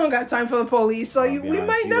then, I don't got time for the police, so we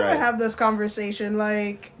might never have this conversation.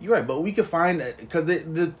 You're right, but we could find, because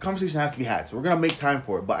the conversation has to be had, so we're going to make time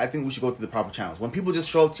for it, but I think we should go through the proper channels. When people just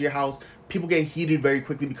show up to your house, people get heated very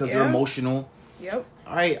quickly because they're emotional. Yep.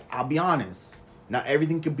 All right, I'll be honest. Not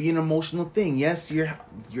everything could be an emotional thing. Yes, you're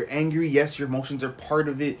angry. Yes, your emotions are part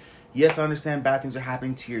of it. Yes, I understand bad things are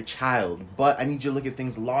happening to your child. But I need you to look at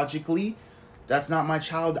things logically. That's not my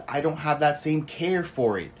child. I don't have that same care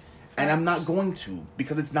for it. And I'm not going to,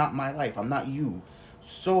 because it's not my life. I'm not you.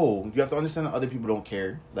 So you have to understand that other people don't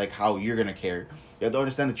care, like how you're going to care. You have to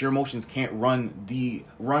understand that your emotions can't run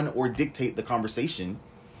or dictate the conversation.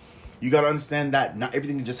 You got to understand that not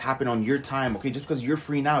everything can just happen on your time. Okay, just because you're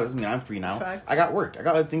free now doesn't mean I'm free now. Facts. I got work. I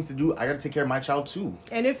got other things to do. I got to take care of my child too.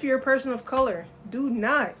 And if you're a person of color, do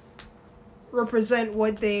not represent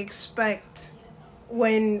what they expect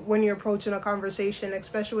when you're approaching a conversation,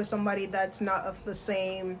 especially with somebody that's not of the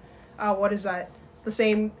same, the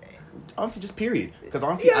same... Honestly, just period. Because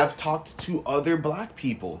honestly, I've talked to other black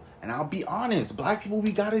people, and I'll be honest, black people,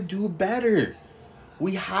 we got to do better.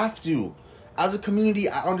 We have to. As a community,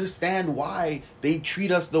 I understand why they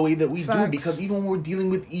treat us the way that we do, because even when we're dealing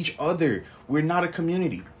with each other, we're not a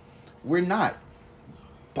community. We're not.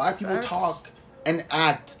 Black people talk and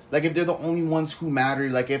act like if they're the only ones who matter,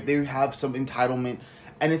 like if they have some entitlement,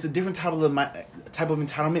 and it's a different type of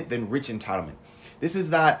entitlement than rich entitlement. This is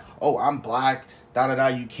that, oh, I'm black,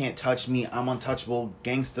 you can't touch me, I'm untouchable,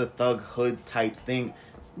 gangsta, thug, hood type thing.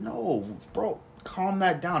 No, bro, calm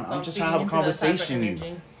that down. So I'm just trying to have a conversation with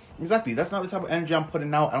you. Exactly. That's not the type of energy I'm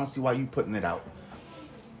putting out. I don't see why you putting it out.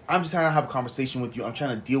 I'm just trying to have a conversation with you. I'm trying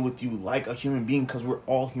to deal with you like a human being because we're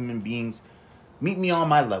all human beings. Meet me on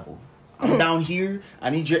my level. I'm down here. I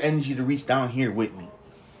need your energy to reach down here with me.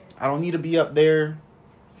 I don't need to be up there.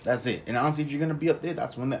 That's it. And honestly, if you're gonna be up there,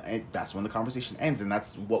 that's when the conversation ends, and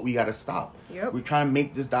that's what we gotta stop. Yep. We're trying to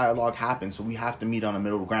make this dialogue happen, so we have to meet on a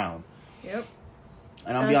middle ground. Yep.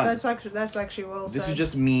 And I'll be honest. That's actually well said. This is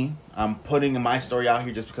just me. I'm putting my story out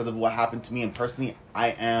here just because of what happened to me, and personally, I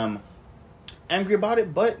am angry about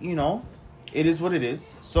it. But you know, it is what it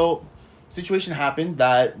is. So, situation happened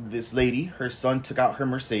that this lady, her son took out her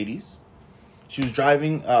Mercedes. She was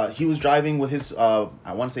driving. He was driving with his. I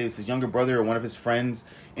want to say it's his younger brother or one of his friends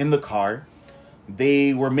in the car.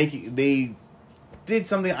 They did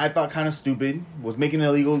something I thought kind of stupid. Was making an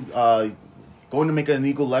illegal. Going to make an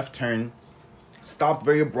illegal left turn. Stopped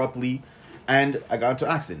very abruptly, and I got into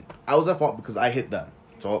an accident. I was at fault because I hit them.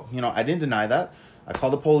 So, you know, I didn't deny that. I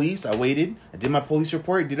called the police. I waited. I did my police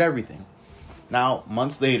report. Did everything. Now,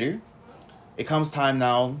 months later, it comes time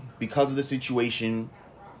now because of the situation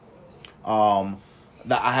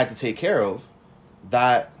that I had to take care of,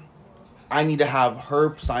 that I need to have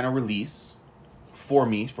her sign a release for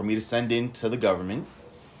me to send in to the government.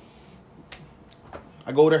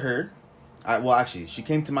 I go to her. Actually, she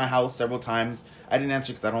came to my house several times. I didn't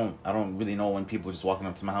answer because I don't really know when people are just walking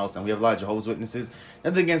up to my house, and we have a lot of Jehovah's Witnesses.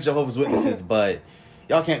 Nothing against Jehovah's Witnesses, but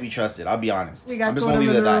y'all can't be trusted. I'll be honest. We got two of them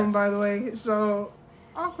in the room, by the way, so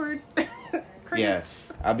awkward. Yes,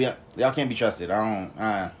 y'all can't be trusted.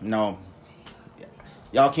 No.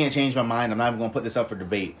 Y'all can't change my mind. I'm not even gonna put this up for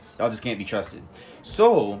debate. Y'all just can't be trusted.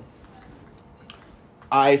 So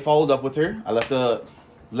I followed up with her. I left a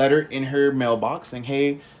letter in her mailbox saying,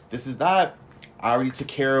 "Hey, this is that. I already took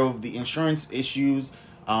care of the insurance issues.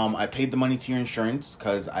 I paid the money to your insurance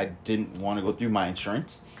because I didn't want to go through my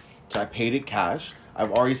insurance. So I paid it cash.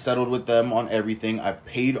 I've already settled with them on everything. I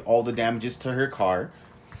paid all the damages to her car.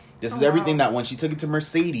 This is everything that when she took it to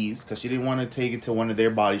Mercedes, because she didn't want to take it to one of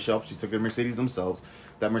their body shops, she took it to Mercedes themselves,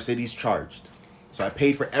 that Mercedes charged. So I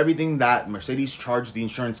paid for everything that Mercedes charged the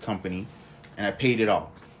insurance company, and I paid it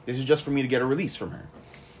all. This is just for me to get a release from her.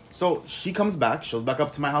 So she comes back, shows back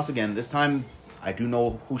up to my house again. This time, I do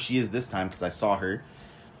know who she is this time because I saw her.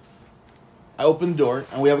 I open the door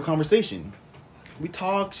and we have a conversation. We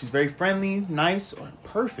talk. She's very friendly, nice,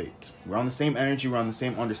 perfect. We're on the same energy. We're on the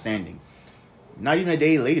same understanding. Not even a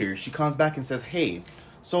day later, she comes back and says, "Hey,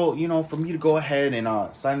 so, you know, for me to go ahead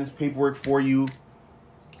and sign this paperwork for you,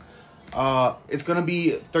 it's going to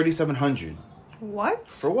be $3,700.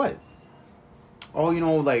 What? For what? Oh, you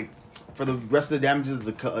know, like, for the rest of the damages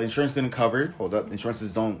the insurance didn't cover. Hold up.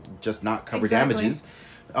 Insurances don't just not cover damages.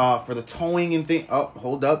 For the towing and thing. Oh,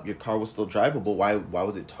 hold up. Your car was still drivable. Why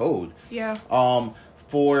was it towed? Yeah.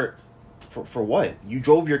 For what? You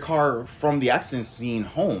drove your car from the accident scene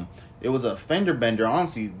home. It was a fender bender.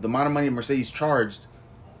 Honestly, the amount of money Mercedes charged,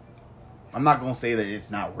 I'm not going to say that it's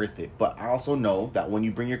not worth it. But I also know that when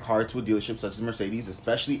you bring your car to a dealership such as Mercedes,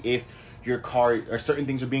 especially if your car or certain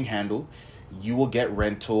things are being handled, you will get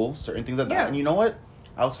rental, certain things like that. And you know what?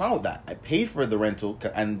 I was fine with that. I paid for the rental,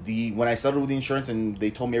 and when I settled with the insurance and they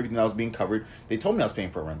told me everything that was being covered, they told me I was paying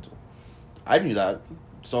for a rental. I knew that,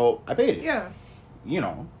 so I paid it. Yeah. You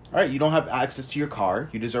know, all right, you don't have access to your car,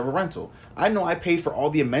 you deserve a rental. I know I paid for all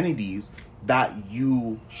the amenities that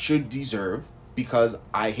you should deserve because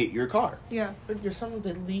I hit your car. Yeah. But your son was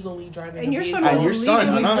illegally driving. And your son was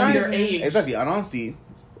illegally underage. Exactly, and honestly,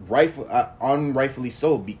 unrightfully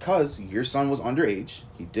so, because your son was underage.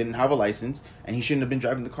 He didn't have a license, and he shouldn't have been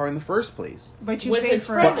driving the car in the first place. But you paid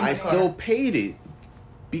for it. But I still paid it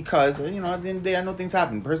because, you know, at the end of the day, I know things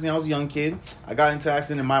happen. Personally, I was a young kid. I got into an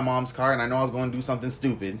accident in my mom's car, and I know I was going to do something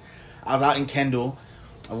stupid. I was out in Kendall.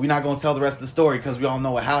 We're not going to tell the rest of the story because we all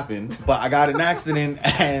know what happened. But I got in an accident,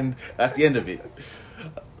 and that's the end of it.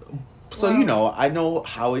 So, you know, I know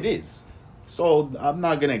how it is. So, I'm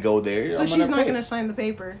not going to go there. So, she's not going to sign the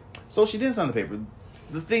paper. So, she didn't sign the paper.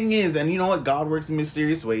 The thing is, and you know what? God works in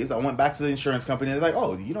mysterious ways. I went back to the insurance company. They're like,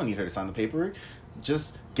 "Oh, you don't need her to sign the paper.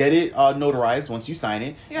 Just get it notarized once you sign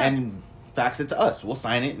it and fax it to us. We'll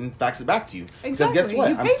sign it and fax it back to you." Exactly. Because guess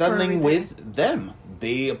what? I'm settling with them.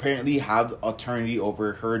 They apparently have attorney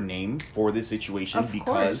over her name for this situation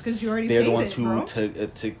because you already they're the paid ones it, who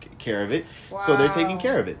took care of it. Wow. So they're taking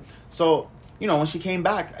care of it. So, you know, when she came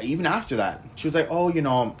back, even after that, she was like, "Oh, you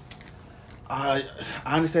know, I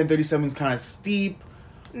understand 37 is kind of steep.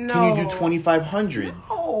 No. Can you do 2,500?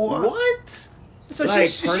 No. What? So like,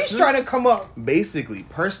 she's trying to come up. Basically,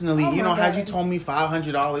 personally, you know, had you told me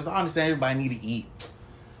 $500, I understand everybody need to eat.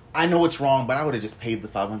 I know it's wrong, but I would have just paid the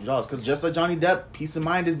 $500 because just like Johnny Depp, peace of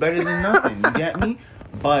mind is better than nothing. You get me?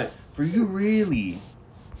 But for you really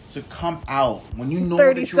to come out when you know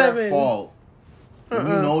that you're at fault, when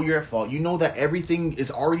you know you're at fault, you know that everything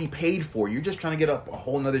is already paid for. You're just trying to get up a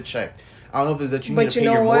whole nother check. I don't know if it's that you need to pay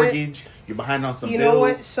your mortgage. You're behind on some bills. You know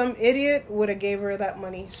what? Some idiot would have gave her that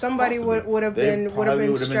money. Somebody would have been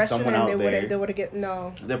stressing, and they would have get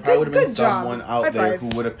no. There probably would have been someone out there who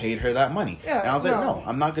would have paid her that money. Yeah, and I was like, no,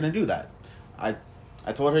 I'm not gonna do that. I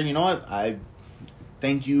told her, you know what? I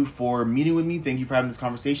thank you for meeting with me. Thank you for having this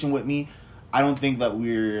conversation with me. I don't think that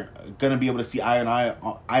we're gonna be able to see eye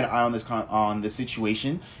to eye on this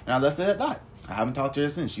situation, and I left it at that. I haven't talked to her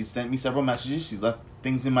since. She sent me several messages. She's left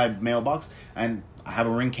things in my mailbox, and I have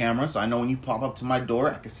a Ring camera, so I know when you pop up to my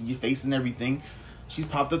door, I can see your face and everything. She's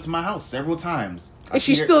popped up to my house several times. And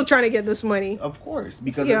she's still trying to get this money. Of course,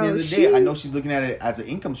 because at the end of the day, I know she's looking at it as an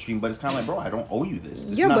income stream, but it's kind of like, bro, I don't owe you this.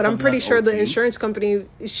 Yeah, but I'm pretty sure the insurance company,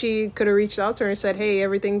 she could have reached out to her and said, hey,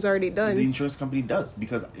 everything's already done. The insurance company does,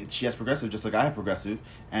 because she has Progressive just like I have Progressive,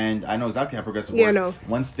 and I know exactly how Progressive works. No.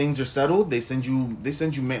 Once things are settled, they send you,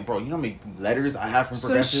 bro, you know how many letters I have from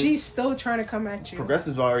Progressive? So she's still trying to come at you.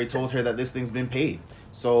 Progressive's already told her that this thing's been paid.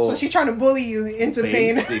 So she's trying to bully you into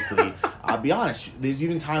paying. Basically, I'll be honest. There's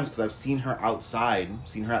even times because I've seen her outside,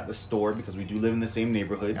 seen her at the store because we do live in the same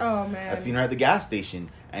neighborhood. Oh man! I've seen her at the gas station,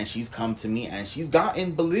 and she's come to me and she's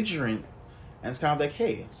gotten belligerent, and it's kind of like,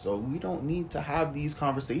 hey, so we don't need to have these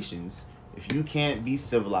conversations. If you can't be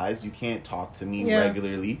civilized, you can't talk to me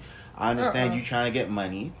regularly. I understand you trying to get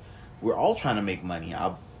money. We're all trying to make money.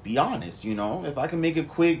 I'll be honest. You know, if I can make a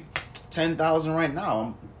quick $10,000 right now,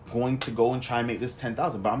 I'm going to go and try and make this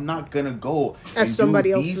 $10,000, but I'm not gonna go at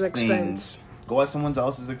somebody else's expense. Go at someone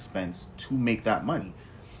else's expense to make that money.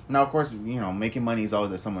 Now, of course, you know, making money is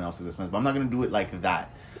always at someone else's expense, but I'm not gonna do it like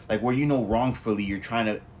that. Like where you know wrongfully you're trying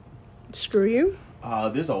to screw you.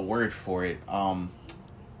 There's a word for it.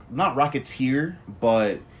 Not racketeer,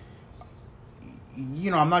 but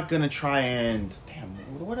you know, I'm not gonna try and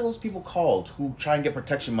what are those people called who try and get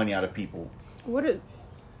protection money out of people? Racket?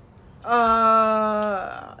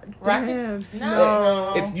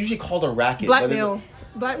 No. It's usually called a racket. Blackmail.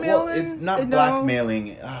 Well, it's not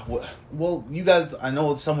blackmailing. Well, you guys, I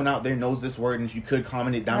know someone out there knows this word, and if you could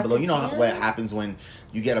comment it down below. You know what happens when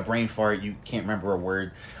you get a brain fart, you can't remember a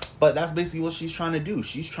word. But that's basically what she's trying to do.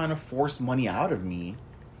 She's trying to force money out of me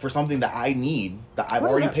for something that I need, that I've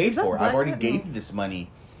already paid for. I've already gave this money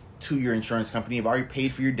to your insurance company. I've already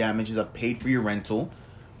paid for your damages. I've paid for your rental.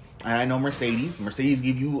 And I know Mercedes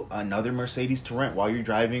give you another Mercedes to rent while you're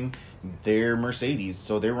driving their Mercedes.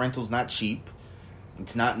 So their rental's not cheap.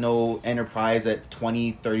 It's not no Enterprise at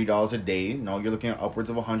 $20, $30 a day. No, you're looking at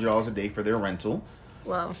upwards of $100 a day for their rental.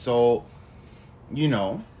 Wow. So, you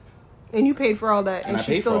know. And you paid for all that, and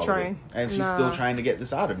she's still trying. And she's still trying to get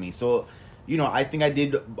this out of me. So, you know, I think I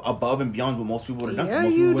did above and beyond what most people would have done. Yeah,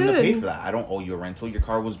 most people wouldn't have paid for that. I don't owe you a rental. Your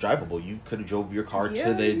car was drivable. You could have drove your car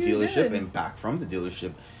to the dealership and back from the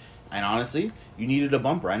dealership. And honestly, you needed a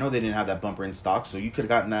bumper. I know they didn't have that bumper in stock, so you could have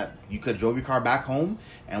gotten that. You could have drove your car back home,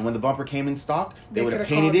 and when the bumper came in stock, they would have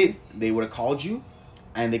painted it. They would have called you,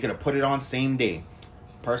 and they could have put it on same day.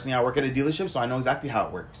 Personally, I work at a dealership, so I know exactly how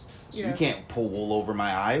it works. So you can't pull wool over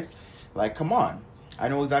my eyes. Like, come on. I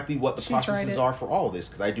know exactly what the processes are for all this,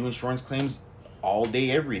 because I do insurance claims all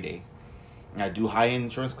day, every day. And I do high-end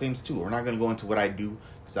insurance claims, too. We're not going to go into what I do,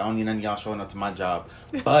 because I don't need none of y'all showing up to my job.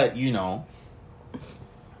 But, you know.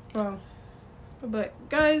 Well, but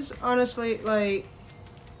guys, honestly, like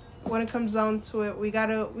when it comes down to it, we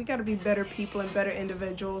gotta be better people and better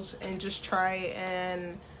individuals, and just try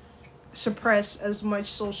and suppress as much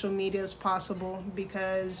social media as possible,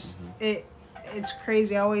 because it's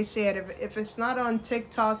crazy. I always say it, if it's not on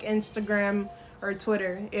TikTok, Instagram, or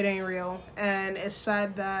Twitter, it ain't real. And it's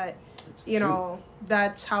sad that you know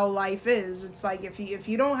that's how life is. It's like if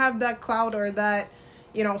you don't have that clout or that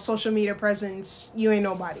social media presence, you ain't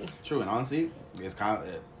nobody. True, and honestly, it's kind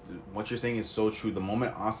of what you're saying is so true. The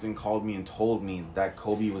moment Austin called me and told me that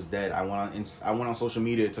Kobe was dead, I went on social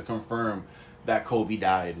media to confirm that Kobe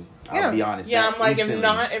died. I'll be honest. Yeah, I'm like, instantly. If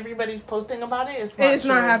not everybody's posting about it, it's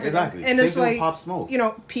not happening. Exactly. And same it's thing like with Pop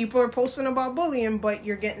Smoke. People are posting about bullying, but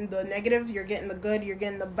you're getting the negative, you're getting the good, you're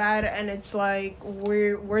getting the bad, and it's like,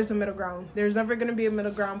 where's the middle ground? There's never going to be a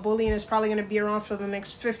middle ground. Bullying is probably going to be around for the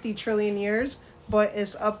next 50 trillion years. But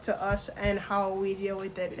it's up to us and how we deal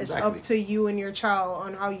with it. It's up to you and your child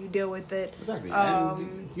on how you deal with it. Exactly.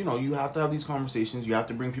 And, you have to have these conversations. You have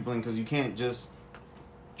to bring people in, because you can't just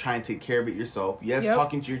try and take care of it yourself. Yes,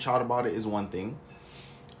 talking to your child about it is one thing.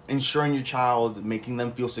 ensuring your child, making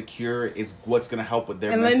them feel secure is what's going to help with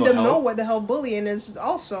their and mental letting them health. know what the hell bullying is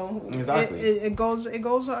also. Exactly. It goes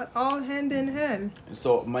all hand in hand.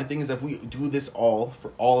 So my thing is, if we do this all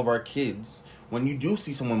for all of our kids, when you do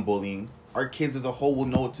see someone bullying, our kids as a whole will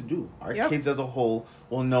know what to do. Our kids as a whole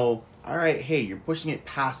will know, all right, hey, you're pushing it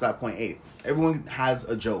past that point. Hey, everyone has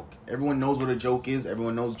a joke. Everyone knows what a joke is.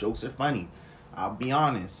 Everyone knows jokes are funny. I'll be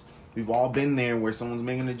honest. We've all been there where someone's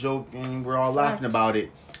making a joke and we're all laughing about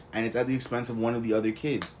it. And it's at the expense of one of the other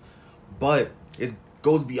kids. But it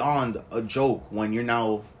goes beyond a joke when you're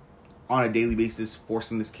now on a daily basis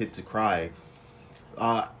forcing this kid to cry.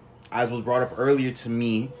 As was brought up earlier to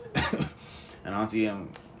me, and honestly,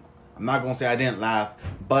 I'm not going to say I didn't laugh,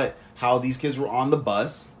 but how these kids were on the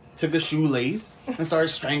bus, took a shoelace, and started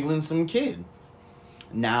strangling some kid.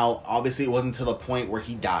 Now, obviously, it wasn't to the point where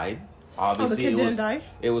he died. Obviously, the kid didn't die?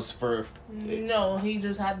 It was for... No, he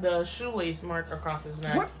just had the shoelace mark across his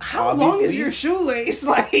neck. How long is your shoelace?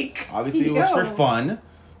 Like, obviously, it was for fun.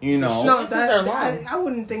 You know, no, I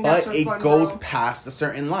wouldn't think that's for fun. But it goes past a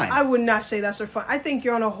certain line. I would not say that's for fun. I think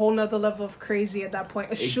you're on a whole nother level of crazy at that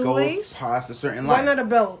point. A shoelace goes past a certain line. Why not a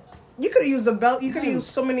belt? You could have used a belt. You could have used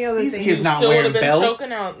so many other things. These kids not wearing belts.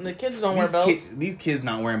 Choking out. The kids don't wear belts. These kids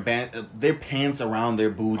not wearing their pants around their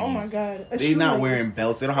booties. Oh my god! They're not wearing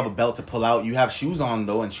belts. They don't have a belt to pull out. You have shoes on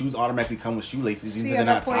though, and shoes automatically come with shoelaces. See, they're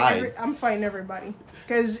not tied. I'm fighting everybody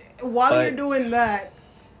because while you're doing that,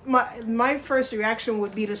 my first reaction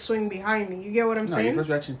would be to swing behind me. You get what I'm saying? Your first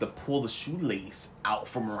reaction is to pull the shoelace out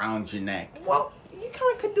from around your neck. Well, you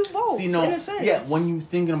kind of could do both. See, no, in a sense. Yeah. When you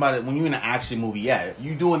thinking about it, when you're in an action movie, yeah,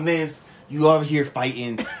 you doing this. You over here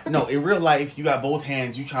fighting. No, in real life, you got both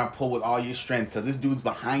hands. You trying to pull with all your strength because this dude's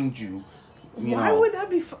behind you. Why would that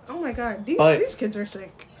be? Oh my god, these kids are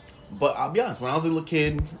sick. But I'll be honest. When I was a little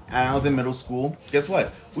kid and I was in middle school, guess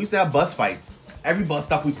what? We used to have bus fights. Every bus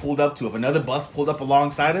stop we pulled up to, if another bus pulled up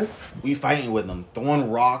alongside us, we fighting with them, throwing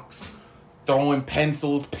rocks, throwing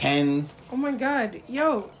pencils, pens. Oh my god,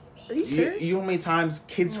 yo. Are you serious? You know how many times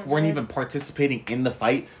kids weren't even participating in the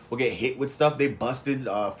fight will get hit with stuff? They busted,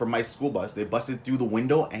 from my school bus, they busted through the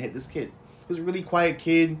window and hit this kid. He was a really quiet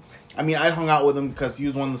kid. I mean, I hung out with him because he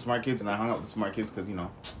was one of the smart kids, and I hung out with the smart kids because, you know,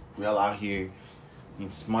 we all out here,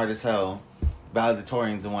 smart as hell,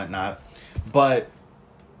 valedictorians and whatnot. But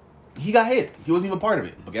he got hit. He wasn't even part of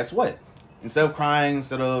it. But guess what? Instead of crying,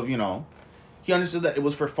 instead of, he understood that it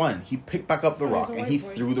was for fun. He picked back up the rock, and he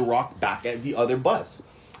threw the rock back at the other bus.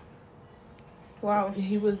 Wow.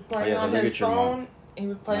 He was playing on his phone. He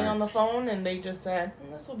was playing on the phone, and they just said,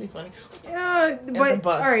 "This will be funny." Yeah, but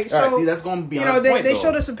all right. So all right, see, that's going to be they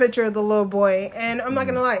showed us a picture of the little boy, and I'm not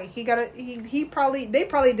gonna lie, they probably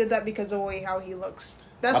did that because of the way how he looks.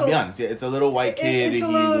 I'll be honest, yeah, it's a little white kid. He's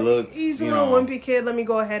a little wimpy kid. Let me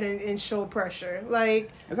go ahead and show pressure.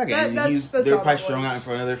 Like that's they're probably showing out in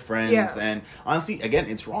front of their friends, and honestly, again,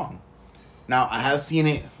 it's wrong. Now I have seen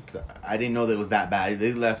it. I didn't know that it was that bad.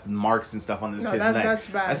 They left marks and stuff on this kid's neck. That's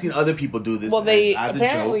bad. I've seen other people do this. Well, they as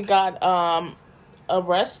apparently got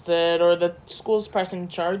arrested, or the school's pressing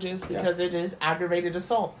charges because it is aggravated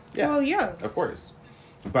assault. Yeah. Well, yeah. Of course.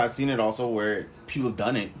 But I've seen it also where people have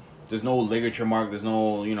done it. There's no ligature mark. There's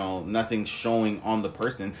no, nothing showing on the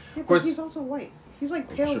person. Yeah, of course, he's also white. He's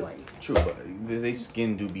like pale white. True, but they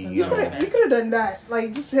skin do be. You could have done that.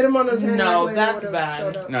 Like just hit him on his hand. No, that's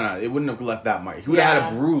bad. No, it wouldn't have left that mark. He would have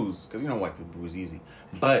had a bruise because white people bruise easy.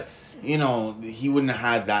 But he wouldn't have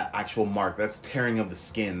had that actual mark. That's tearing of the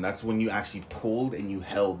skin. That's when you actually pulled and you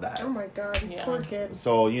held that. Oh my god, poor kid.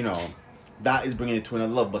 So that is bringing it to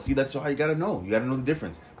another level. But see, that's how you gotta know. You gotta know the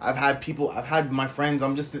difference. I've had my friends.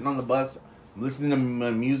 I'm just sitting on the bus, listening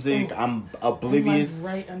to music. I'm oblivious.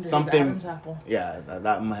 Right under something. his Adam's apple. Yeah,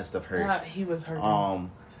 that must have hurt. He was hurt.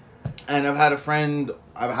 And I've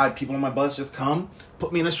had people on my bus just come,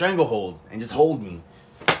 put me in a stranglehold, and just hold me.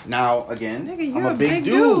 Now again, nigga, I'm a big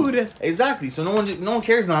dude. Exactly. So no one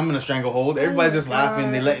cares that I'm in a stranglehold. Everybody's just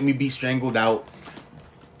laughing. They letting me be strangled out.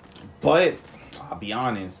 But I'll be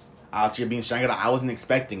honest. I was here being strangled. I wasn't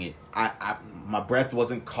expecting it. My breath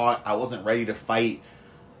wasn't caught. I wasn't ready to fight.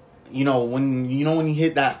 When you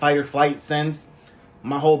hit that fight or flight sense,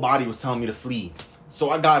 my whole body was telling me to flee. So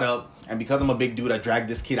I got up, and because I'm a big dude, I dragged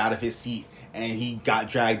this kid out of his seat, and he got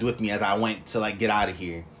dragged with me as I went to get out of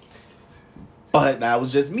here. But that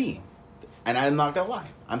was just me, and I'm not gonna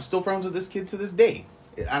lie, I'm still friends with this kid to this day.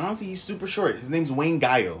 And honestly, he's super short. His name's Wayne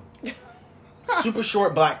Gallo. Super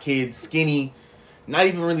short black kid, skinny. Not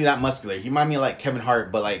even really that muscular. He reminded me of Kevin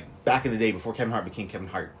Hart, but back in the day before Kevin Hart became Kevin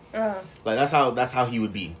Hart. That's how he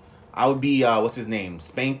would be. I would be what's his name?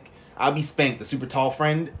 Spank. I'd be Spank, the super tall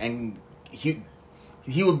friend, and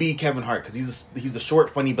he would be Kevin Hart because he's a short,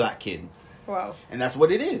 funny black kid. Wow. And that's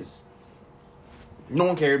what it is. No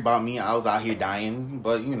one cared about me. I was out here dying,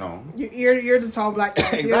 but you know. You're the tall black guy.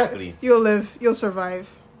 Exactly. You'll live. You'll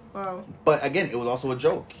survive. Wow. But again, it was also a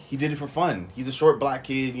joke. He did it for fun. He's a short black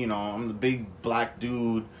kid, you know. I'm the big black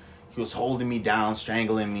dude. He was holding me down,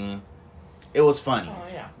 strangling me. It was funny. Oh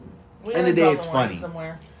yeah. End of the day, it's funny.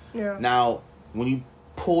 Somewhere. Yeah. Now, when you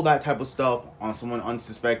pull that type of stuff on someone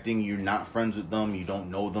unsuspecting, you're not friends with them, you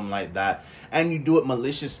don't know them like that, and you do it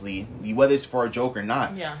maliciously, whether it's for a joke or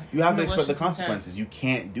not, you have to expect the consequences. You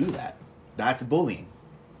can't do that. That's bullying.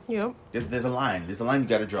 Yep. There's a line. There's a line you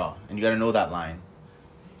got to draw, and you got to know that line.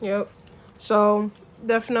 Yep. So,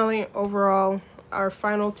 definitely, overall, our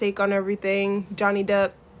final take on everything, Johnny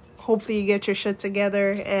Depp, hopefully you get your shit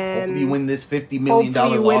together and hopefully you win this $50 million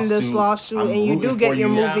hopefully you win this lawsuit. lawsuit I'm and you do get your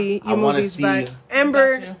movie, your movies back.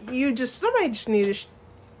 Amber, somebody just need to.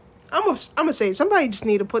 I'm gonna say somebody just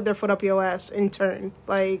need to put their foot up your ass and turn.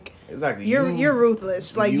 Like exactly, you're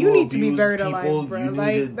ruthless. Like you need to be buried alive, bro.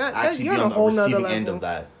 Like that you're on a whole nother level. End of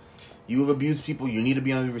that. You have abused people. You need to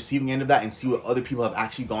be on the receiving end of that and see what other people have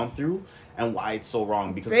actually gone through and why it's so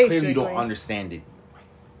wrong. Because clearly you don't understand it.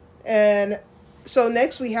 And so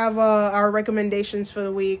next we have our recommendations for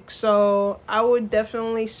the week. So I would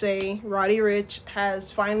definitely say Roddy Ricch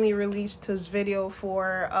has finally released his video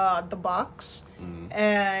for The Box. Mm-hmm.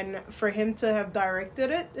 And for him to have directed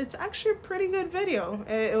it, it's actually a pretty good video.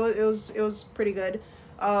 It was pretty good.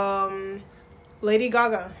 Lady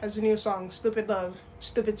Gaga has a new song, Stupid Love.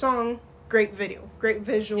 Stupid song, great video, great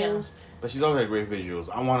visuals. Yeah. But she's always had great visuals.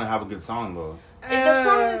 I want to have a good song though. The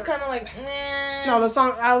song is kind of like, meh. No, the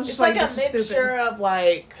song, I was just like, this is stupid. It's like a mixture of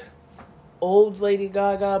like old Lady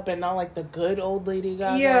Gaga, but not like the good old Lady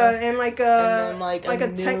Gaga. Yeah, and like a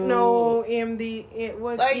new, techno EMD,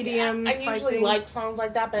 EDM I type usually thing. like songs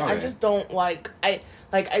like that, but I just don't like.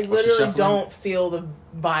 I literally don't feel the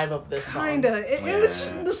vibe of this song. Kinda. It was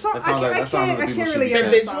the song. I can't really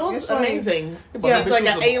get the visuals. It's amazing. Yeah, it's like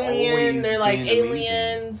an alien. They're like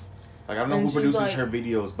aliens. Like, I don't know who produces her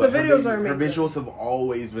videos, but the videos are amazing. Her visuals have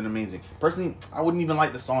always been amazing. Personally, I wouldn't even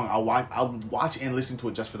like the song. I'll watch and listen to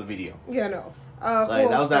it just for the video. Yeah, no. Like,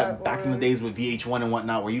 that was that back in the days with VH1 and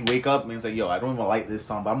whatnot, where you'd wake up and it's like, yo, I don't even like this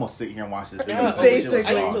song, but I'm gonna sit here and watch this video. Yeah,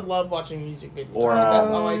 basically. I used to love watching music videos. Or that's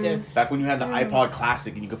all I did. Back when you had the iPod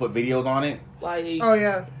Classic and you could put videos on it. Like, oh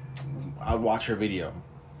yeah, I'd watch her video.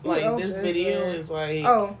 Like, this video is like,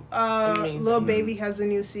 Lil Baby has a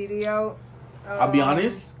new CD out. I'll be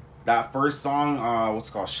honest. That first song, what's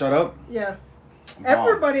it called? Shut Up? Yeah.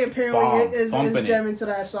 Everybody apparently is jamming to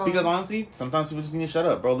that song. Because honestly, sometimes people just need to shut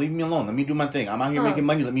up, bro. Leave me alone. Let me do my thing. I'm out here making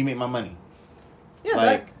money. Let me make my money.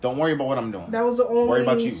 Yeah, don't worry about what I'm doing. That was the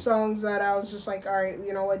only songs that I was just like, all right,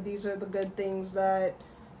 you know what? These are the good things that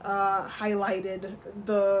highlighted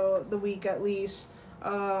the week at least.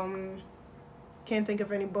 Can't think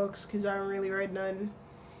of any books because I haven't really read none.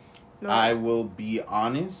 No. I will be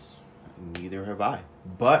honest. Neither have I.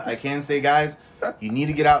 But I can say, guys, you need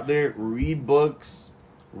to get out there, read books,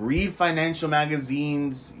 read financial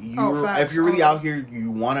magazines. If you're really out here, you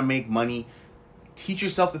want to make money, teach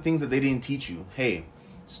yourself the things that they didn't teach you. Hey,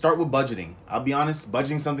 start with budgeting. I'll be honest,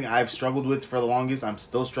 budgeting is something I've struggled with for the longest. I'm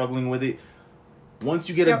still struggling with it. Once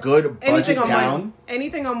you get a good budget down...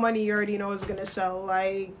 anything on money you already know is going to sell.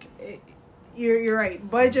 Like, you're right.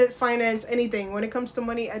 Budget, finance, anything. When it comes to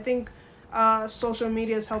money, I think... social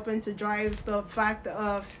media is helping to drive the fact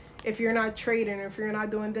of if you're not trading, if you're not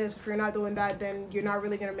doing this, if you're not doing that, then you're not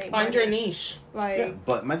really gonna make money. Find your niche.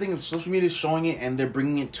 But my thing is, social media is showing it and they're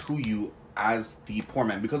bringing it to you as the poor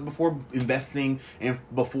man. Because before investing and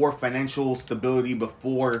before financial stability,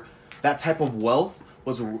 before that type of wealth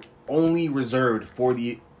was only reserved for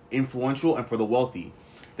the influential and for the wealthy.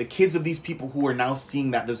 The kids of these people who are now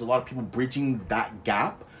seeing that there's a lot of people bridging that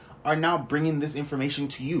gap are now bringing this information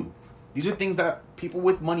to you. These are things that people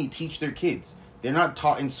with money teach their kids. They're not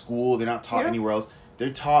taught in school. They're not taught anywhere else. They're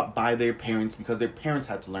taught by their parents because their parents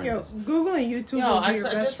had to learn this. Google and YouTube will be your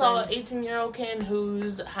best just saw an 18-year-old kid who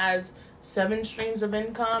has 7 streams of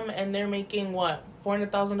income, and they're making, what,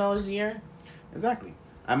 $400,000 a year? Exactly.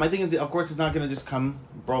 And my thing is, of course, it's not going to just come,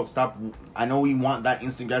 bro, stop. I know we want that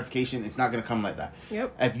instant gratification. It's not going to come like that.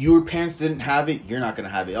 Yep. If your parents didn't have it, you're not going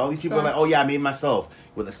to have it. All these people are like, oh, yeah, I made myself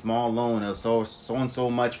with a small loan of so and so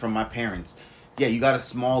much from my parents. Yeah, you got a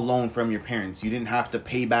small loan from your parents. You didn't have to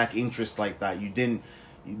pay back interest like that. You didn't.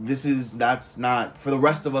 That's not, for the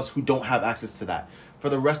rest of us who don't have access to that. For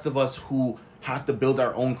the rest of us who have to build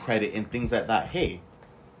our own credit and things like that. Hey,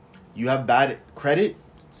 you have bad credit,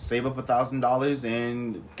 save up $1,000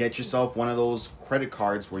 and get yourself one of those credit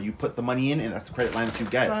cards where you put the money in, and that's the credit line that you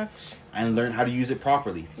get. Facts. And learn how to use it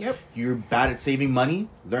properly. Yep. You're bad at saving money,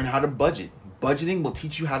 learn how to budget. Budgeting will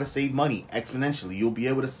teach you how to save money exponentially. You'll be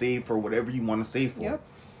able to save for whatever you want to save for. Yep.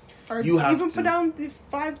 Or You have even to- put down the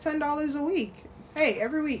 $5-10 a week. Hey,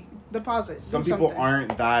 every week deposit. Some Do people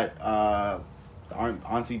something. aren't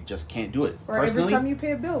honestly just can't do it. Or Personally, every time you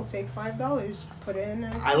pay a bill, take $5, put it in.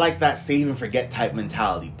 And I like that save and forget type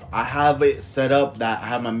mentality. I have it set up that I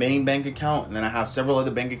have my main bank account, and then I have several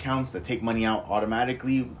other bank accounts that take money out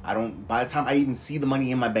automatically. By the time I even see the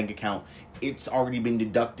money in my bank account, it's already been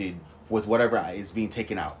deducted with whatever is being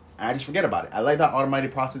taken out. And I just forget about it. I like that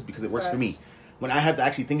automated process because it works for me. Facts. When I have to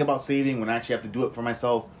actually think about saving, when I actually have to do it for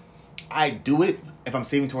myself, I do it if I'm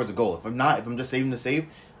saving towards a goal. If I'm just saving to save,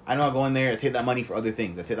 I know I'll go in there and take that money for other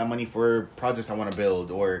things. I take that money for projects I want to build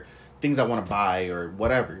or things I want to buy or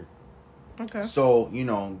whatever. Okay. So,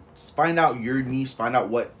 find out your niche, find out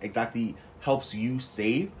what exactly helps you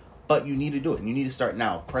save, but you need to do it. And you need to start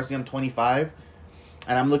now. Personally, I'm 25,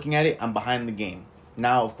 and I'm looking at it, I'm behind the game.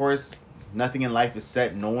 Now, of course, nothing in life is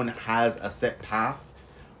set. No one has a set path.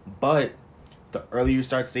 But the earlier you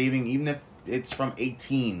start saving, even if it's from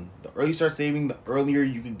 18, the earlier you start saving, the earlier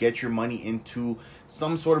you can get your money into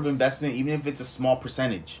some sort of investment, even if it's a small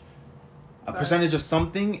percentage. A percentage of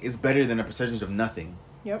something is better than a percentage of nothing.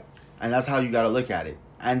 Yep. And that's how you got to look at it.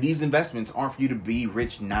 And these investments aren't for you to be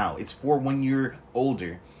rich now. It's for when you're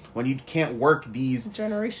older. When you can't work these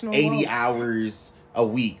Generational 80 wealth. hours a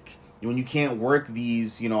week. When you can't work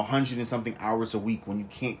these, 100 and something hours a week. When you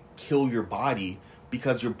can't kill your body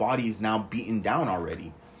because your body is now beaten down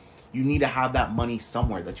already. You need to have that money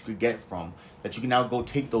somewhere that you could get from. That you can now go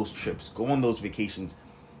take those trips. Go on those vacations.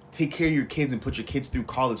 Take care of your kids and put your kids through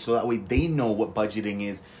college so that way they know what budgeting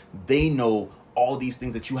is. They know all these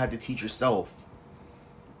things that you had to teach yourself.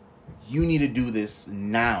 You need to do this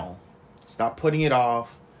now. Stop putting it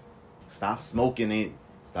off. Stop smoking it.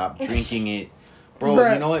 Stop drinking it. Bro,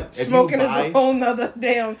 Bruh, you know what? Smoking is a whole nother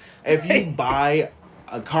damn... If you buy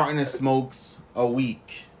a carton of smokes a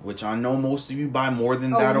week, which I know most of you buy more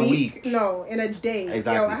than that a week. No, in a day.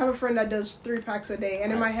 Exactly. Yo, I have a friend that does 3 packs a day.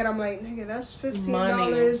 And in my head, I'm like, nigga, that's $15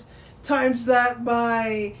 Money. times that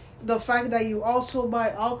by the fact that you also buy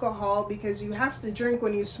alcohol because you have to drink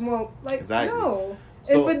when you smoke. Like, Exactly. no.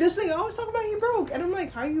 So- But this thing, I always talk about you broke. And I'm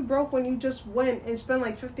like, how you broke when you just went and spent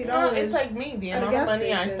like $50? No, it's like me. The at a amount of gas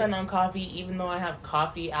money I station. spend on coffee, even though I have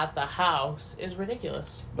coffee at the house, is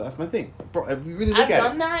ridiculous. But that's my thing. Bro, if you really I've look at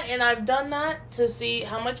done it. that, and I've done that to see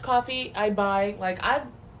how much coffee I buy. Like, I've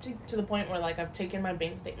to the point where, like, I've taken my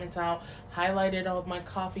bank statements out, highlighted all of my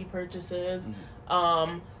coffee purchases,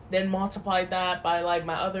 then multiplied that by, like,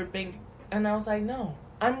 my other bank. And I was like, no,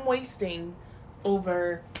 I'm wasting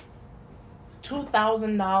over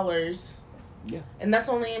 $2,000. Yeah. And that's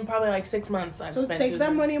only in probably like 6 months I've So spent. take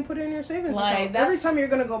that money and put it in your savings Like, account. Every that's- time you're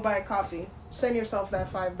going to go buy a coffee, send yourself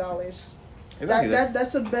that $5. Exactly.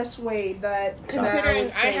 That's the best way that I Considering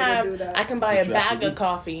would say to do that. I can buy That's a what you have bag to of do.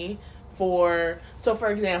 coffee for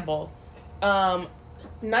example,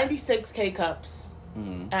 96 K-cups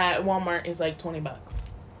at Walmart is like $20,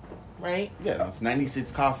 right? Yeah, that's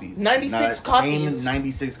 96 coffees. 96 Now, that coffees. Same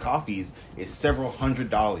 96 coffees is several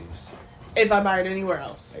 $100s. If I buy it anywhere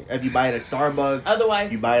else. Like, if you buy it at Starbucks,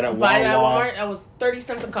 Otherwise, you buy it at Walmart, that was 30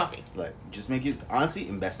 cents a coffee. Like, just make it, honestly,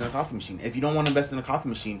 invest in a coffee machine. If you don't want to invest in a coffee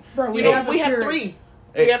machine, Bro, We we have pure- 3.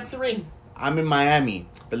 Hey. We have 3. I'm in Miami.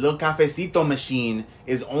 The little cafecito machine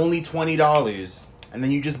is only $20. And then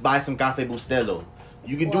you just buy some Cafe Bustelo.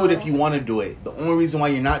 You can do it if you want to do it. The only reason why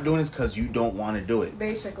you're not doing it is because you don't want to do it.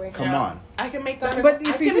 Basically. Come Yeah. on. I can make But café. if I you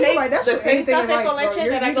can think make about it, that's the what same anything in café life, con bro. leche You're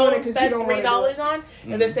that I doing go it and 'cause you spend don't wanna do $3 it. on,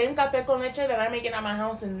 and the same café con leche that I make it at my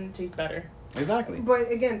house and tastes better. Exactly. But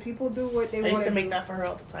again, people do what they I want used to do. make that for her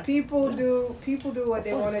all the time. People do what they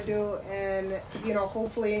Of want to course. do, and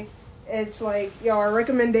hopefully it's like our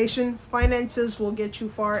recommendation. Finances will get you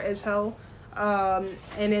far as hell,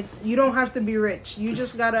 and you don't have to be rich. You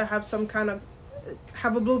just gotta have some kind of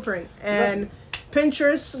have a blueprint. And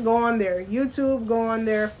Pinterest, go on there. YouTube, go on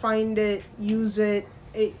there. Find it, use it.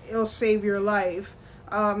 It'll save your life.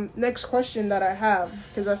 Next question that I have,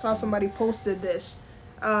 because I saw somebody posted this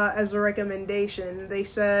as a recommendation. They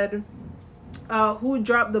said, who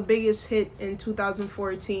dropped the biggest hit in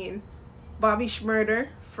 2014? Bobby Shmurda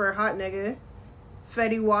for Hot Nigga,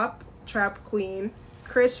 Fetty Wap, Trap Queen,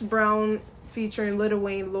 Chris Brown featuring Lil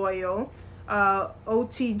Wayne, Loyal,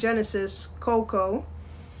 OT Genesis, Coco,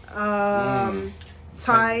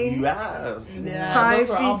 Ty, You asked. Yeah, Ty those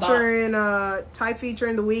were all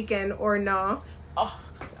featuring The Weeknd or Nah, Oh.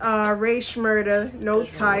 Ray Shmurda, No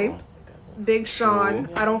Type, Big Sean,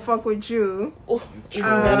 I Don't Fuck With You.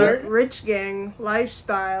 Rich Gang,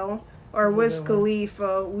 Lifestyle, or Wiz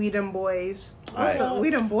Khalifa, We Them Boys. We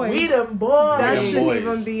Them Boys. We Them Boys. That shouldn't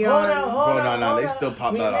even be on. Bro, no, they still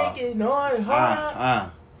pop that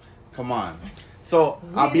off. Come on. So,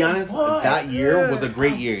 I'll be honest, that year was a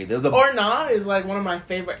great year. There was Or Nah is like one of my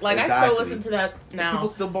favorite. Like, I still listen to that now. People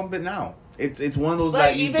still bump it now. It's one of those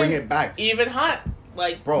that you bring it back. Even Hot.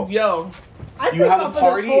 Like, bro. Yo. I think have a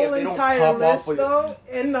party this whole entire list, though,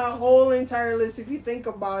 in the whole entire list, if you think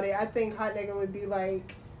about it, I think Hot Nigga would be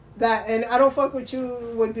like that. And I Don't Fuck With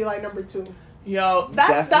You would be like number 2. Yo,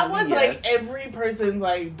 that was like every person's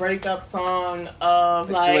like breakup song of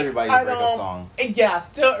it's like still everybody's breakup song. Yeah,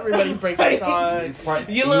 still everybody's breakup song. It's part.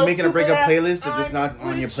 You making a breakup playlist. If it's not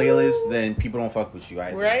on your playlist, then people don't fuck with you.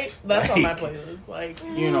 Right? That's on my playlist. Like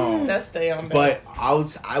that stay on there. But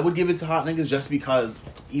I would give it to Hot Niggas just because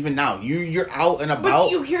even now you're out and about.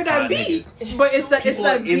 But you hear that beat. Niggas. But it's that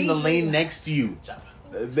beat in the lane next to you.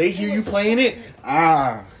 They hear you playing it. You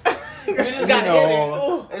just gotta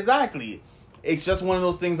hit it. Exactly. It's just one of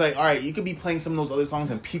those things like, all right, you could be playing some of those other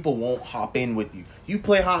songs and people won't hop in with you. You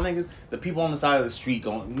play Hot Niggas, the people on the side of the street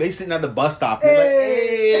they sitting at the bus stop. They're like,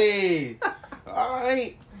 hey, all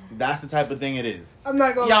right. That's the type of thing it is. I'm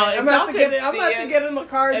not gonna lie. I'm about to get in the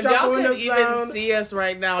car, drop the window sound. If y'all could even see us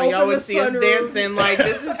right now, y'all would see us dancing. Like,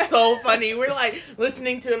 this is so funny. We're like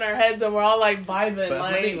listening to it in our heads and we're all like vibing. But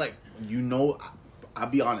that's one thing, like, I'll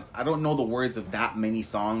be honest, I don't know the words of that many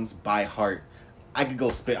songs by heart. I could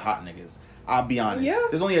go spit Hot Niggas. I'll be honest. Yeah.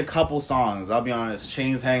 There's only a couple songs. I'll be honest.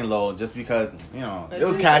 Chains Hang Low, just because, it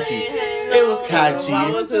was catchy. It was catchy.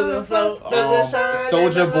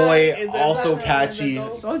 Soulja Boy, also catchy.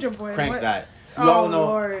 Soulja Boy. Crank that. You all know.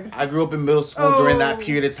 Lord. I grew up in middle school during that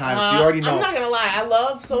period of time, so you already know. I'm not gonna lie. I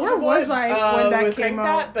love Soulja Boy. Where was I when that came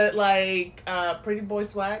out? But like, Pretty Boy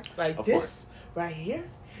Swag, like of this course. Right here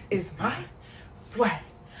is my swag.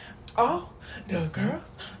 All the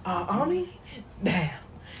girls are on me. Damn.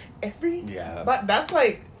 But that's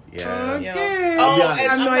like okay. Oh, I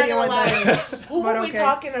have no idea what that is. Who were we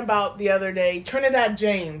talking about the other day? Trinidad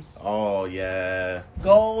James. Oh yeah.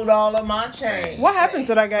 Gold all of my chain. What happened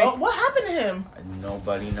to that guy? What happened to him?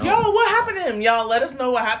 Nobody knows. Yo, what happened to him? Y'all, let us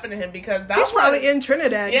know what happened to him because he's probably in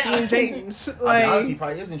Trinidad being James. Like, honest, he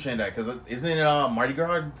probably is in Trinidad because isn't it Mardi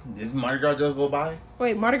Gras? Isn't Mardi Gras just go by?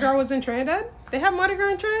 Wait, Mardi Gras was in Trinidad? They have Mardi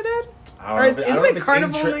Gras in Trinidad? Isn't it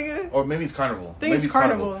Carnival, nigga? Or maybe it's Carnival. I think it's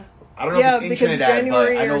Carnival. I don't know if it's in Trinidad,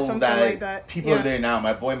 January but I know or something like that. People are there now.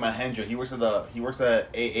 My boy Mahendra, he works at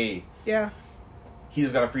AA. Yeah. He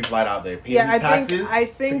just got a free flight out there. Pays his taxes. I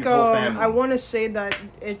think I want to say that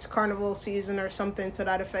it's Carnival season or something to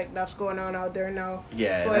that effect that's going on out there now.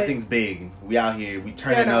 Yeah, that thing's big. We out here. We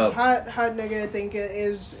turning up. Hot Nigga, I think it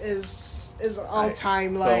is all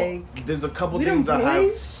time. Like, there's a couple things I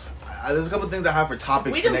have. There's a couple things I have for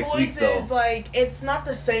topics for next week though. Is like it's not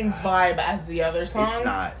the same vibe as the other songs. It's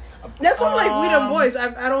not. That's what We Them Boys.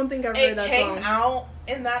 I don't think I've heard that song. It came out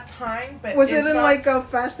in that time, but was it in like a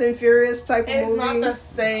Fast and Furious type of movie? It's not the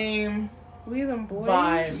same. We Them Boys.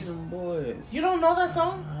 Vibe. We Them Boys. You don't know that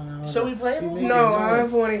song? Shall we play it? No, I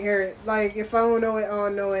want to hear it. Like, if I don't know it, I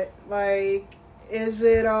don't know it. Like, is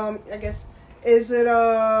it what's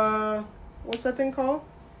that thing called?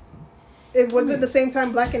 Was it the same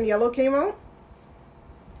time Black and Yellow came out?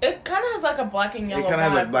 It kind of has like a Black and Yellow. It kind of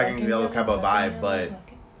has like Black and Yellow type of vibe, but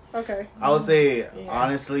okay. I would say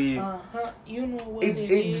honestly, you know what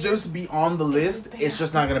it just be on the list. It's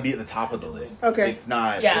just not gonna be at the top of the list. Okay, it's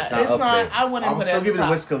not. Yeah, it's not up there. I wouldn't. I'm still giving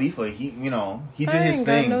Wiz Khalifa. He did his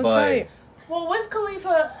thing, but well, Wiz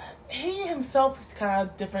Khalifa. He himself is kind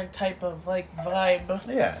of different type of like vibe.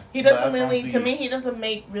 Yeah, he doesn't really. To me, he doesn't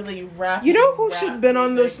make really rap. You know who should have been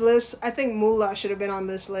on this list? I think Moolah should have been on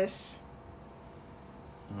this list.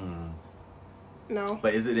 No,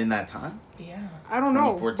 but is it in that time? Yeah, I don't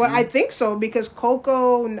know, but I think so because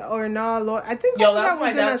Coco or Nah, I think that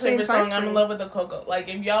was in that same time. Song. I'm in love with the Coco. Like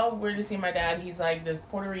if y'all were to see my dad, he's like this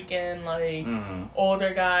Puerto Rican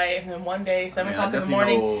older guy, and then one day 7 o'clock in the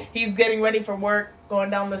morning, he's getting ready for work, going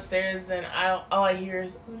down the stairs, and all I hear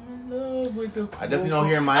is I'm in love with the Coco. I definitely don't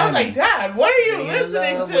hear in Miami. I was like, Dad, what are you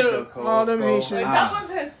listening to? All them Haitians. Like, that was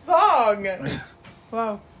his song.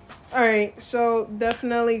 Wow. All right, so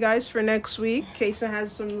definitely, guys, for next week, Kason has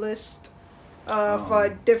some list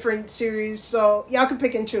for different series, so y'all can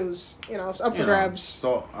pick and choose. It's up for grabs.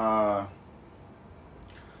 So,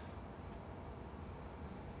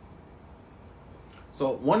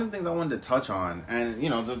 one of the things I wanted to touch on, and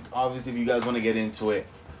so obviously, if you guys want to get into it,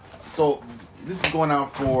 so this is going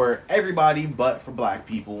out for everybody, but for Black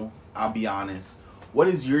people. I'll be honest. What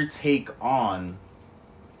is your take on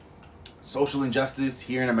social injustice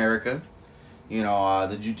here in America. You know,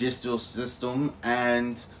 the judicial system,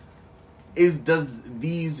 and does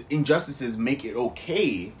these injustices make it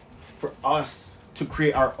okay for us to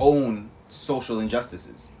create our own social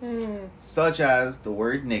injustices, such as the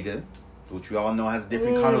word nigga, which we all know has a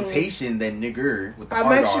different connotation than nigger with the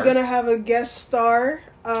I'm actually gonna have a guest star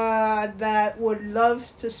that would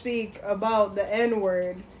love to speak about the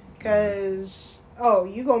N-word, because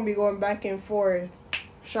you gonna be going back and forth,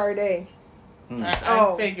 Sade.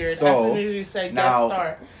 I figured so, as soon as you said guest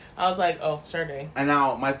star, I was like, Sade. And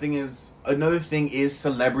now my thing is, another thing is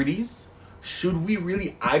celebrities. Should we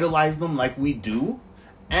really idolize them like we do?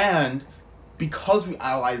 And because we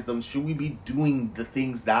idolize them, should we be doing the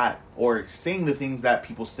things that, or saying the things that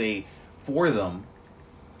people say for them?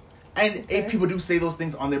 And if people do say those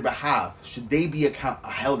things on their behalf, should they be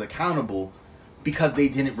held accountable because they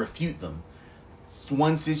didn't refute them?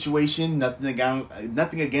 One situation,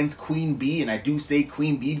 nothing against Queen Bee, and I do say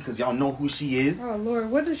Queen Bee because y'all know who she is. Oh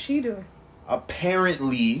Lord, what does she do?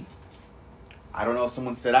 Apparently, I don't know if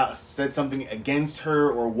someone said something against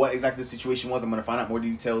her or what exactly the situation was. I'm gonna find out more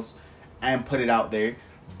details and put it out there.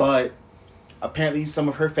 But apparently, some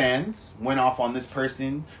of her fans went off on this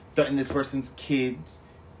person, threatened this person's kids.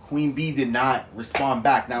 Queen Bee did not respond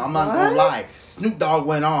back. Now I'm not gonna lie, Snoop Dogg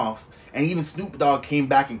went off, and even Snoop Dogg came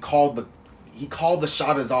back and called the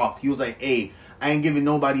shotters off. He was like, hey, I ain't giving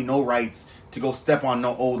nobody no rights to go step on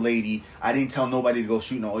no old lady. I didn't tell nobody to go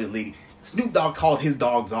shoot no old lady. Snoop Dogg called his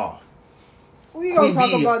dogs off. We gonna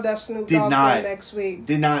talk about that Snoop Dogg thing next week.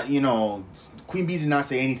 Queen Bee did not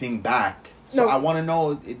say anything back. So I want to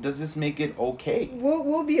know, does this make it okay?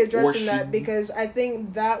 We'll be addressing that, because I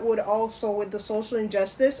think that would also, with the social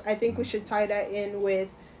injustice, I think we should tie that in with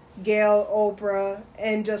Gayle, Oprah,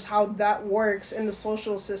 and just how that works in the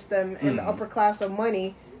social system and the upper class of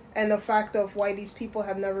money, and the fact of why these people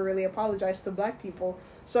have never really apologized to black people.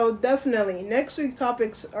 So definitely, next week's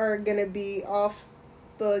topics are going to be off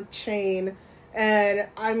the chain, and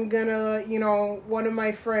I'm going to, one of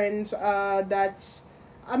my friends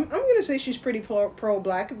I'm going to say she's pretty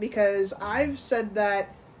pro-black, because I've said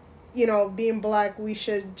that, being black, we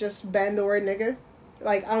should just ban the word nigger.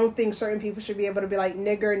 Like, I don't think certain people should be able to be like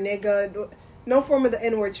nigger, nigga. No form of the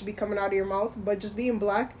N-word should be coming out of your mouth. But just being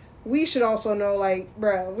black, we should also know, like,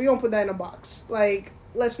 bruh, we don't put that in a box. Like,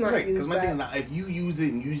 let's not use that. Because my thing is, now, if you use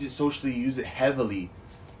it and use it socially, use it heavily,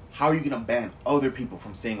 how are you going to ban other people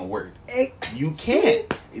from saying a word? You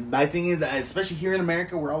can't. My thing is, especially here in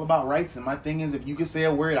America, we're all about rights. And my thing is, if you can say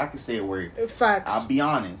a word, I can say a word. Facts. I'll be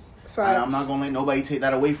honest. Facts. And I'm not going to let nobody take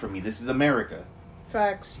that away from me. This is America.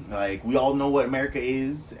 Facts. Like, we all know what America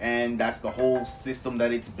is, and that's the whole system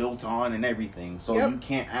that it's built on and everything. So you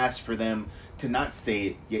can't ask for them to not say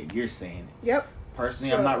it, yet you're saying it. Yep.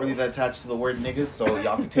 Personally, I'm not really that attached to the word niggas, so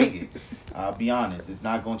y'all can take it. I'll be honest. It's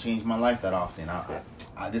not going to change my life that often.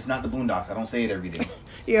 This is not the Boondocks. I don't say it every day.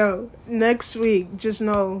 Yo, next week, just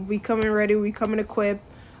know, we coming ready. We coming equipped.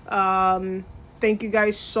 Thank you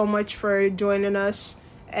guys so much for joining us.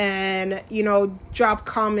 And, drop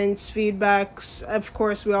comments, feedbacks. Of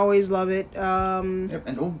course, we always love it. And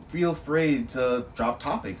don't feel afraid to drop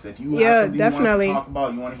topics. If you have something definitely. You want to talk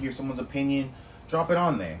about, you want to hear someone's opinion, drop it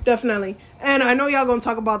on there. Definitely. And I know y'all gonna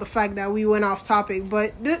talk about the fact that we went off topic,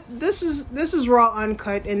 but this is raw,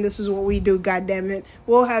 uncut, and this is what we do, goddammit.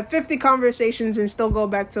 We'll have 50 conversations and still go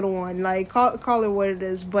back to the one. Like, call it what it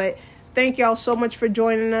is. But thank y'all so much for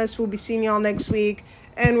joining us. We'll be seeing y'all next week.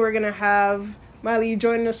 And we're gonna have Miley, you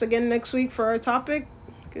joining us again next week for our topic?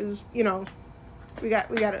 Because, we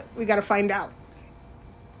gotta find out.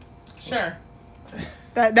 Sure.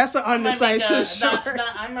 That's an undecisive sure.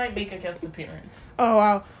 I might make a guest appearance. Oh,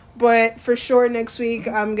 wow. But for sure, next week,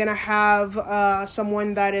 I'm going to have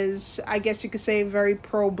someone that is, I guess you could say, very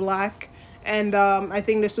pro-black. And I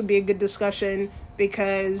think this will be a good discussion,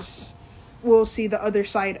 because we'll see the other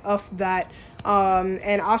side of that.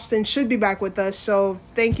 And Austin should be back with us. So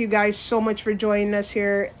thank you guys so much for joining us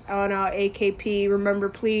here on AKP. Remember,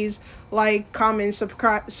 please like, comment,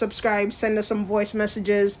 subscribe, send us some voice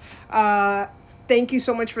messages. Thank you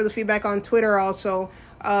so much for the feedback on Twitter also.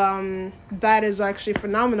 That is actually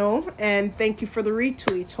phenomenal. And thank you for the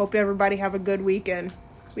retweets. Hope everybody have a good weekend.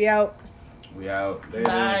 We out.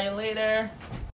 Bye, later.